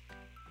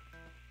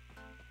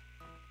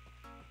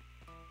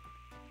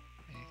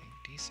 Anything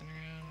decent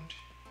around?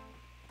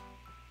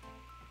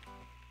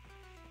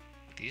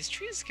 These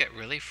trees get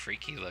really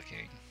freaky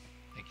looking.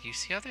 Like, you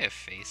see how they have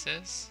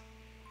faces?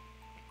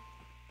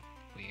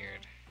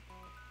 Weird.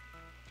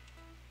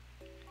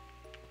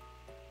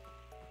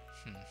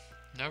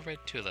 No red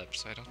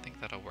tulips, so I don't think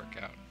that'll work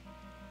out.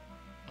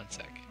 One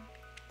sec.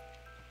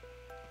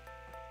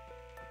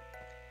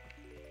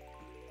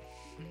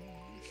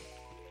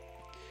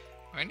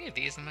 Are any of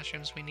these the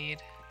mushrooms we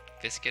need?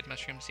 Biscuit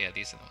mushrooms? Yeah,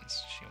 these are the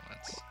ones she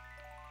wants.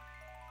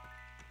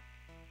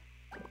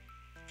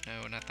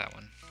 No, not that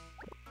one.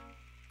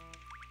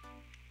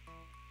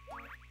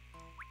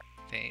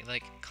 They,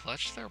 like,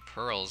 clutch their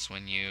pearls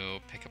when you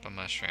pick up a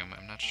mushroom.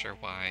 I'm not sure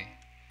why.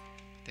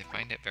 They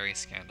find it very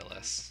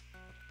scandalous.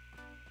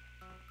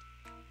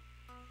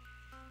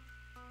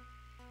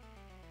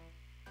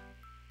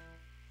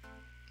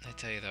 I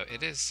tell you though,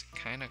 it is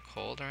kind of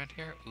cold around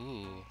here.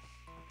 Ooh.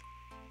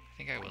 I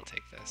think I will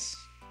take this.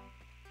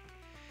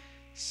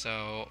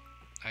 So,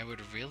 I would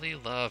really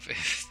love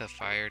if the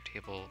fire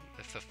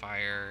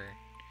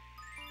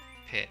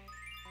pit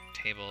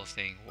table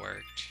thing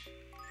worked.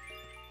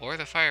 Or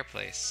the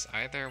fireplace.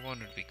 Either one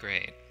would be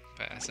great.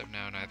 But as of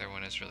now, neither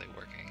one is really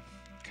working.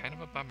 Kind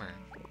of a bummer.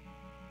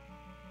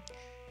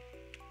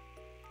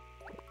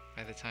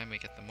 By the time we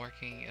get them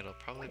working, it'll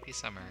probably be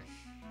summer.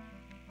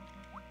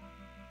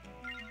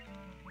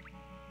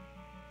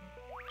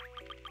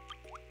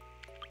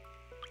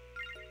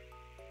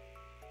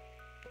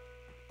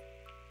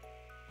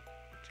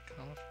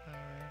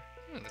 Cauliflower.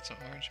 Oh, that's an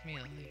orange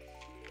mealy.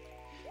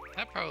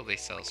 That probably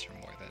sells for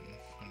more than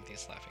one of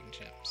these laughing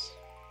gems.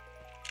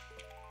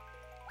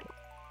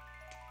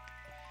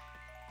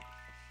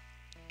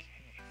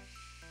 Okay.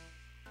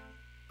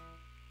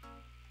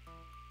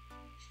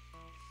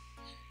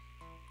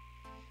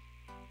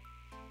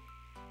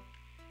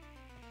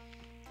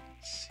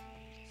 Let's see.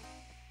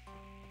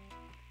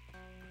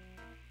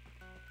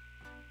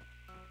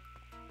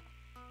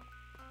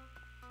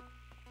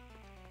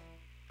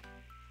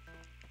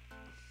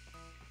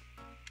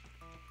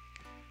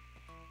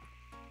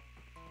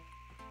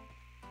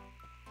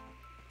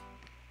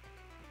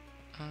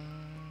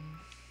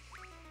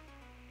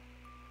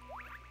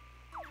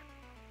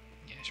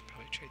 Yeah, I should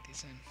probably trade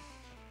these in.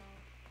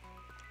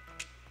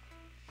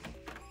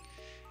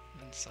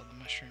 And sell the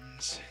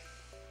mushrooms.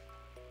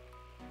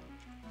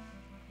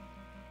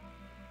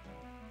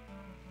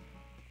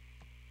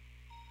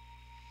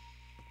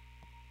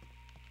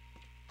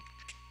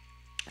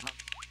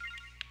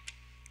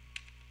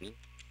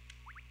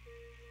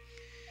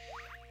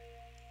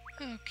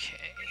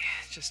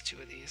 just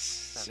 2 of these.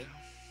 So.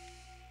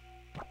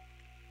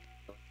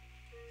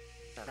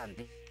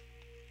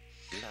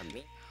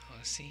 Oh,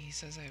 see, he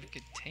says I have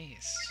good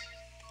taste.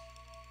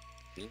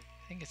 I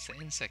think it's the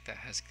insect that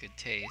has good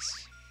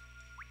taste.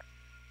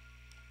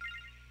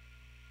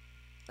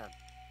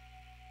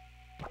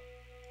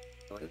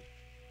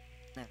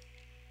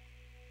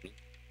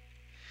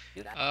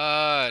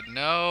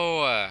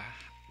 No!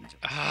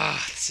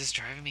 This is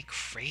driving me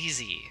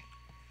crazy.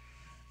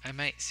 I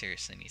might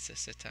seriously need to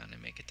sit down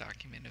and make a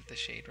document of the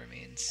shade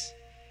remains.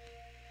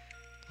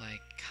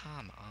 Like,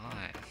 come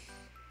on.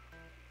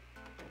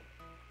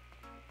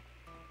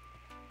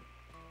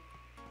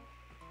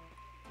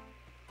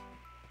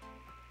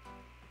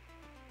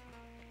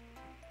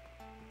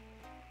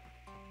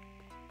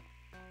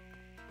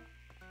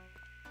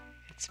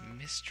 It's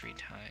mystery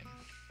time.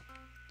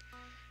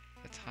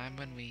 The time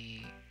when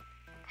we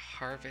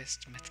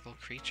harvest mythical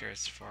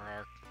creatures for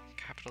our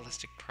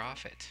capitalistic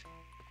profit.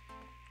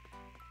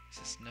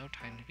 This is no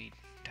time to be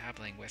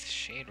dabbling with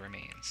shade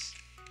remains.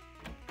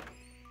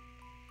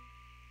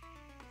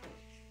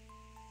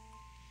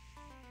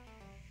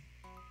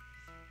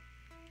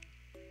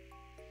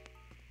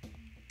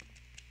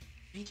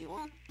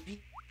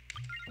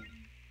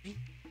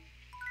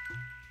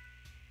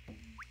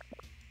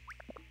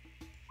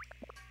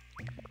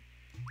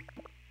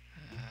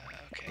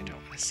 Okay, I don't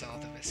want to sell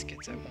the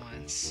biscuits at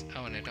once.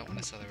 Oh, and I don't want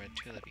to sell the red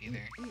tulip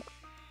either.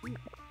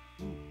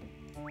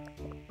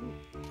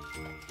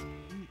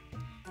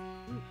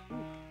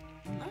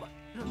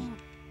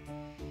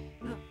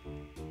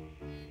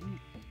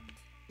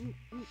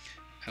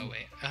 Oh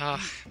wait,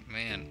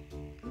 man.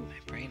 My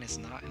brain is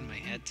not in my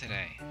head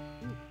today.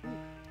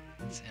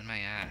 It's in my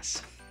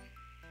ass.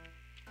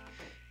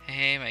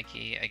 Hey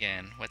Mikey,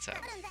 again, what's up?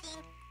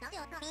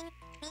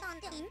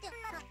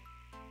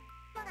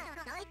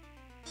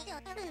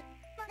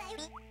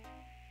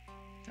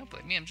 Don't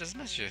blame me, I'm just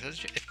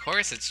messaging. Of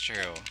course it's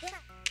true.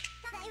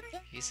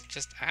 He's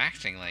just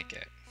acting like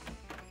it.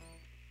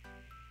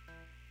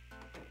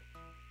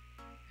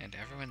 And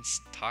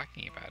everyone's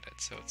talking about it,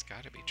 so it's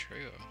gotta be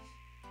true.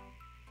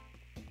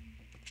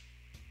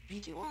 I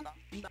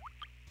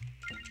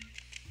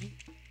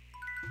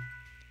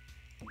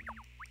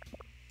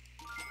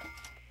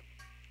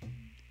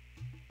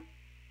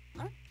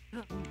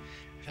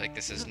feel like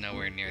this is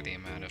nowhere near the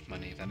amount of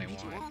money that I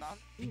want.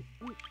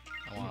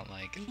 I want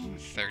like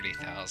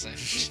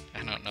 30,000.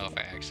 I don't know if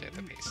I actually have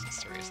the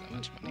patience to raise that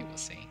much money, we'll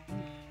see.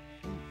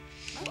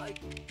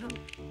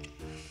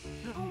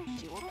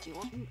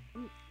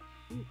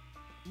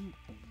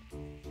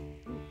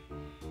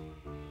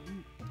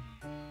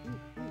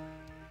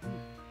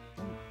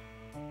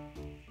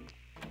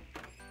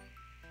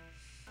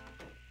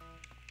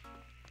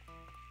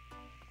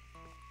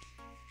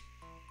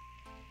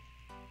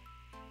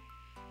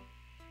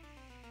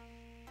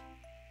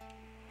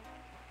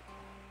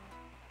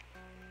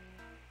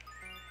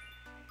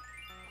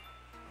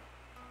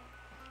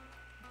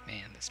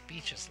 Man, this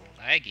beach is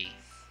laggy.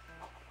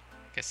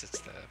 Guess it's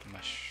the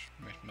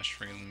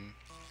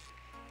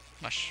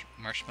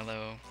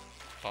marshmallow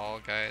ball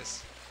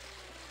guys.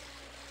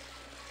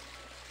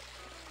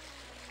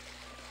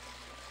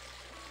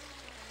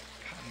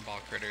 Cotton ball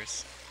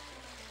critters.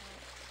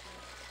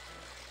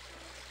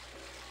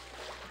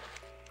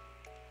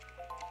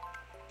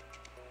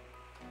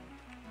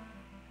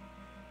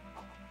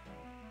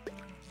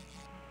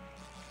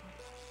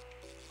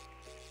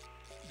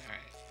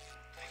 Alright,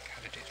 I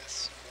gotta do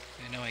this.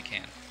 I know I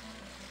can.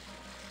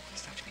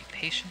 Just have to be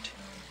patient,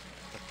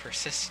 but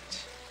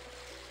persistent.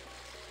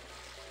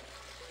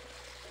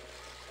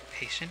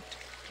 Patient,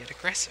 yet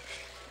aggressive.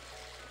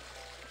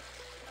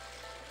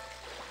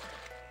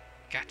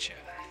 Gotcha.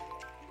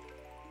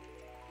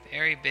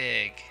 Very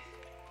big.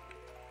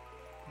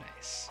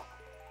 Nice.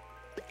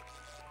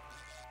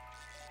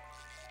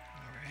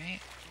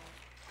 Alright.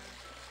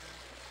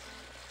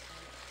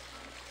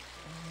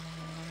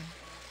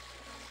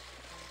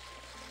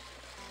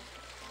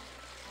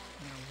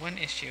 Now, one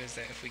issue is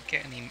that if we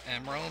get any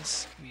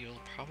emeralds, we'll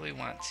probably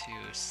want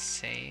to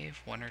save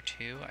 1 or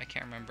 2. I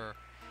can't remember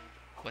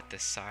what the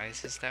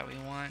size is that we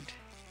want.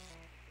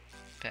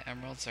 But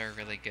emeralds are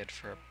really good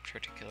for a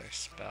particular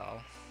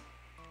spell.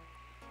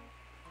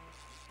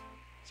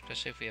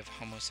 Especially if we have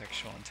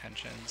homosexual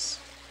intentions.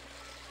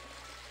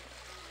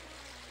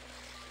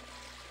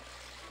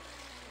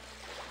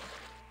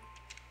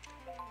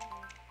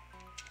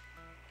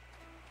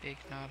 Big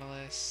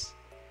nautilus.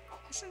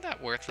 Isn't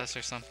that worthless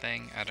or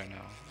something? I don't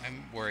know.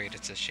 I'm worried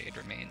it's a shade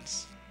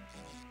remains.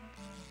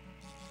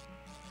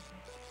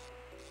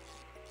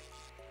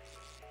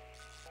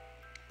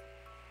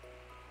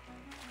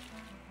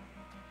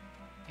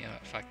 You know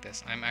what, fuck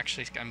this. I'm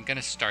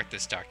gonna start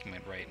this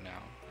document right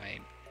now.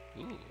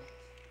 Ooh.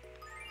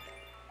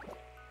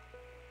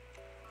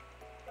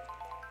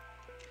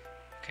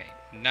 Okay,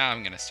 now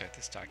I'm gonna start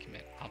this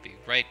document. I'll be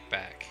right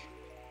back.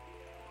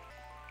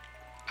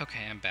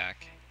 Okay, I'm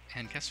back.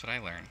 And guess what I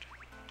learned?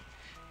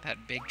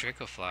 That big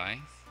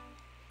Dracofly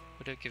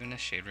would have given us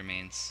shade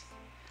remains.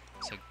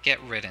 So get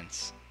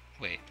riddance.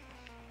 Wait.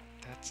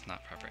 That's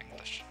not proper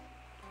English.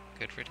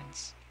 Good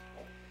riddance.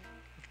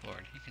 Good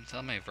lord, you can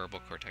tell my verbal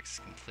cortex is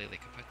completely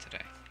kaput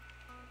today.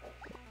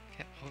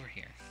 Get over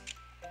here.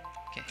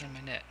 Get in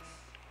my net.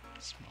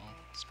 Small.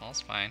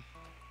 Small's fine.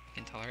 You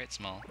can tolerate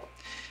small.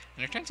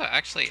 And it turns out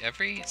actually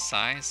every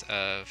size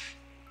of...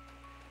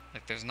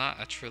 Like, there's not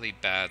a truly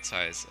bad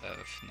size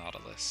of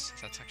Nautilus.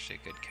 That's actually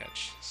a good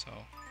catch, so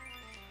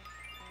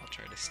I'll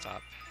try to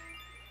stop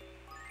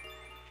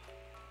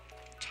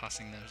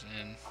tossing those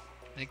in.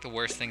 I think the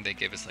worst thing they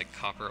give is like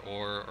copper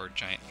ore or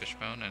giant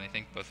fishbone, and I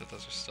think both of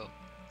those are still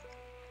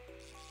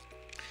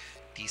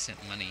decent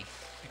money.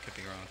 I could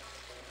be wrong.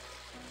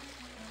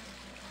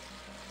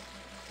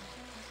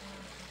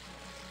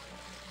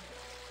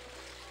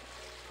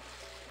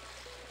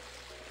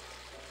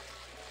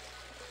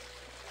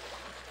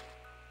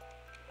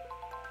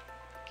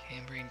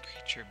 Cambrian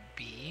creature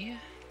B.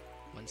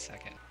 1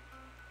 second.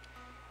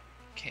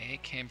 Okay,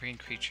 Cambrian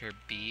creature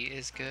B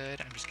is good.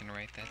 I'm just gonna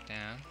write that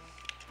down.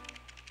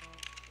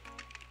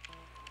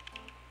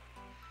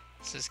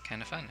 This is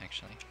kind of fun,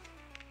 actually.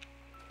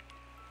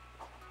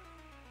 Oh,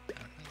 no,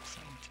 that's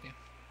not what to do.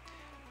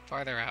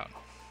 Farther out.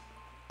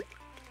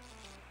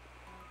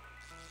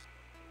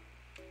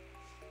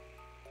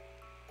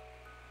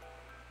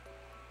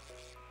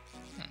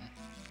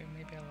 Okay,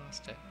 maybe I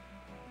lost it.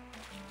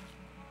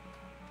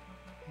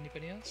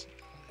 Anybody else?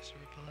 Oh, there's a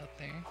ripple out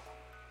there.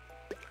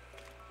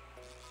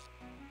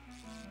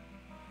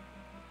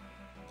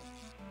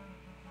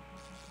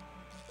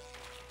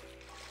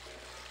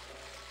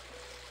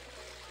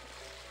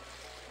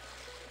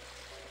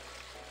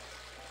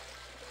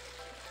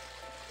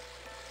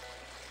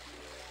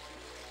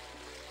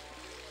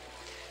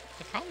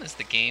 The problem is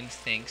the game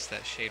thinks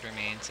that Shade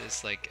Remains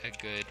is like a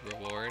good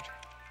reward,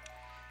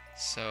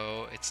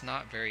 so it's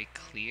not very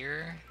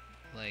clear.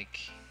 Like,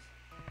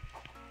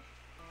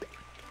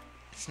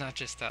 it's not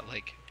just that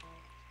like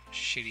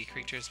shitty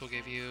creatures will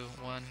give you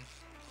one.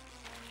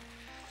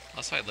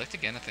 Also, I looked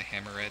again at the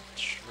hammerhead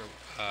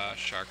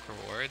shark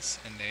rewards,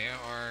 and they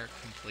are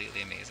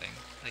completely amazing.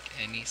 Like,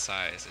 any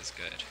size is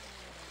good.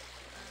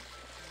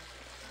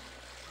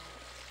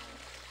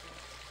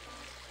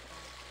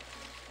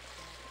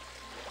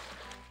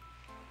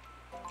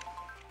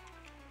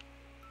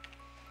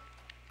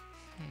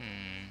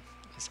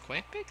 Is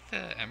quite big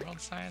the emerald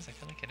size? I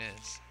feel like it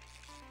is.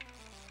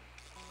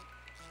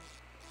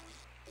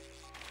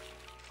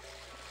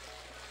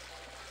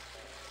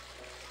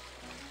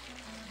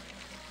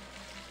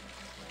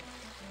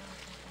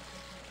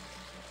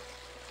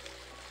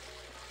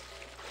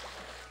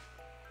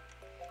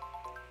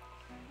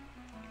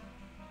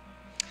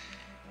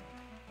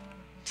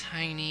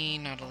 Tiny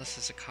Nautilus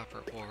is a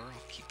copper ore.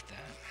 I'll keep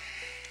that.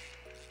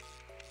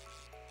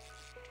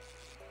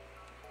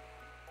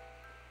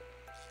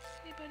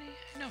 Anybody?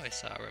 I know I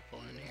saw a ripple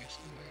in here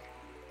somewhere.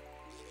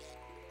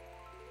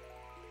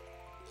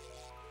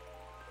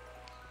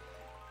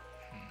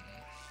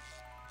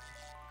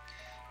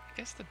 I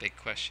guess the big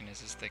question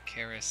is the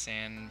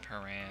Karasan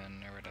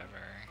Paran or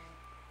whatever.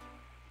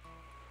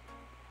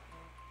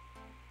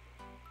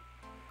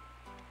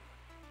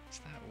 Is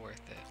that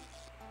worth it?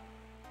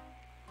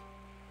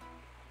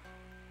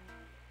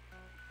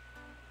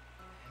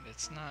 And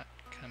it's not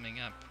coming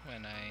up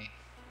when I...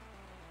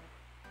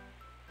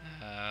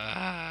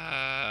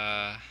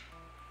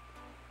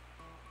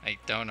 I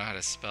don't know how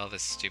to spell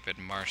this stupid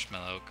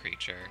marshmallow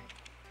creature.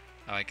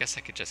 Oh, I guess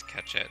I could just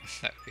catch it.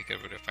 That would be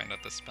good to find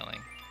out the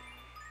spelling.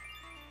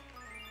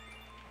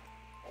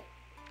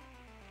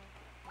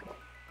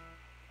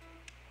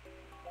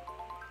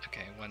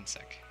 Okay, 1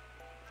 sec.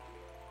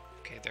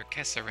 Okay, they're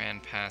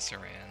Kesaran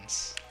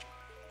Passarans.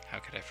 How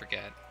could I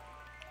forget?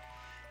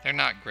 They're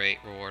not great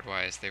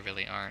reward-wise, they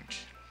really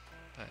aren't.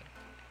 But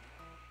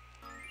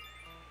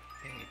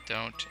they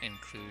don't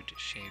include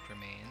Shade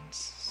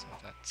Remains, so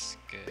that's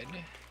good.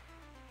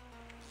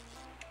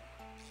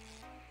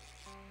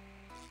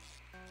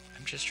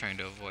 I'm just trying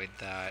to avoid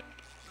that.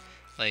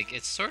 Like,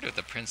 it's sort of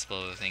the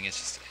principle of the thing, it's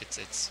just,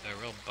 it's a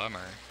real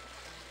bummer.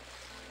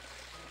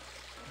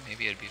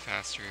 Maybe it'd be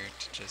faster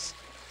to just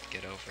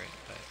get over it,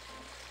 but...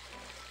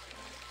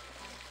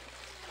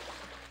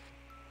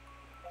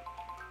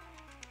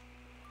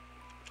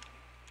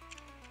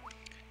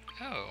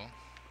 Oh.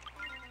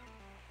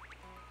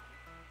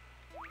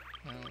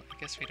 Well, I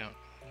guess we don't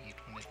need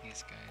one of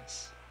these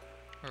guys.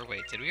 Or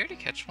wait, did we already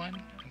catch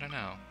one? I don't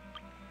know.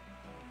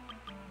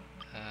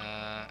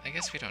 I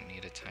guess we don't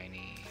need a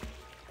tiny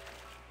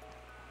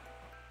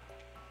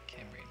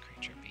Cambrian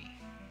creature bee.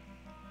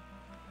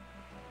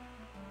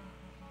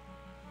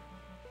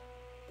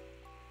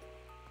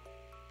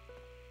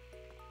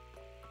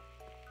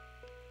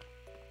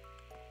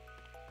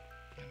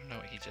 I don't know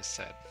what he just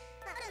said.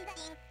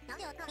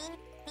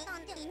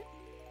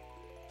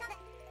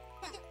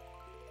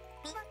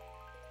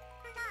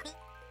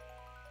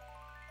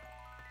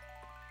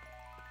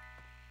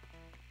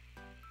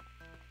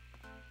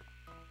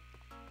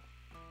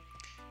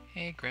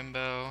 Hey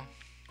Grimbo.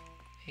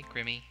 Hey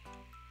Grimmy.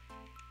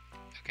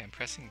 Okay, I'm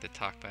pressing the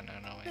talk button. I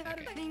don't know why.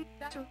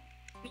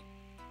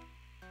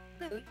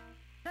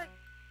 Okay.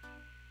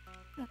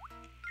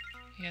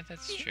 Yeah,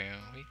 that's true.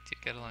 We do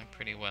get along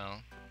pretty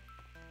well.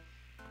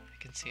 I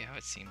can see how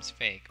it seems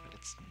fake, but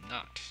it's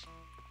not.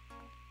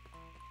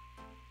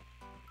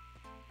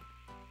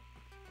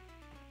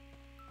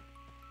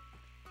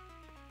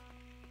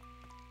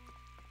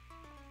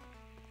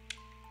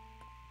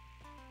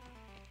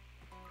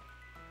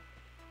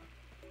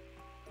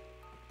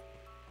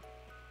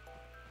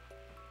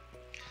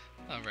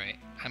 Alright,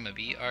 I'm a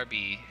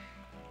BRB.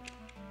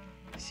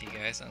 See you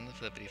guys on the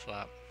flippity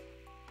flop.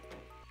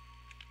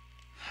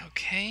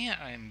 Okay,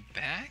 I'm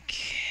back.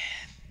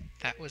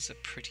 That was a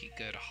pretty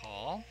good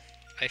haul.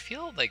 I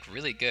feel like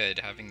really good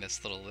having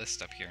this little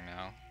list up here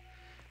now.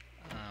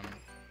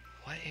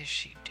 What is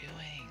she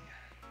doing?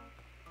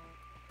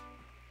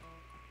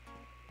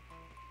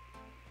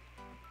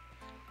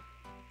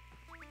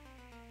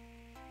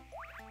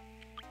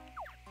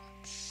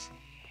 Let's see.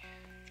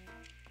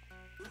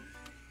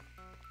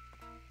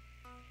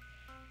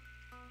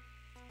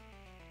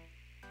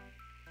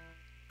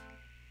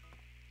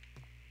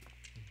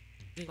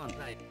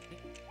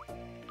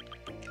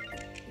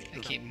 I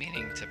keep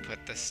meaning to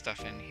put this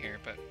stuff in here,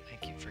 but I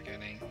keep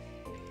forgetting.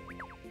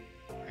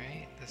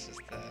 Right? This is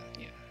the...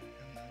 yeah.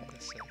 And then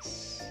this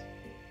is...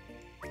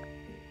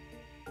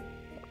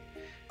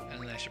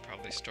 and then I should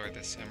probably store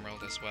this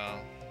emerald as well,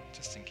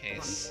 just in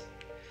case.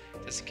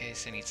 Just in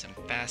case I need some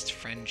fast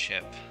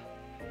friendship.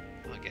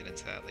 I'll get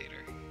into that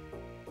later.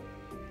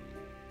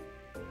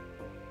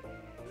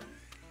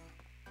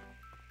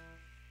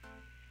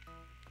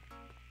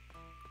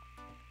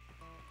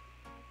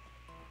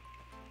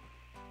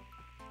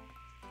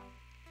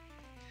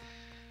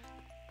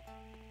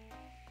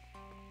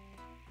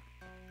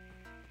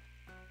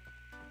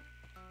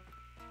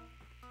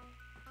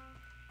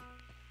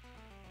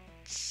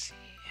 Let's see.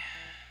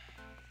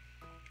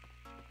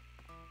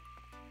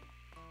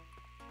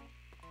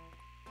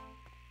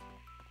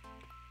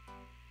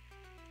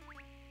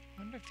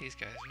 I wonder if these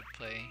guys would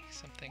play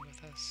something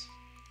with us.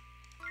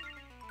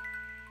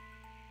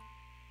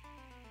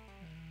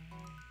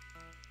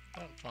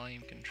 About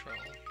volume control.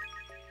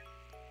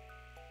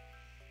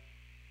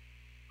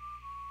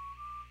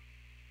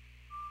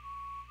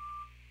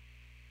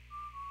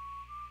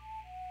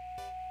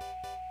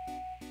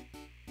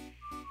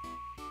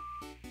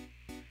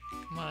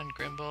 Come on,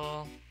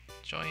 Grimble,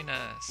 join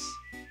us.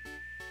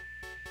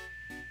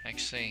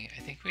 Actually, I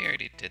think we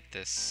already did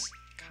this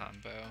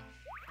combo.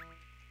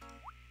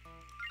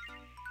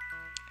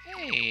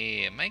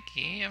 Hey,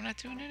 Mikey, I'm not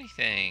doing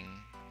anything.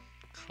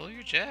 Cool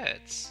your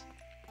jets.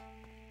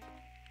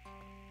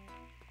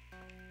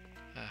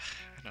 Ugh,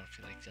 I don't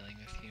feel like dealing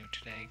with you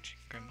today,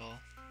 Grimble.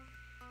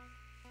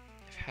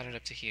 I've had it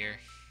up to here.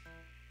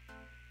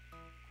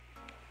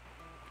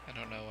 I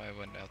don't know why I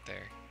went out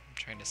there. I'm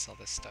trying to sell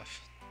this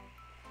stuff.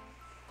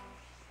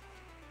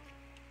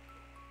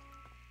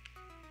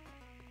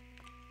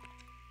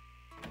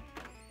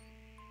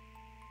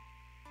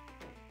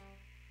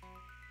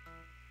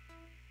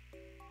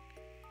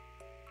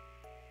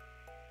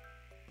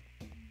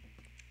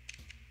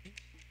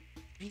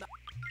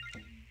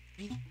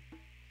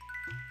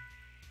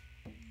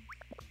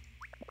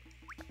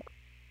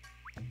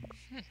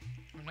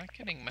 We're not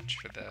getting much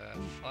for the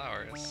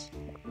flowers.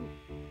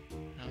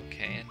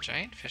 Okay, and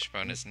giant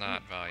fishbone is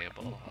not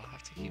valuable. I'll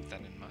have to keep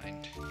that in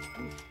mind.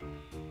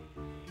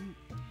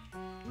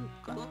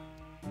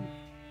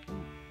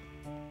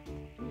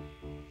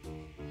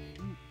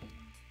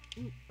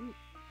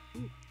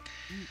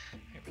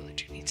 I really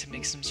do need to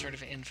make some sort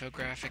of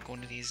infographic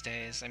one of these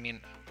days. I mean,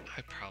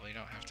 I probably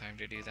don't have time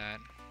to do that,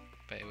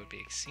 but it would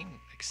be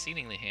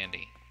exceedingly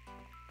handy.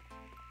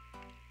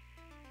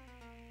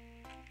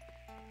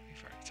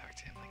 We've already talked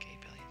to him like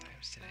 8 billion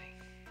times today.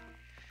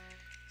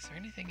 Is there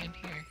anything in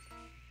here?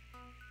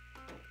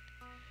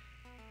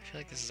 I feel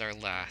like this is our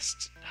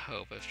last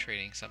hope of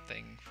trading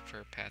something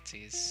for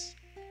Patsy's.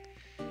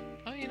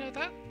 Oh, you know,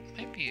 that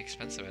might be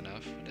expensive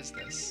enough. What is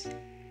this?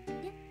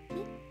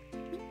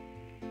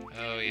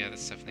 Oh yeah,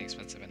 that's definitely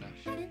expensive enough.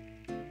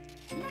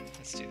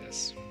 Let's do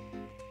this.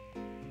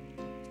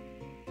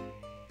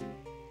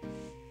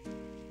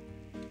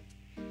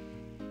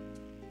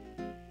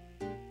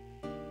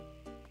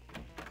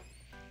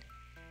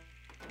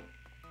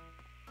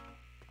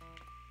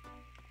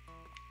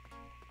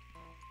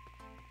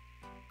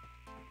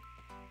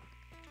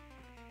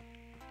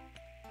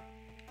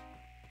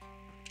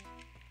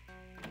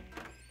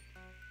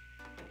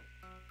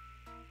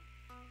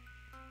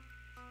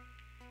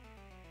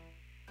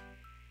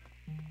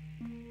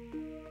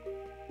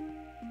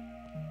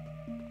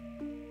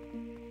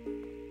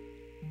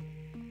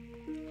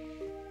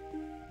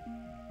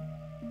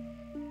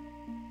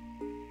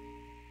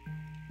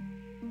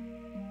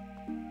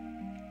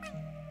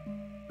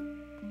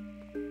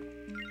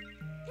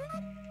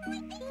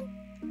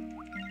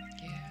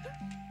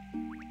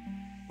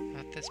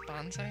 This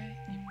bonsai?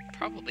 You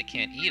probably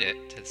can't eat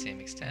it to the same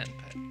extent,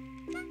 but...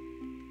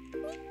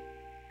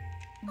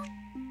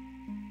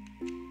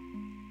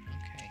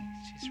 okay,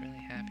 she's really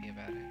happy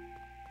about it.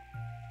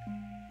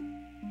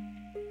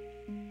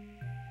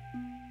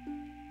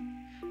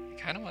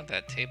 I kind of want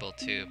that table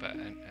too, but I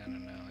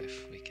don't know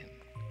if we can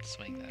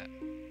swing that.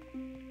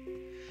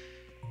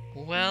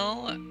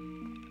 Well,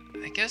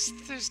 I guess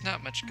there's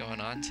not much going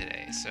on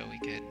today, so we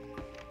could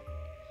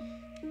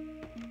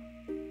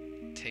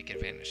take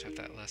advantage of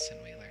that lesson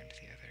we learned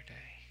the other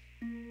day.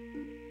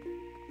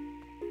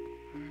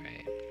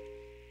 Alright.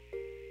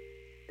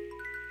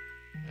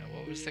 Now,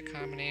 what was the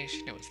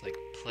combination? It was like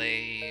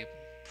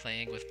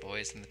playing with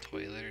boys in the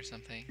toilet or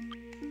something?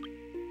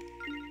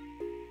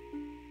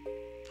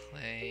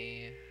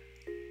 Play,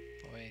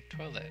 boy,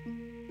 toilet.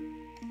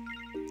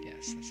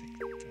 Yes,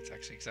 that's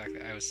actually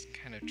exactly. I was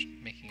kind of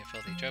making a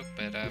filthy joke,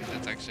 but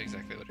that's actually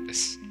exactly what it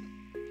is.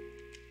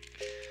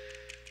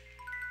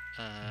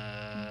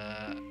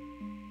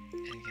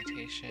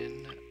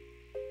 Incantation.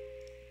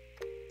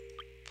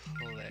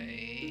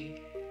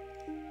 Play.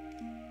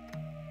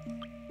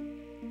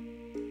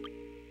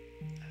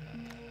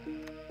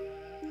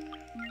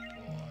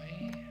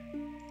 Boy.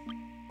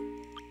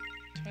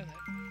 Toilet.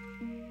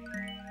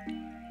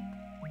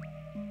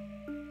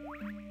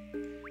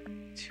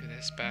 To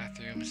this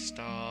bathroom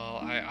stall,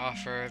 I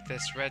offer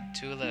this red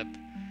tulip.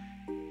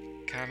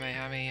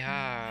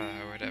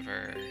 Kamehameha, or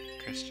whatever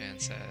Christian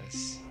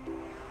says.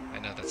 I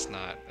know that's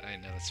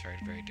very,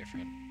 very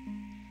different.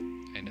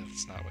 I know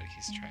that's not what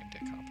he's trying to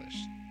accomplish.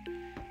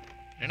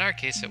 But in our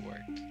case, it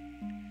worked.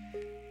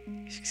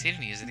 You succeeded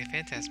in using the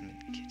phantasm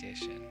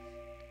incantation.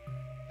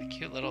 The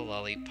cute little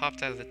lolly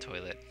popped out of the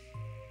toilet.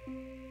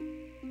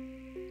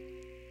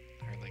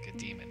 Or like a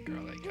demon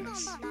girl, I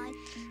guess.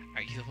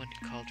 Are you the one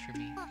who called for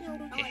me?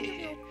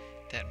 Hehehe.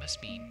 That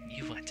must mean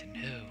you want to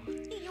know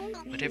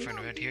what everyone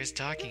around here is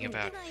talking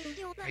about.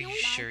 Are you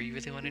sure you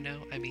really want to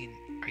know? I mean,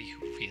 are you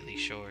really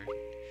sure?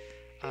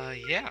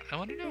 Yeah, I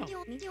want to know.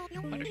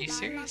 What, are you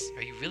serious?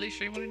 Are you really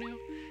sure you want to know?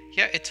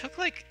 Yeah, it took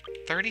like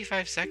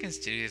 35 seconds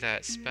to do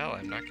that spell.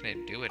 I'm not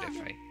going to do it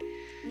if I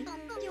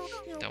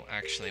don't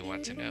actually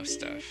want to know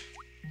stuff.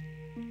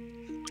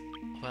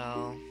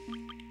 Well,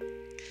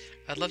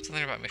 I'd love to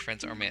learn about my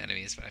friends or my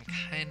enemies, but I'm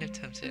kind of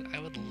tempted. I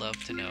would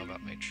love to know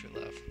about my true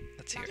love.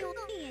 Let's hear it.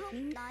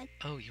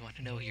 Oh, you want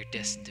to know who you're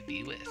destined to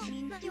be with?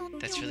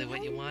 That's really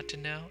what you want to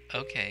know?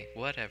 Okay,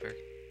 whatever.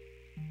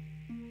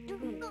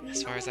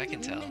 As far as I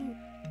can tell,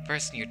 the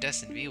person you're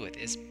destined to be with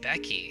is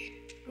Becky.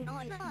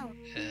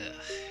 Ugh.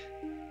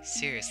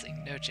 Seriously,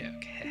 no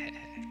joke.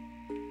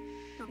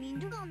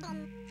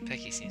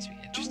 Becky seems to be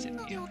interested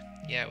in you.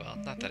 Yeah, well,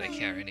 not that I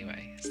care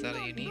anyway. Is that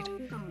all you need?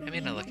 I may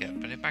not look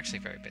it, but I'm actually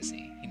very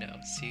busy. You know,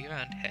 see you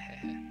around.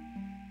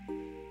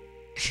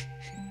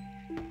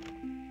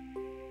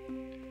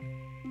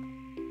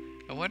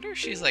 I wonder if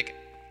she's like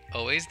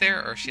always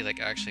there or if she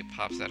like actually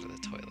pops out of the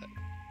toilet.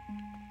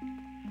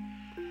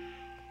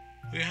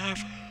 We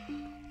have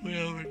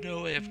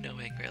no way of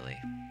knowing, really.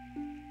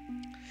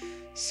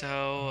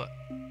 So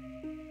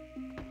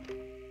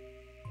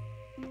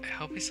I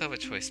hope we still have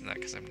a choice in that,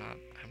 because I'm not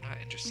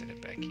interested in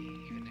Becky,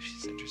 even if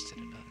she's interested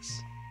in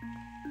us.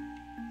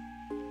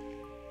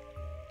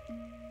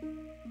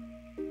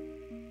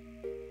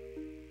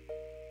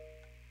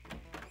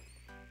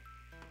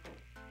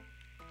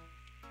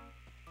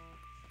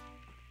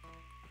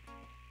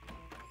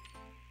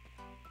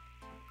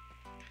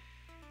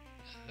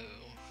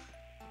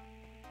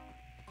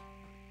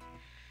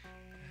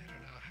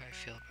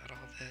 Feel about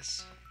all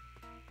this.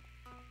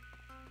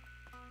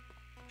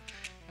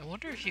 I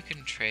wonder if you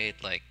can trade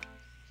like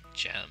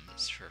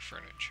gems for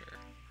furniture,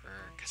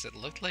 or because it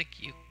looked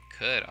like you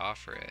could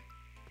offer it,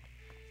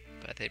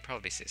 but they'd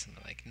probably say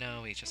something like,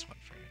 "No, we just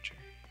want furniture."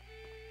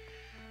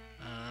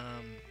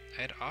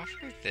 I'd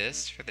offer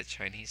this for the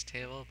Chinese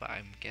table, but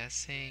I'm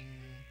guessing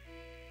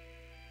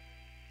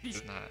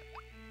it's not.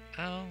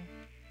 Oh,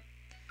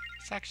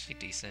 it's actually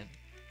decent.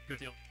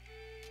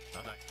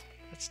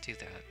 Let's do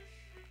that.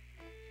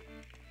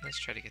 Let's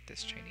try to get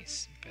this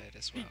Chinese bed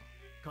as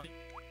well.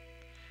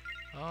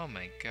 Oh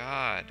my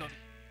god.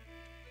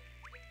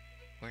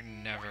 We're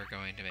never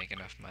going to make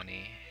enough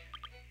money.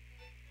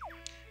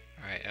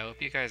 Alright, I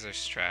hope you guys are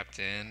strapped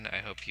in. I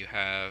hope you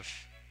have,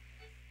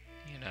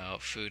 you know,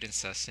 food and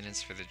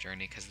sustenance for the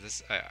journey, because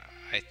this,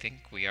 I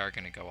think we are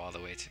going to go all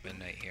the way to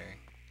midnight here.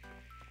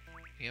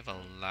 We have a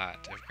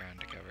lot of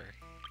ground to cover.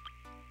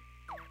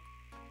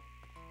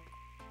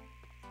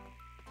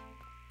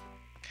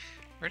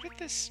 Where did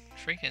this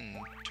freaking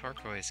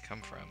turquoise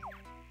come from?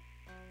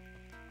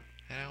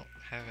 I don't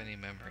have any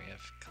memory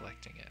of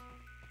collecting it.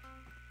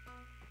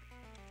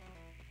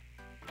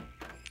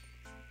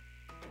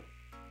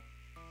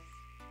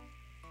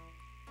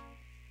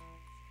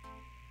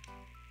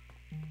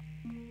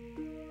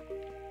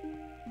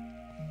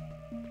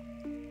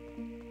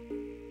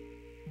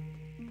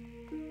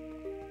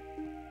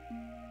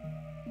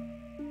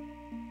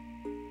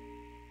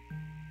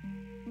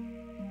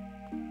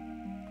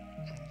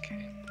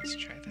 Let's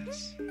try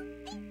this.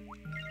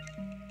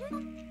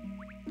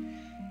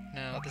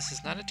 Now, this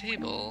is not a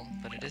table,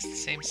 but it is the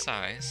same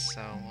size,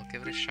 so we'll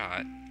give it a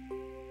shot.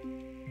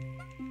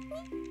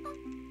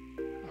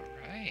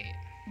 Alright.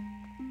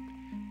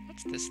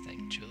 What's this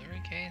thing?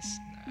 Jewelry case?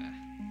 Nah.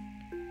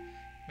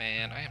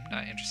 Man, I am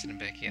not interested in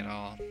Becky at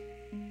all.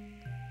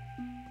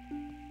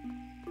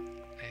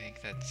 I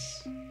think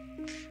that's...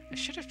 I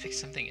should have picked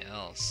something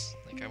else.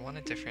 Like, I want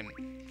a different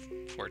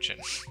fortune.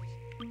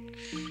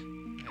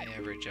 I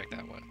reject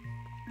that one.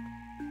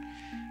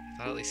 I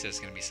thought at least it was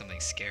going to be something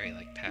scary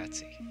like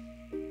Patsy.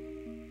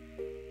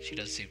 She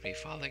doesn't seem to be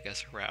following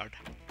us around.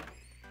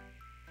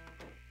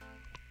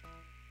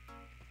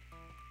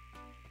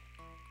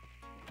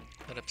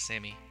 What up,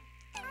 Sammy?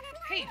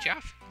 Hey,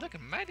 Jeff,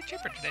 looking mighty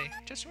chipper today.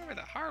 Just remember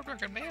that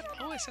hard-working man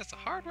always has a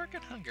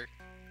hard-working hunger.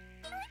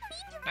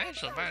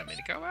 Nigel invited me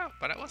to go out,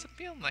 but I wasn't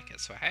feeling like it,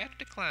 so I had to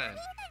decline.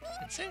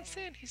 And since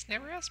then, he's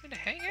never asked me to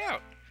hang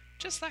out.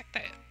 Just like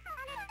that.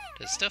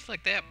 Does stuff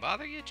like that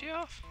bother you,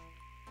 Jeff?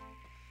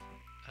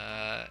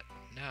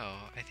 No.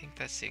 I think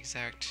that's the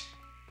exact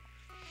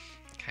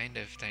kind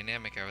of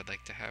dynamic I would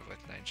like to have with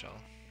Nigel.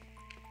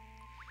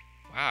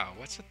 Wow,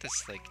 what's with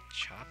this, like,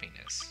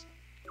 choppiness?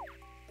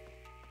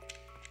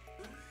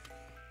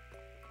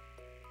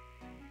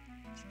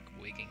 It's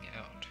like wigging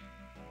out.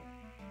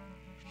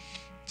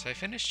 So I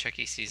finished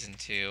Chucky Season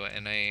 2,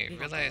 and I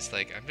realized,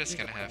 like, I'm just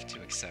gonna have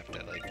to accept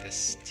that, like,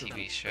 this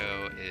TV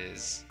show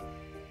is...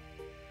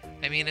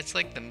 I mean, it's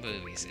like the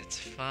movies. It's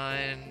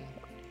fun.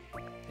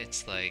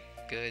 It's, like,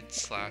 good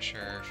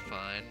slasher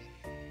fun.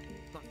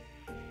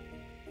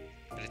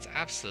 But it's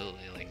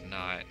absolutely, like,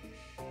 not...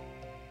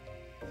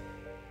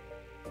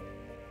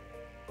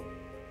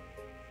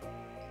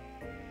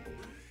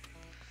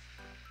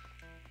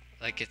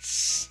 Like,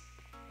 it's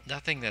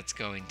nothing that's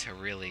going to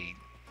really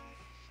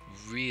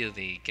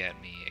get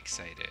me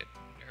excited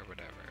or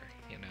whatever,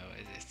 you know.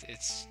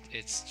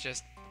 It's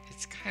just,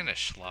 it's kind of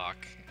schlock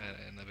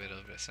in a bit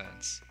of a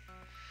sense.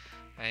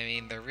 I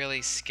mean, they're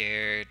really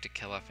scared to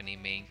kill off any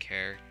main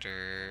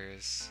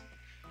characters,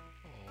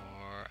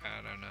 or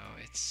I don't know,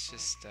 it's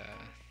just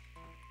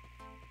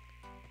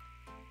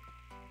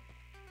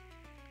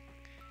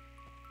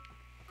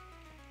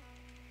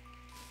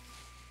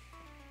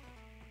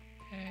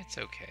it's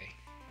okay.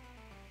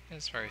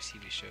 As far as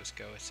TV shows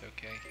go, it's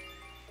okay.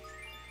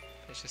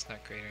 It's just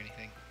not great or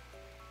anything.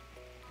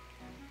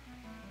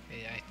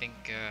 I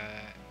think,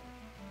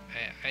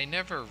 I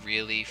never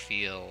really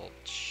feel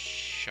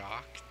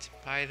shocked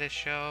by the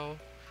show.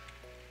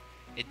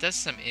 It does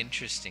some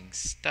interesting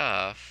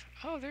stuff.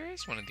 Oh, there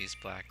is one of these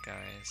black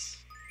guys.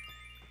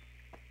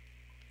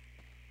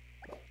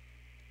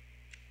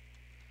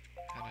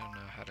 I don't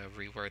know how to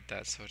reword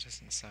that so it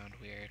doesn't sound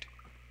weird.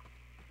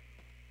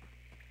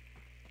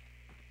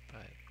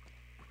 But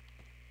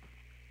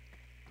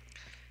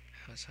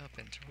I was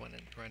hoping to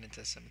run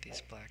into some of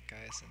these black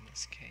guys in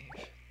this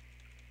cave.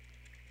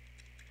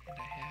 And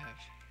I have.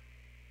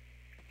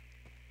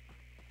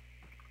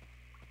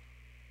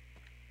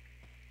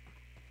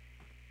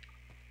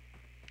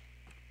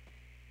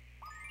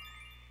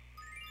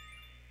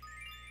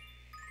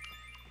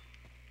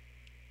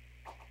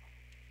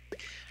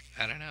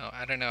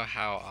 I don't know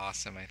how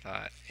awesome I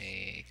thought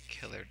a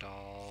Killer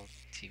Doll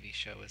TV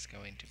show was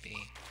going to be.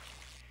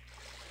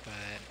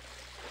 But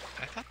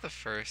I thought the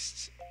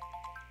first,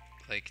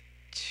 like,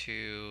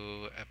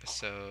 2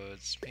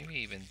 episodes, maybe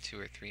even 2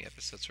 or 3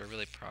 episodes were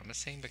really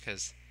promising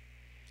because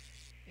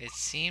it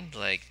seemed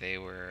like they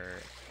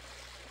were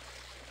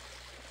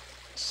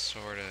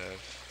sort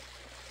of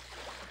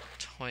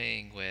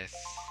toying with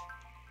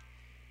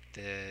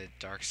the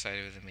dark side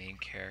of the main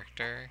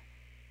character.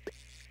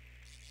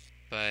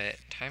 But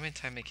time and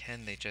time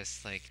again, they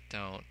just, like,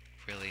 don't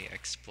really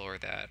explore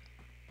that.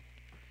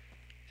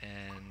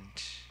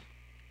 And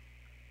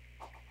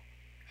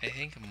I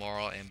think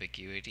moral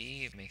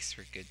ambiguity makes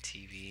for good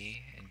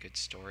TV and good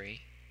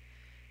story.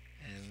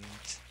 And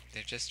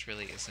there just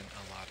really isn't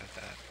a lot of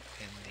that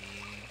in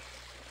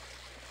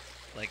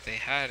the... Like, they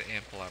had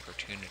ample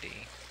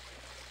opportunity,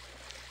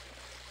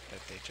 but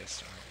they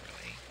just aren't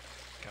really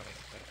going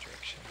in that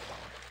direction at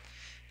all.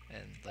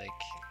 And, like,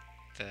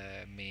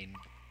 the main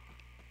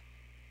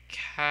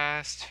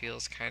cast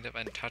feels kind of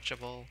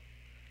untouchable.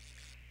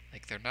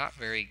 Like, they're not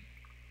very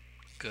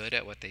good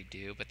at what they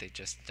do, but they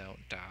just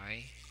don't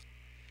die.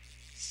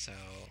 So, I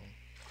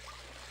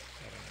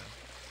don't know.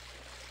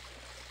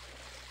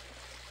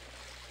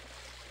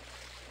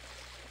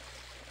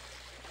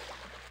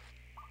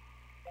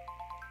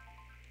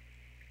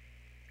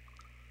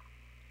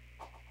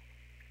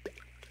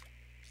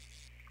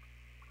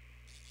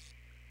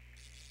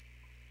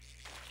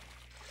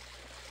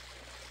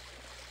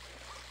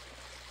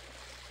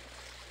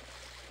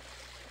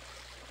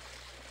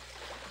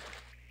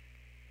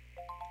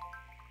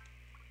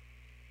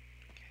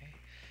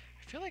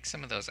 I feel like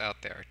some of those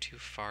out there are too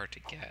far to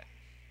get.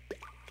 I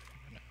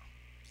don't know.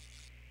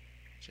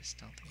 I just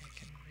don't think I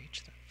can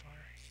reach that far.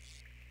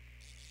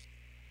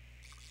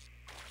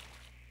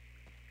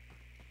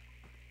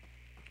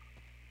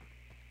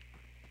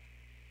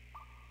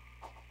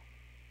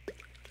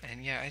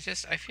 And yeah, I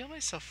feel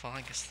myself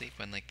falling asleep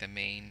when, like, the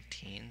main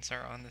teens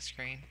are on the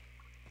screen.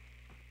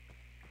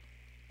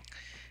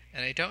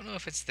 And I don't know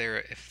if it's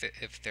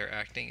if their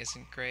acting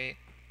isn't great,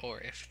 or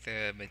if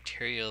the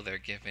material they're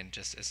given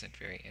just isn't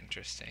very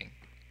interesting.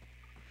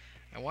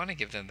 I want to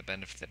give them the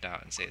benefit of the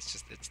doubt and say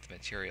it's the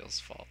material's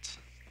fault.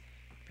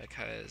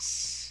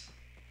 Because,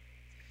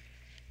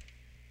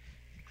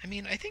 I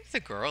mean, I think the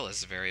girl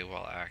is very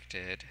well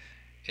acted.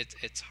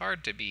 It's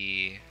hard to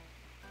be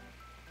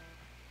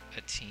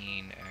a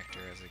teen actor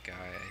as a guy,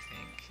 I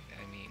think.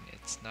 I mean,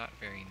 it's not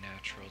very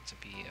natural to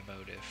be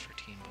emotive for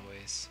teen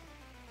boys.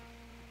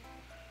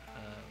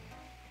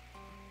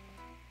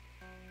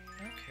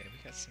 Okay,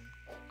 we got some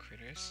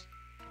critters.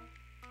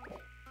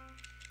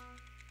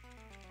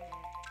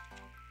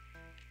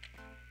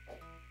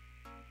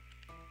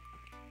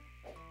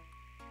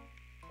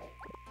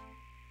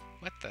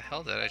 What the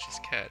hell did I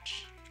just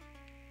catch?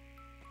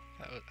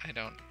 That was, I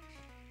don't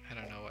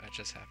know what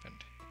just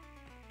happened.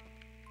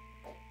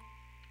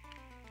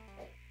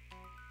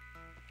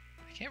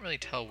 I can't really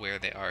tell where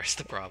they are is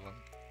the problem.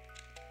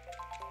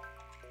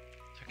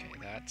 Okay,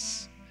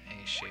 that's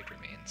a shade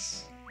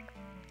remains.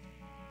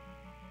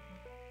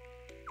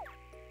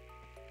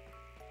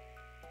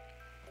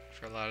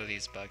 For a lot of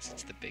these bugs,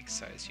 it's the big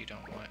size you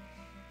don't want.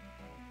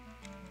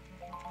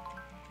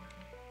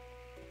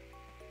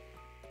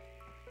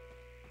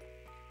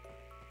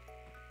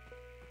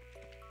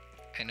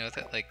 I know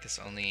that like this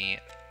only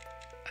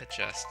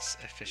adjusts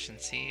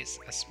efficiencies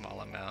a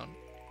small amount,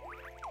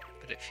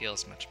 but it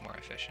feels much more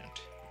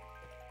efficient.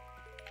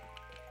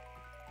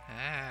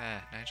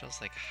 Ah,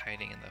 Nigel's like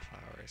hiding in the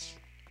flowers.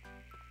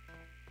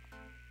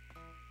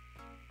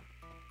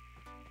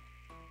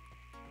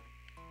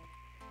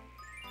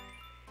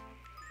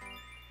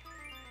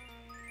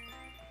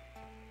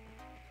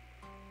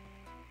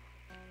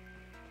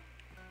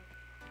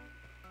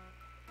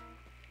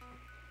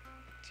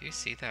 Do you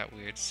see that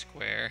weird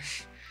square?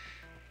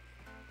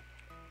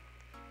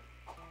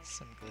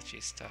 Some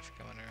glitchy stuff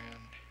going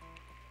around.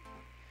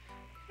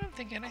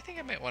 I think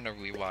I might want to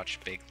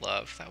rewatch Big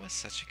Love. That was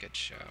such a good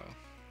show.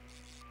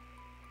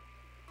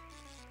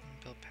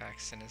 And Bill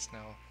Paxton is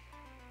now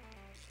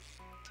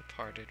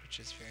departed, which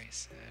is very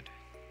sad.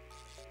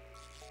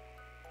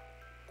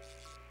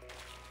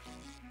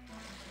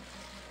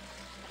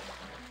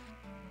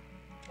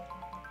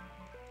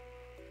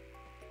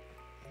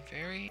 I'm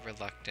very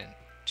reluctant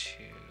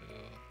to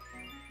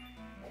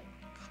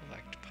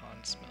collect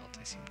pond smelt.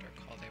 I seem to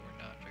recall they were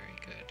not very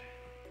good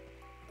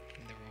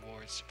in the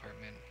rewards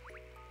department.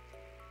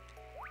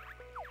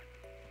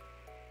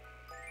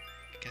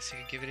 I guess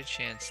I could give it a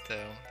chance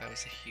though. That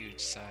was a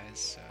huge size,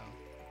 so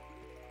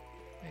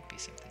might be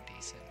something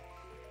decent.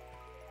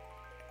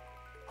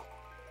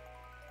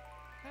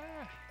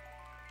 Ah.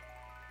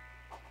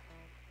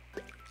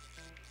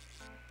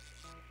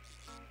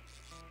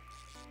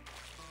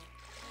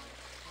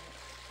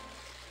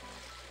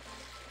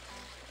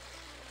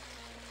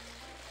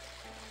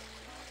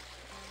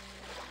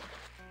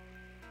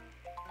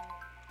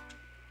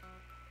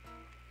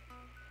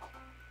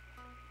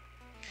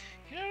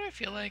 You know what I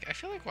feel like? I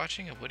feel like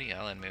watching a Woody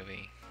Allen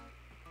movie.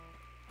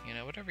 You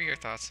know, whatever your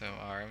thoughts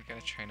are, I'm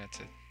gonna try not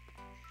to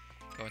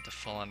go into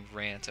full-on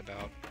rant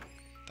about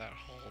that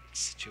whole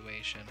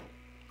situation.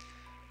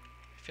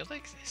 I feel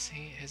like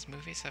his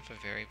movies have a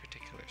very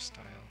particular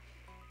style.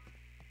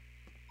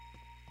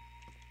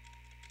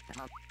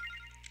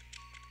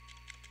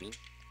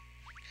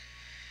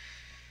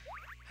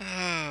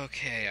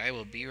 Okay, I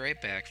will be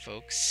right back,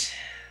 folks.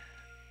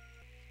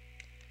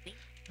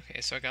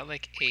 Okay, so I got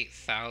like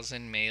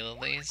 8,000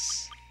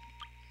 Maylilies.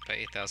 By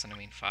 8,000 I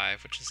mean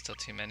 5, which is still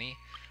too many.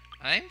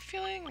 I'm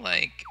feeling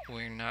like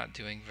we're not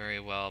doing very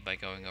well by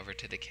going over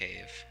to the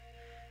cave.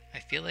 I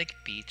feel like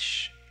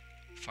beach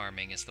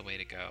farming is the way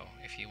to go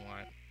if you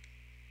want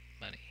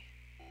money.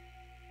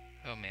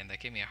 Oh man, that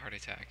gave me a heart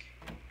attack.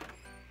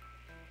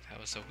 That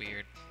was a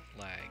weird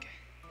lag.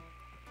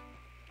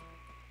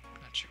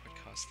 Not sure what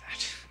caused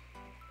that.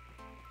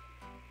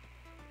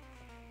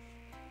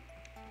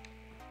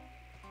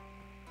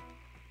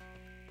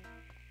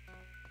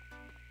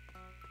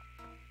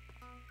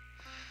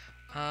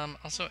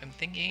 Also, I'm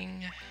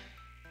thinking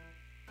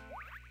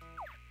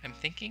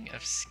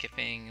of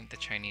skipping the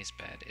Chinese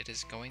bed. It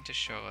is going to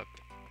show up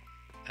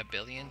a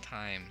billion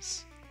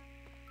times,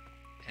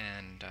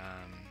 and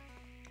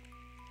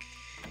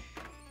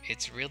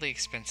it's really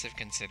expensive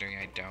considering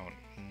I don't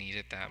need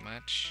it that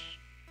much.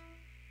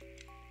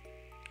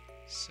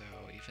 So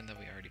even though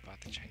we already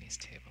bought the Chinese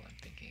table, I'm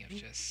thinking of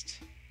just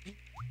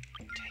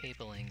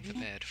tabling the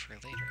bed for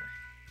later.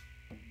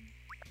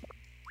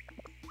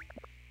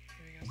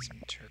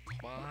 Some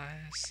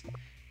turquoise.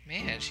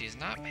 Man, she's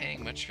not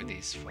paying much for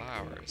these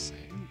flowers.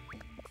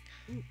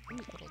 I'm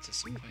a little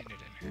disappointed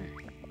in her.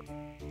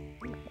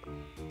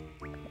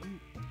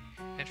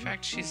 In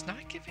fact, she's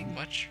not giving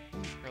much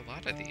for a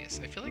lot of these.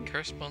 I feel like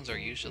curse bones are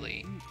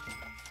usually...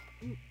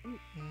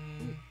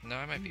 no,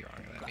 I might be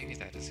wrong on that. Maybe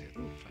that is a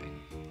fine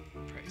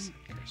price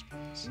on curse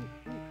bones.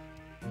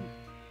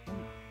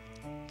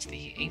 It's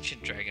the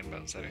ancient dragon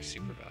bones that are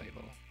super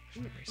valuable, if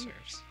memory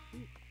serves.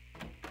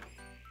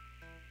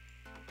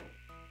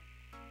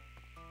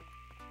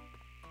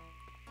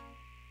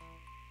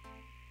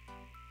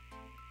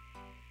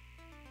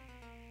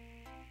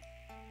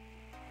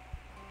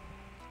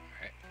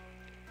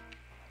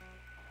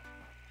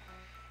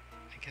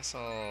 guess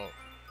I'll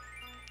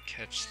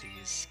catch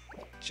these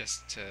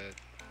just to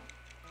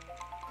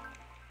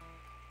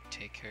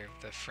take care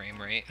of the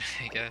frame rate,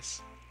 I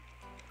guess.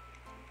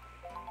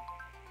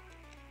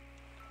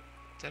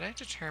 Did I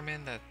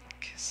determine that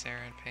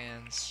Casaran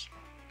pans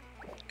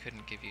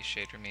couldn't give you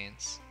shade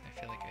remains? I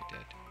feel like I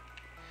did.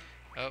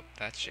 Oh,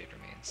 that's shade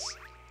remains.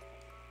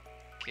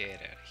 Get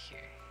out of here.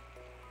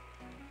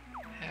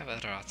 Have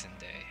a rotten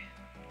day.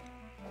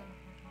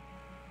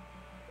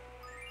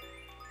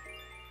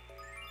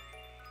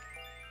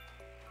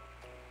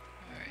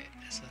 Alright,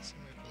 I saw some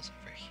ripples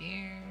over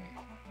here.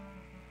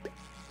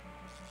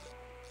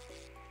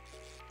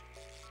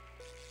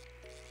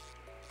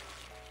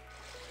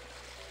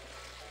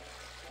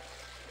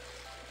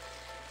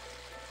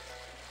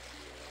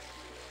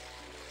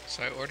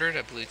 So I ordered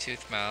a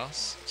Bluetooth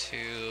mouse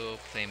to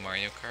play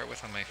Mario Kart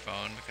with on my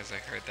phone because I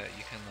heard that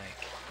you can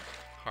like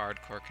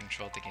hardcore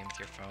control the game with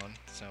your phone,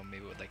 so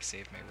maybe it would like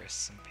save my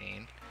wrists some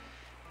pain.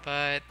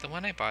 But the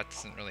one I bought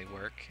doesn't really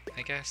work,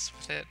 I guess,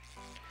 with it.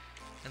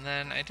 And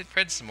then I did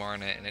read some more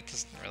on it, and it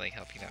doesn't really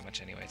help you that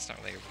much anyway. It's not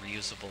really a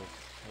reusable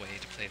way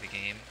to play the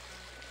game.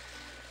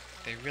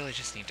 They really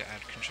just need to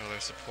add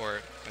controller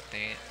support, but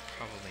they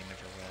probably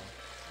never will.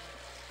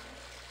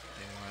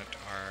 They want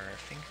our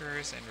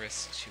fingers and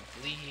wrists to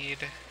bleed,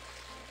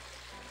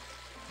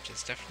 which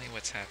is definitely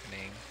what's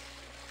happening.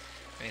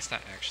 I mean, it's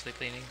not actually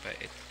bleeding,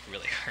 but it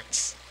really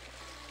hurts.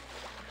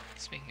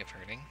 Speaking of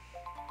hurting,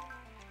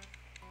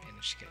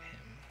 managed to get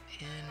him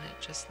in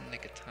just in the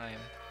nick of time.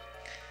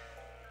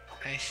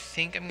 I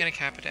think I'm gonna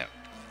cap it at,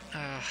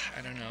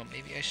 I don't know,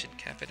 maybe I should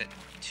cap it at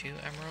 2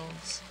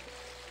 emeralds?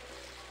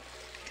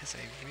 Because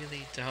I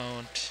really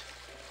don't,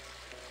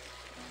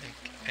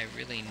 like, I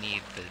really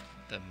need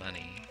the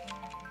money.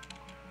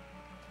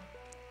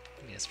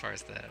 I mean, as far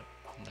as the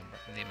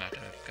amount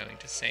I'm going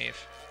to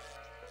save.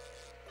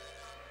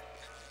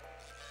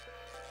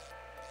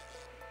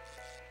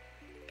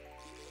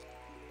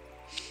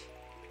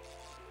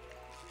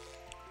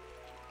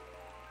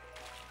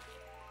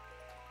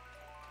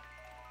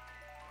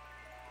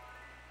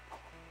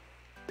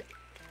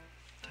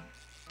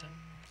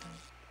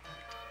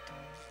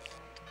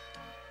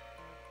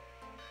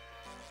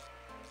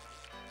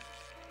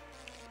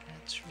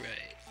 That's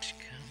right,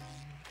 come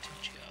to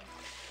job.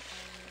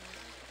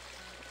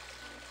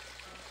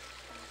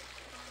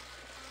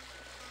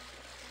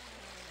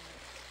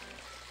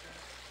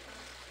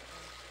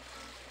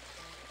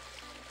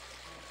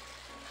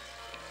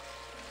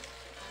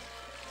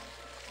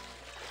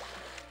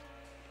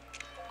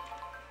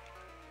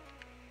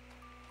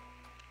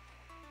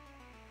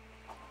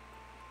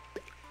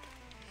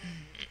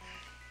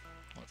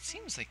 Well, it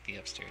seems like the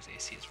upstairs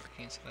AC is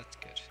working, so that's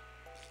good.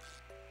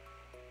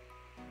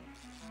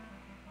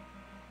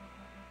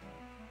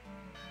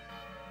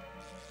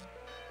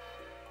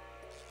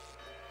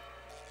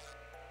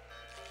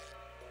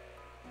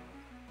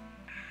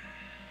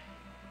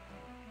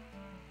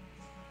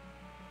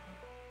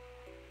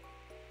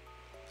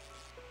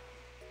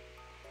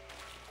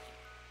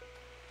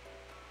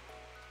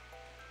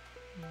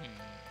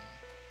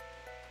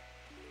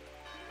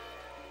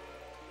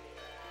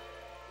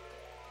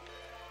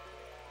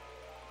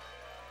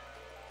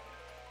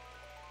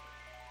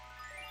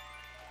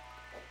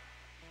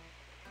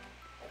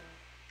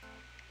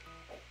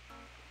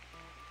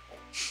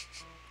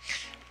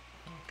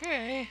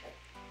 Okay.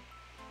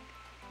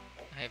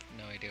 I have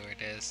no idea where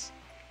it is.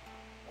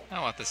 I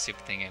don't want the soup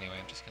thing anyway,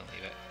 I'm just gonna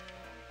leave it.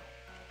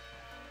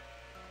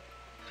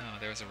 Oh,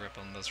 there was a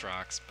ripple in those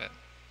rocks, but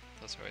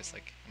those are always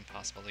like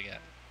impossible to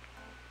get.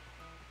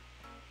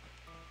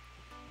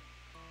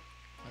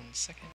 1 second.